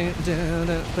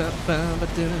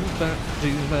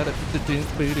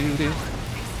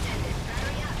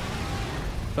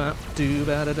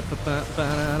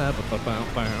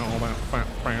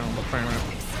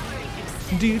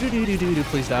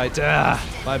 Please die.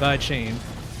 Bye bye, chain.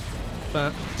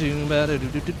 That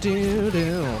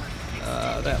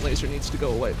laser needs to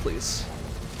go away, please.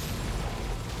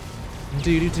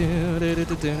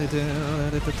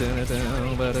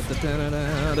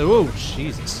 Oh,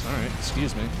 Jesus. Alright,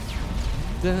 excuse me.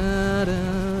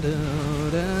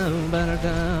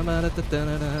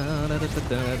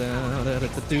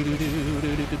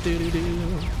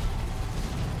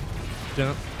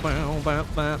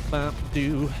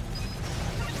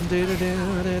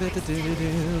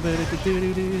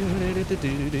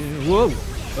 Whoa!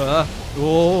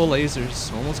 Oh,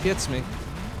 lasers. Almost gets me.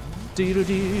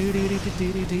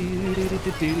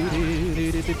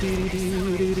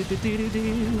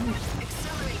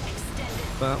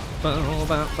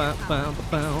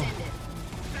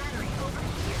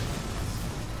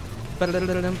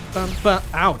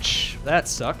 Ouch! That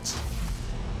sucked.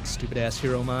 Stupid ass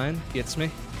hero mine gets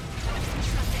me.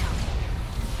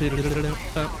 Do do do do do do.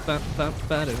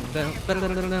 Do do do do do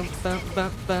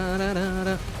do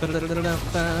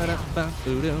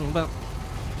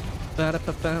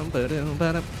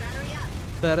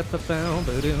do.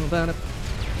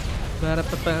 Do do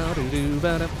do do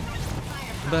do do do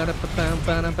do.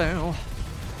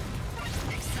 Do do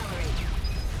do do do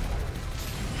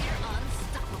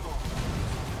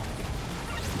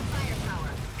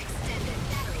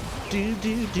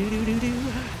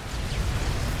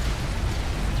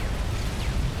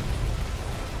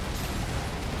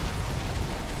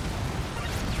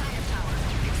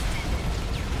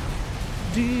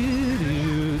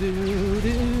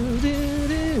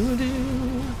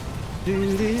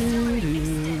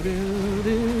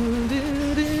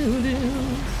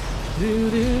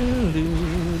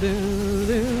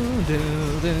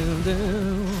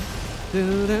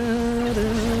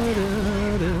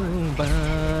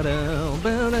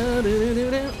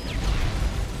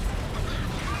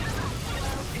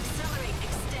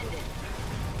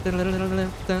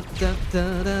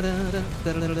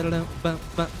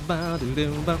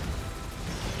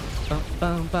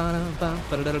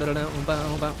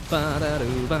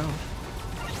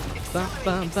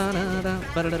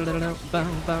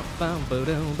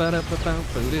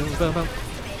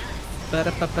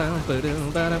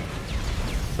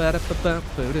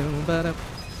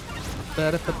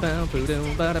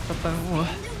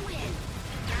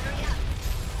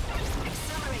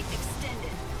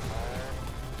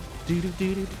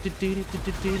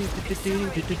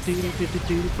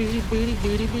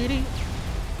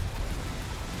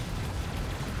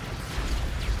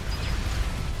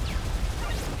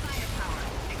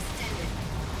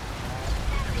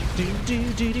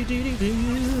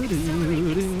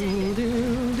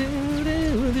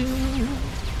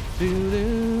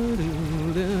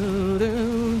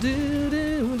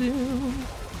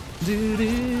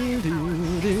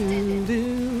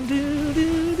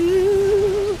do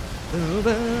do. Do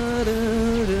da da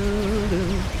da da.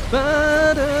 Ba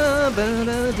da ba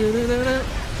da do do do. Accelerate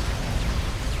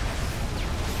extended.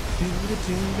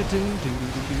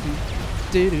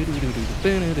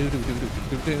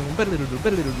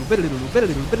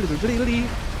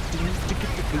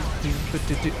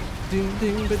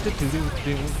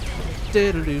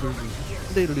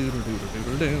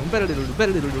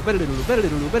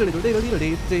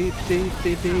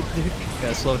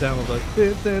 Gotta slow down a little bit.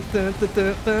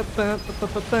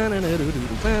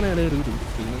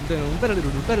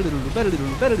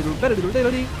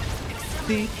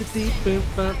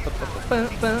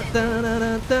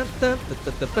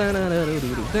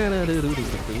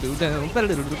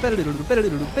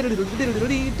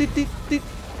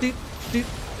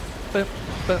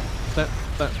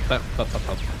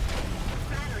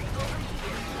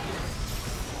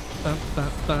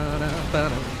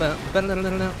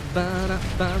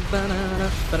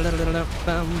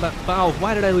 Oh,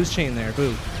 why did I lose chain there?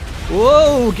 Boo.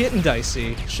 Whoa, getting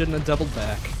dicey. Shouldn't have doubled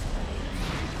back.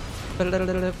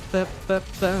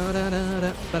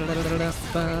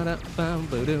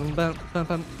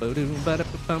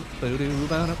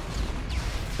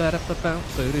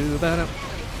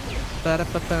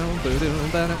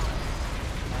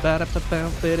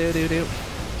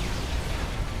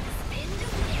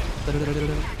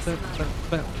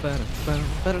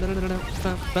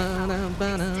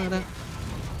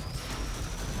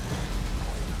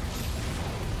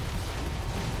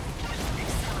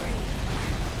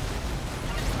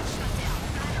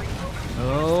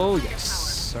 Oh,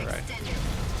 yes. All right.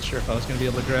 Not sure if I was going to be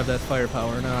able to grab that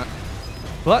firepower or not,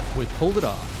 but we pulled it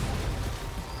off.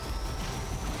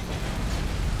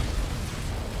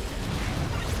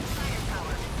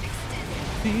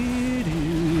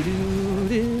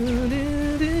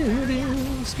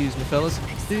 Excuse me, fellas.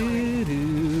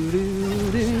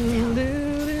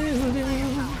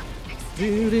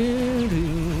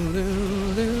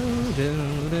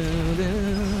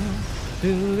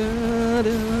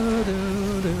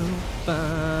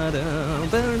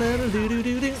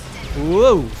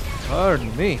 Whoa!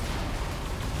 Pardon me.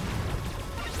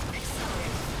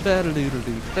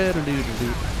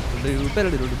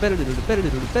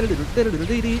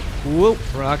 Whoa!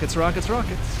 Rockets, rockets,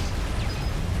 rockets.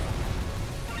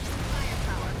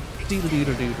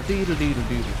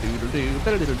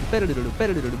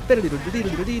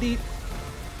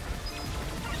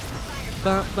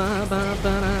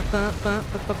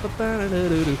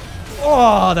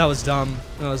 Oh, that was dumb.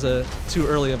 That was too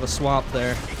early of a swap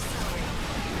there.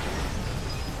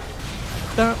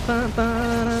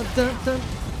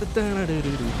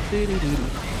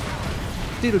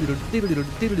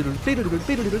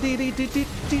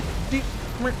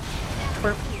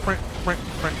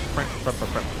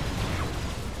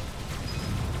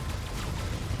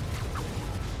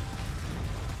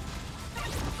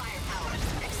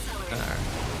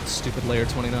 Stupid layer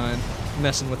 29,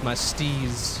 messing with my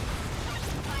steez.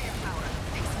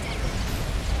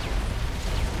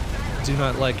 Do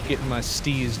not like getting my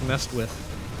steez messed with.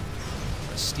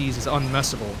 My steez is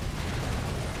unmessable.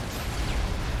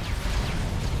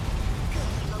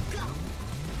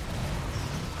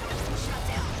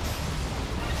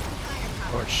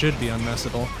 Or it should be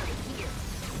unmessable.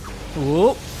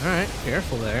 Whoa! Alright,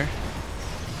 careful there.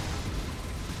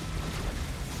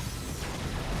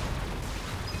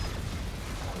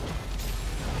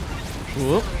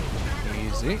 Whoop.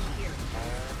 Easy.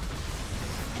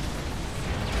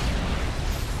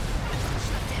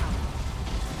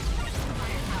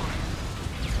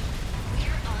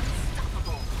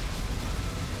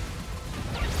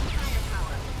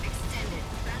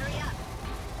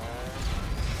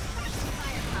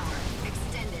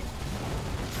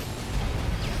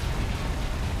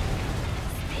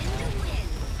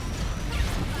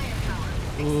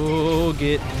 Oh,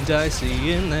 getting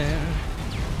dicey in there.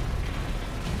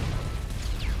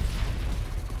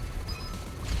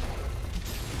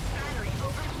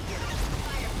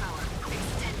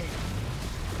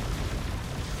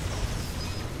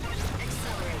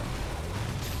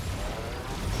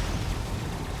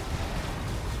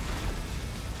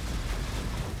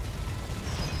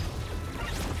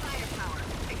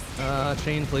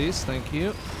 Chain, please. Thank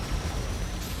you.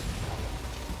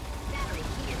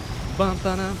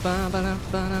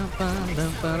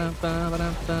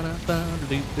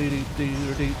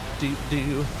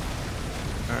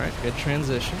 Alright, good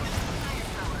transition.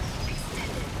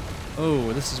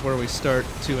 Oh, this is where we start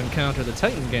to encounter the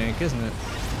Titan gank, isn't it?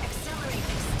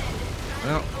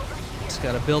 Well, just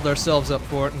gotta build ourselves up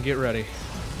for it and get ready.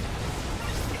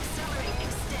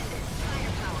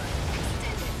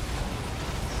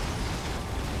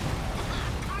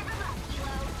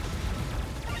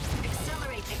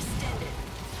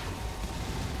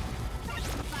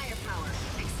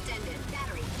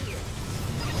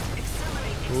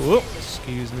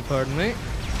 Excuse me, pardon me.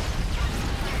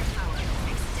 Firepower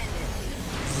extended.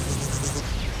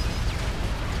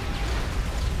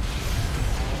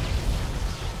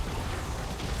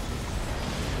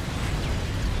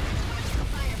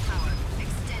 Firepower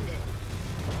extended.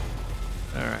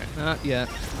 Alright, not yet.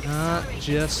 Not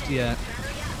just yet.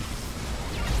 Battery up.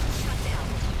 Shut down.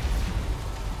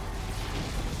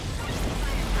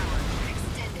 Firepower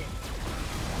extended.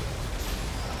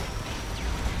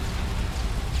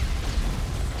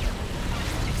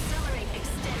 Accelerate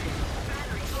extended.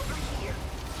 Battery over here.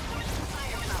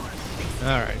 Firepower extended.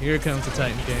 Alright, here comes the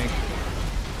Titan gang.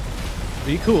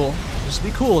 Be cool. Just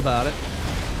be cool about it.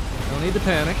 No need to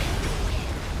panic.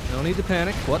 No need to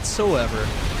panic whatsoever.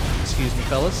 Excuse me,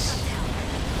 fellas.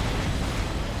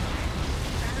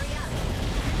 Battery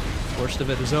up. Worst of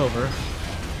it is over.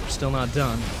 We're still not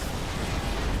done.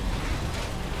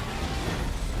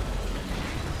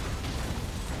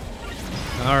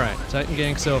 Alright, Titan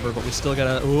gank's over, but we still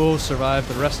gotta survive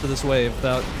the rest of this wave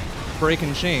without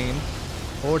breaking chain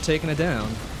or taking it down.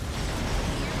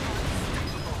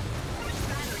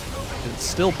 It's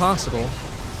still possible.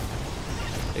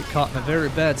 Get caught in a very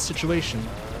bad situation.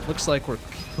 Looks like we're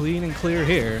clean and clear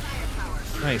here.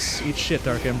 Nice. Eat shit,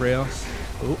 Dark Embryo.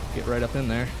 Oh, get right up in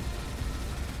there.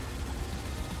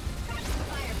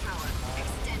 Firepower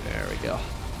extended. There we go.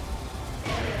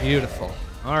 Beautiful.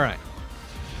 Alright.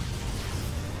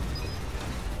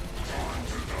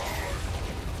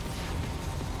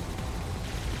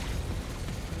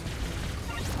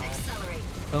 Accelerate.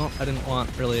 Well, I didn't want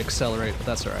really accelerate, but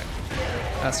that's alright.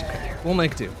 That's okay. We'll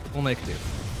make do. We'll make do.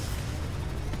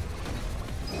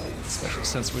 Especially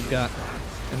since we've got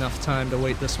enough time to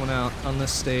wait this one out on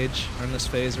this stage, or in this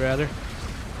phase rather.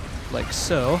 Like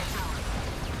so.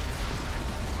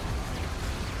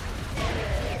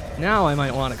 Now I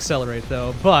might want to accelerate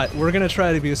though, but we're gonna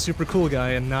try to be a super cool guy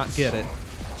and not get it.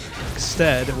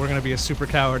 Instead, we're gonna be a super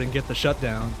coward and get the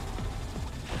shutdown.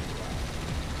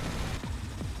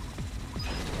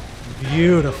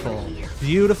 Beautiful.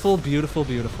 Beautiful, beautiful,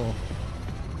 beautiful.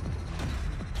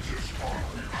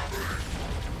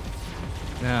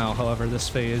 Now, however, this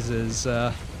phase is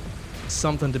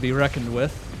something to be reckoned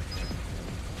with.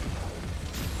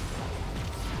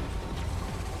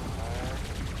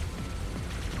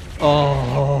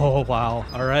 Oh, wow.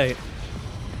 All right.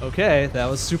 Okay, that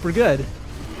was super good.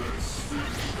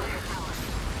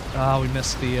 Ah, we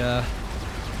missed the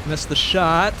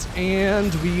shot,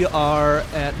 and we are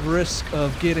at risk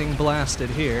of getting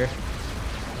blasted here.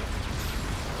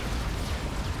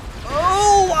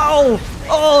 Oh, wow!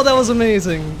 Oh, that was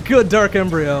amazing. Good Dark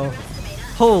Embryo.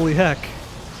 Holy heck.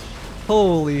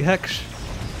 Holy heck.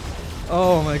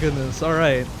 Oh my goodness. All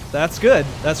right. That's good.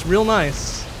 That's real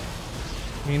nice.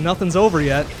 I mean, nothing's over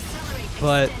yet,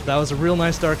 but that was a real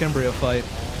nice Dark Embryo fight.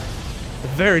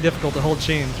 Very difficult to hold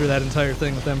chain through that entire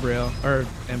thing with Aubergine.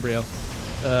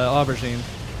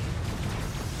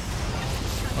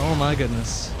 Oh my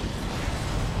goodness.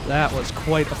 That was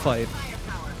quite a fight.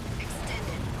 Firepower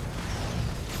extended.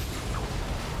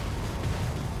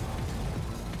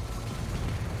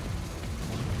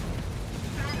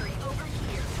 Battery over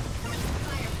here.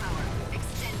 Firepower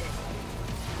extended.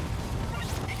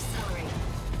 Accelerate.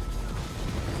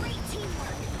 Great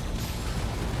teamwork.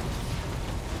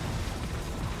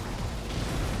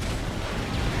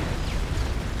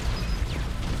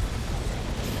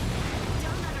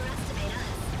 Don't underestimate us.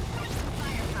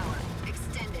 Firepower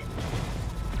extended.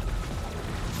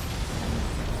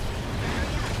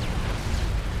 Battery up.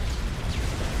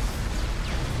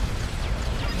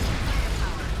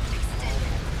 Firepower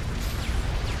extended.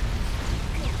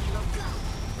 Go, go.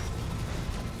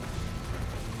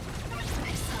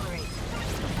 Accelerate.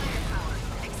 Firepower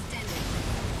extended.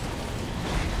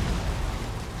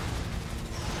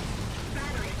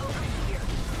 Battery over here.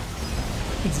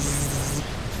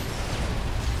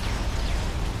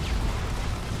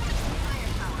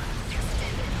 Firepower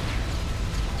extended.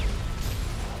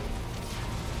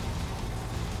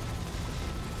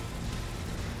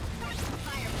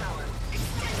 Firepower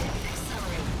extended.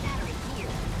 Accelerate. Battery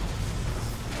here.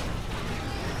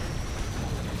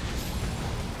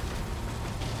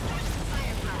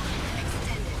 Firepower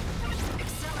extended.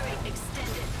 Accelerate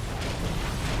extended.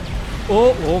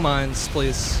 Oh, mines,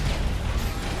 please.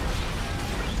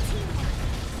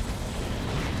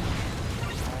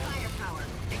 Firepower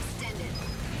extended.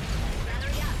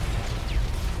 Battery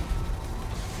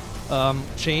up.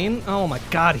 Chain? Oh my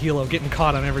god, Hilo getting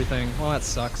caught on everything. Well, that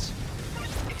sucks.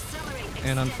 Accelerate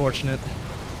And extended. unfortunate.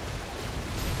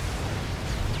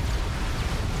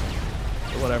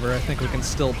 But whatever, I think we can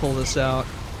still pull this out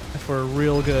if we're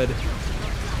real good.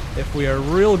 If we are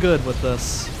real good with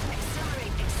this. Accelerate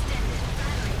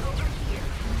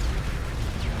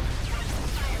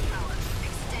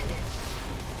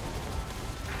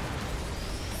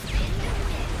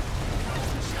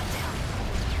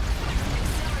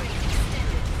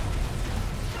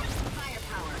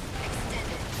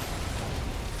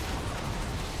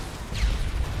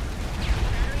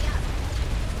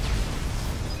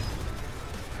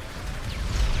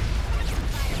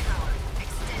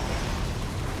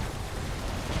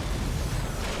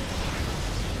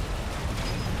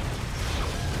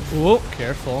Whoa,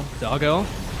 careful. Doggo.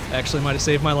 Actually might have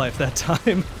saved my life that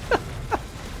time.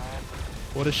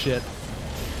 What a shit.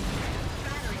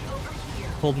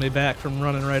 Pulled me back from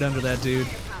running right under that dude.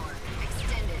 Power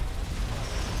extended.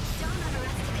 Don't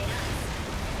underestimate us.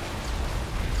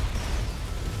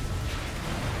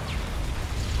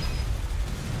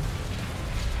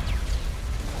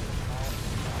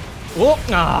 Whoa!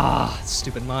 Ah,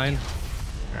 stupid mine.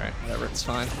 Alright, whatever, it's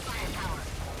fine. Firepower.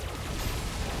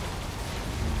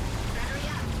 Battery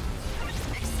up.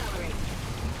 Accelerate.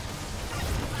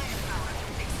 Firepower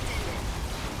extended.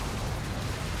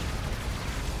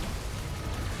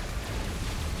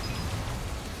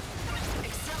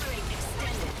 Accelerate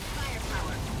extended.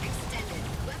 Firepower extended.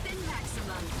 Weapon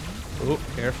maximum. Oh,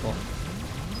 careful.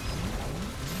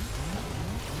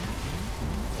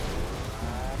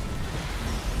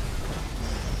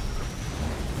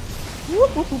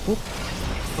 Whoop, whoop, whoop, whoop.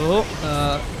 Oh,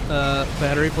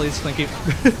 battery, please, thank you.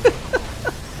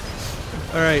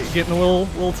 Alright, getting a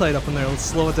little tight up in there. Let's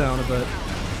slow it down a bit.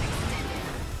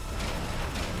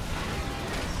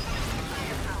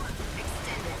 Firepower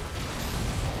extended.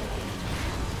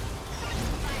 Firepower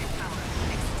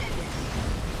extended.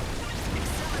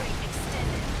 Accelerate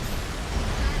extended.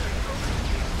 Battery over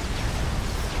here.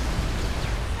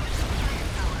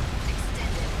 Firepower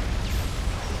extended.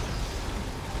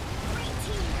 Great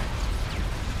teamwork.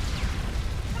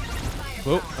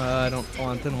 Whoa,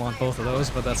 didn't want both of those,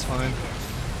 but that's fine.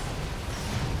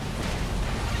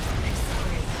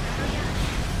 Accelerate. Battery up.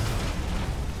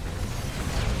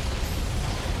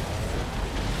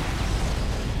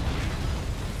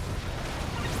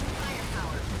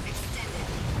 Firepower extended.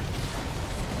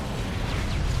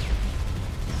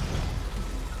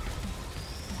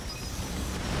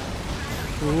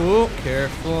 Ooh,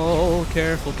 careful,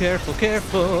 careful, careful,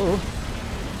 careful.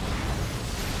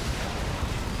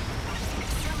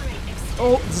 Accelerate extended.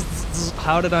 Oh,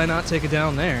 how did I not take it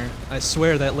down there? I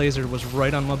swear that laser was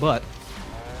right on my butt.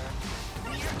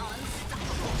 We're unstoppable.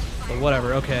 But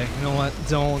whatever, okay. You know what?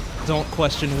 Don't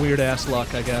question weird ass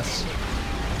luck, I guess.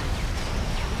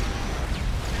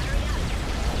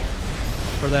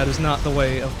 For that is not the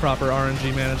way of proper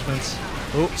RNG management.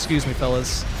 Oh, excuse me,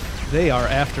 fellas. They are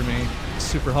after me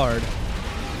super hard.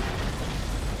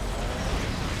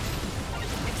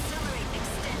 Accelerate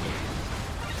extended.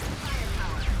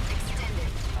 Firepower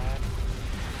extended.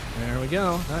 There we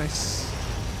go. Nice.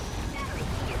 Battery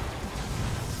here.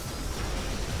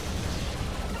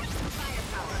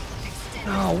 Firepower extended.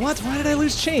 Oh, what? Why did I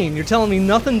lose chain? You're telling me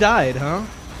nothing died, huh?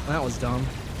 That was dumb.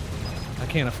 I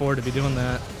can't afford to be doing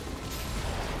that.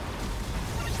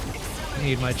 I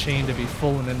need my chain to be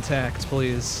full and intact,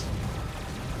 please.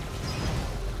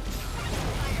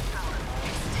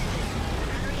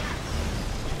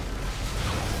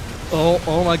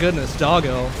 Oh my goodness,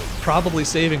 Doggo. Probably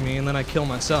saving me, and then I kill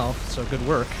myself, so good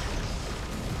work.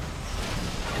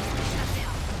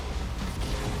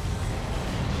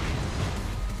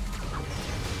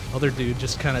 Other dude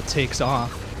just kind of takes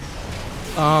off.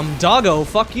 Doggo,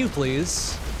 fuck you,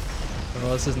 please.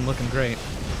 Well, this isn't looking great.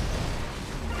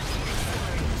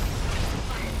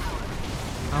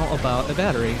 How about a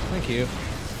battery? Thank you.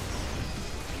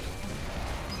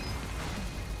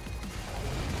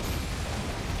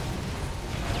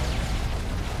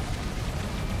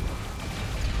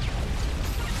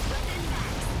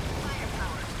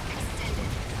 Firepower extended.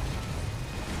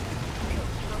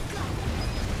 Go, go.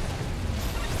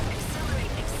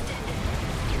 Accelerate extended.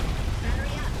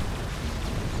 Battery up.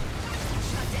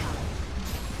 Shut down.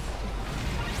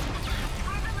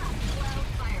 Carbon up. Low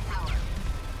firepower.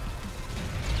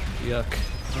 Yuck.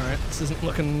 Alright, this isn't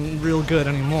looking real good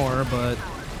anymore, but...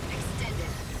 Power extended.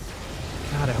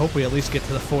 God, I hope we at least get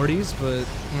to the 40s, but...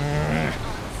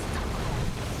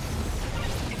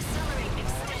 Accelerate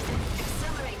extended.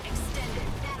 Accelerate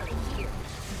extended. Battery here.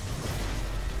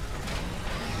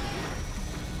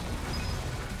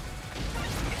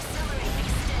 Accelerate extended.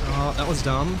 Oh, that was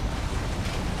dumb.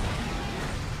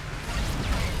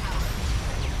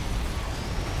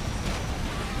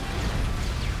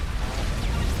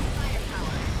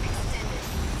 Firepower extended.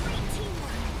 Great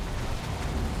teamwork.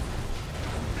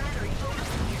 Battery over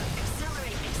here.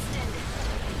 Accelerate extended.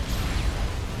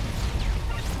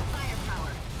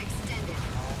 Firepower extended.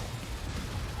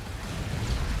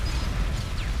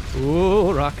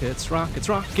 Ooh, rockets, rockets,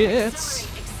 rockets!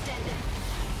 Accelerate extended.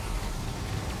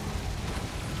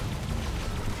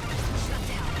 Shut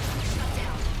down. Shut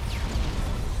down.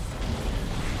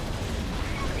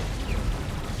 Battery here.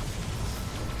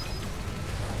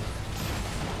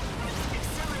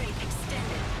 Accelerate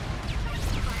extended.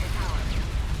 Firepower.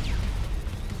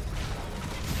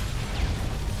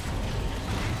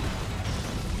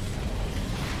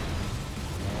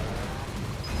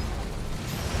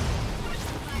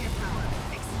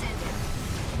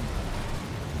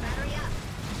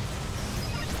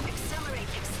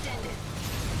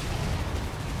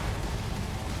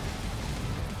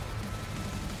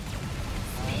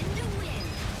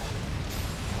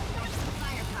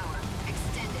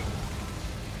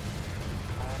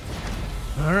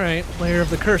 Alright, layer of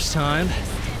the curse time.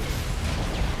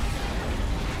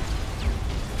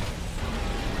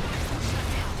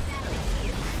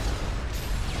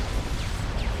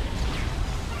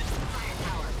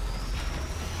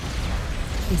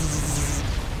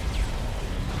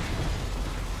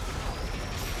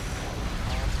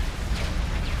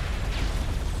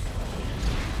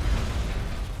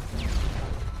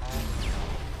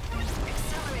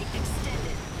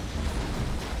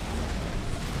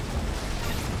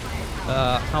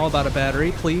 How about a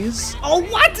battery, please? Oh,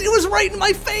 what? It was right in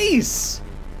my face!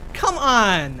 Come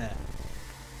on!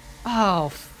 Oh,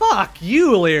 fuck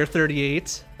you, Layer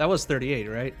 38. That was 38,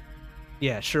 right?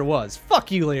 Yeah, it sure was.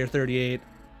 Fuck you, Layer 38.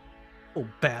 Oh,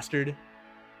 bastard.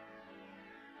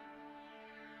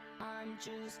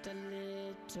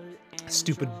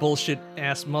 Stupid bullshit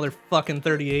ass motherfucking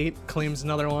 38 claims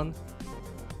another one.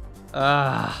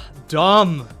 Ah,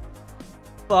 dumb.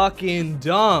 Fucking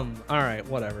dumb. Alright,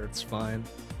 whatever, it's fine.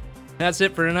 That's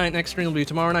it for tonight. Next stream will be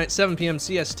tomorrow night, 7 p.m.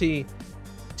 CST.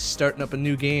 Starting up a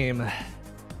new game.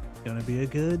 Gonna be a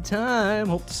good time.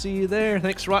 Hope to see you there.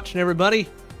 Thanks for watching, everybody.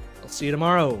 I'll see you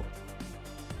tomorrow.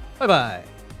 Bye-bye.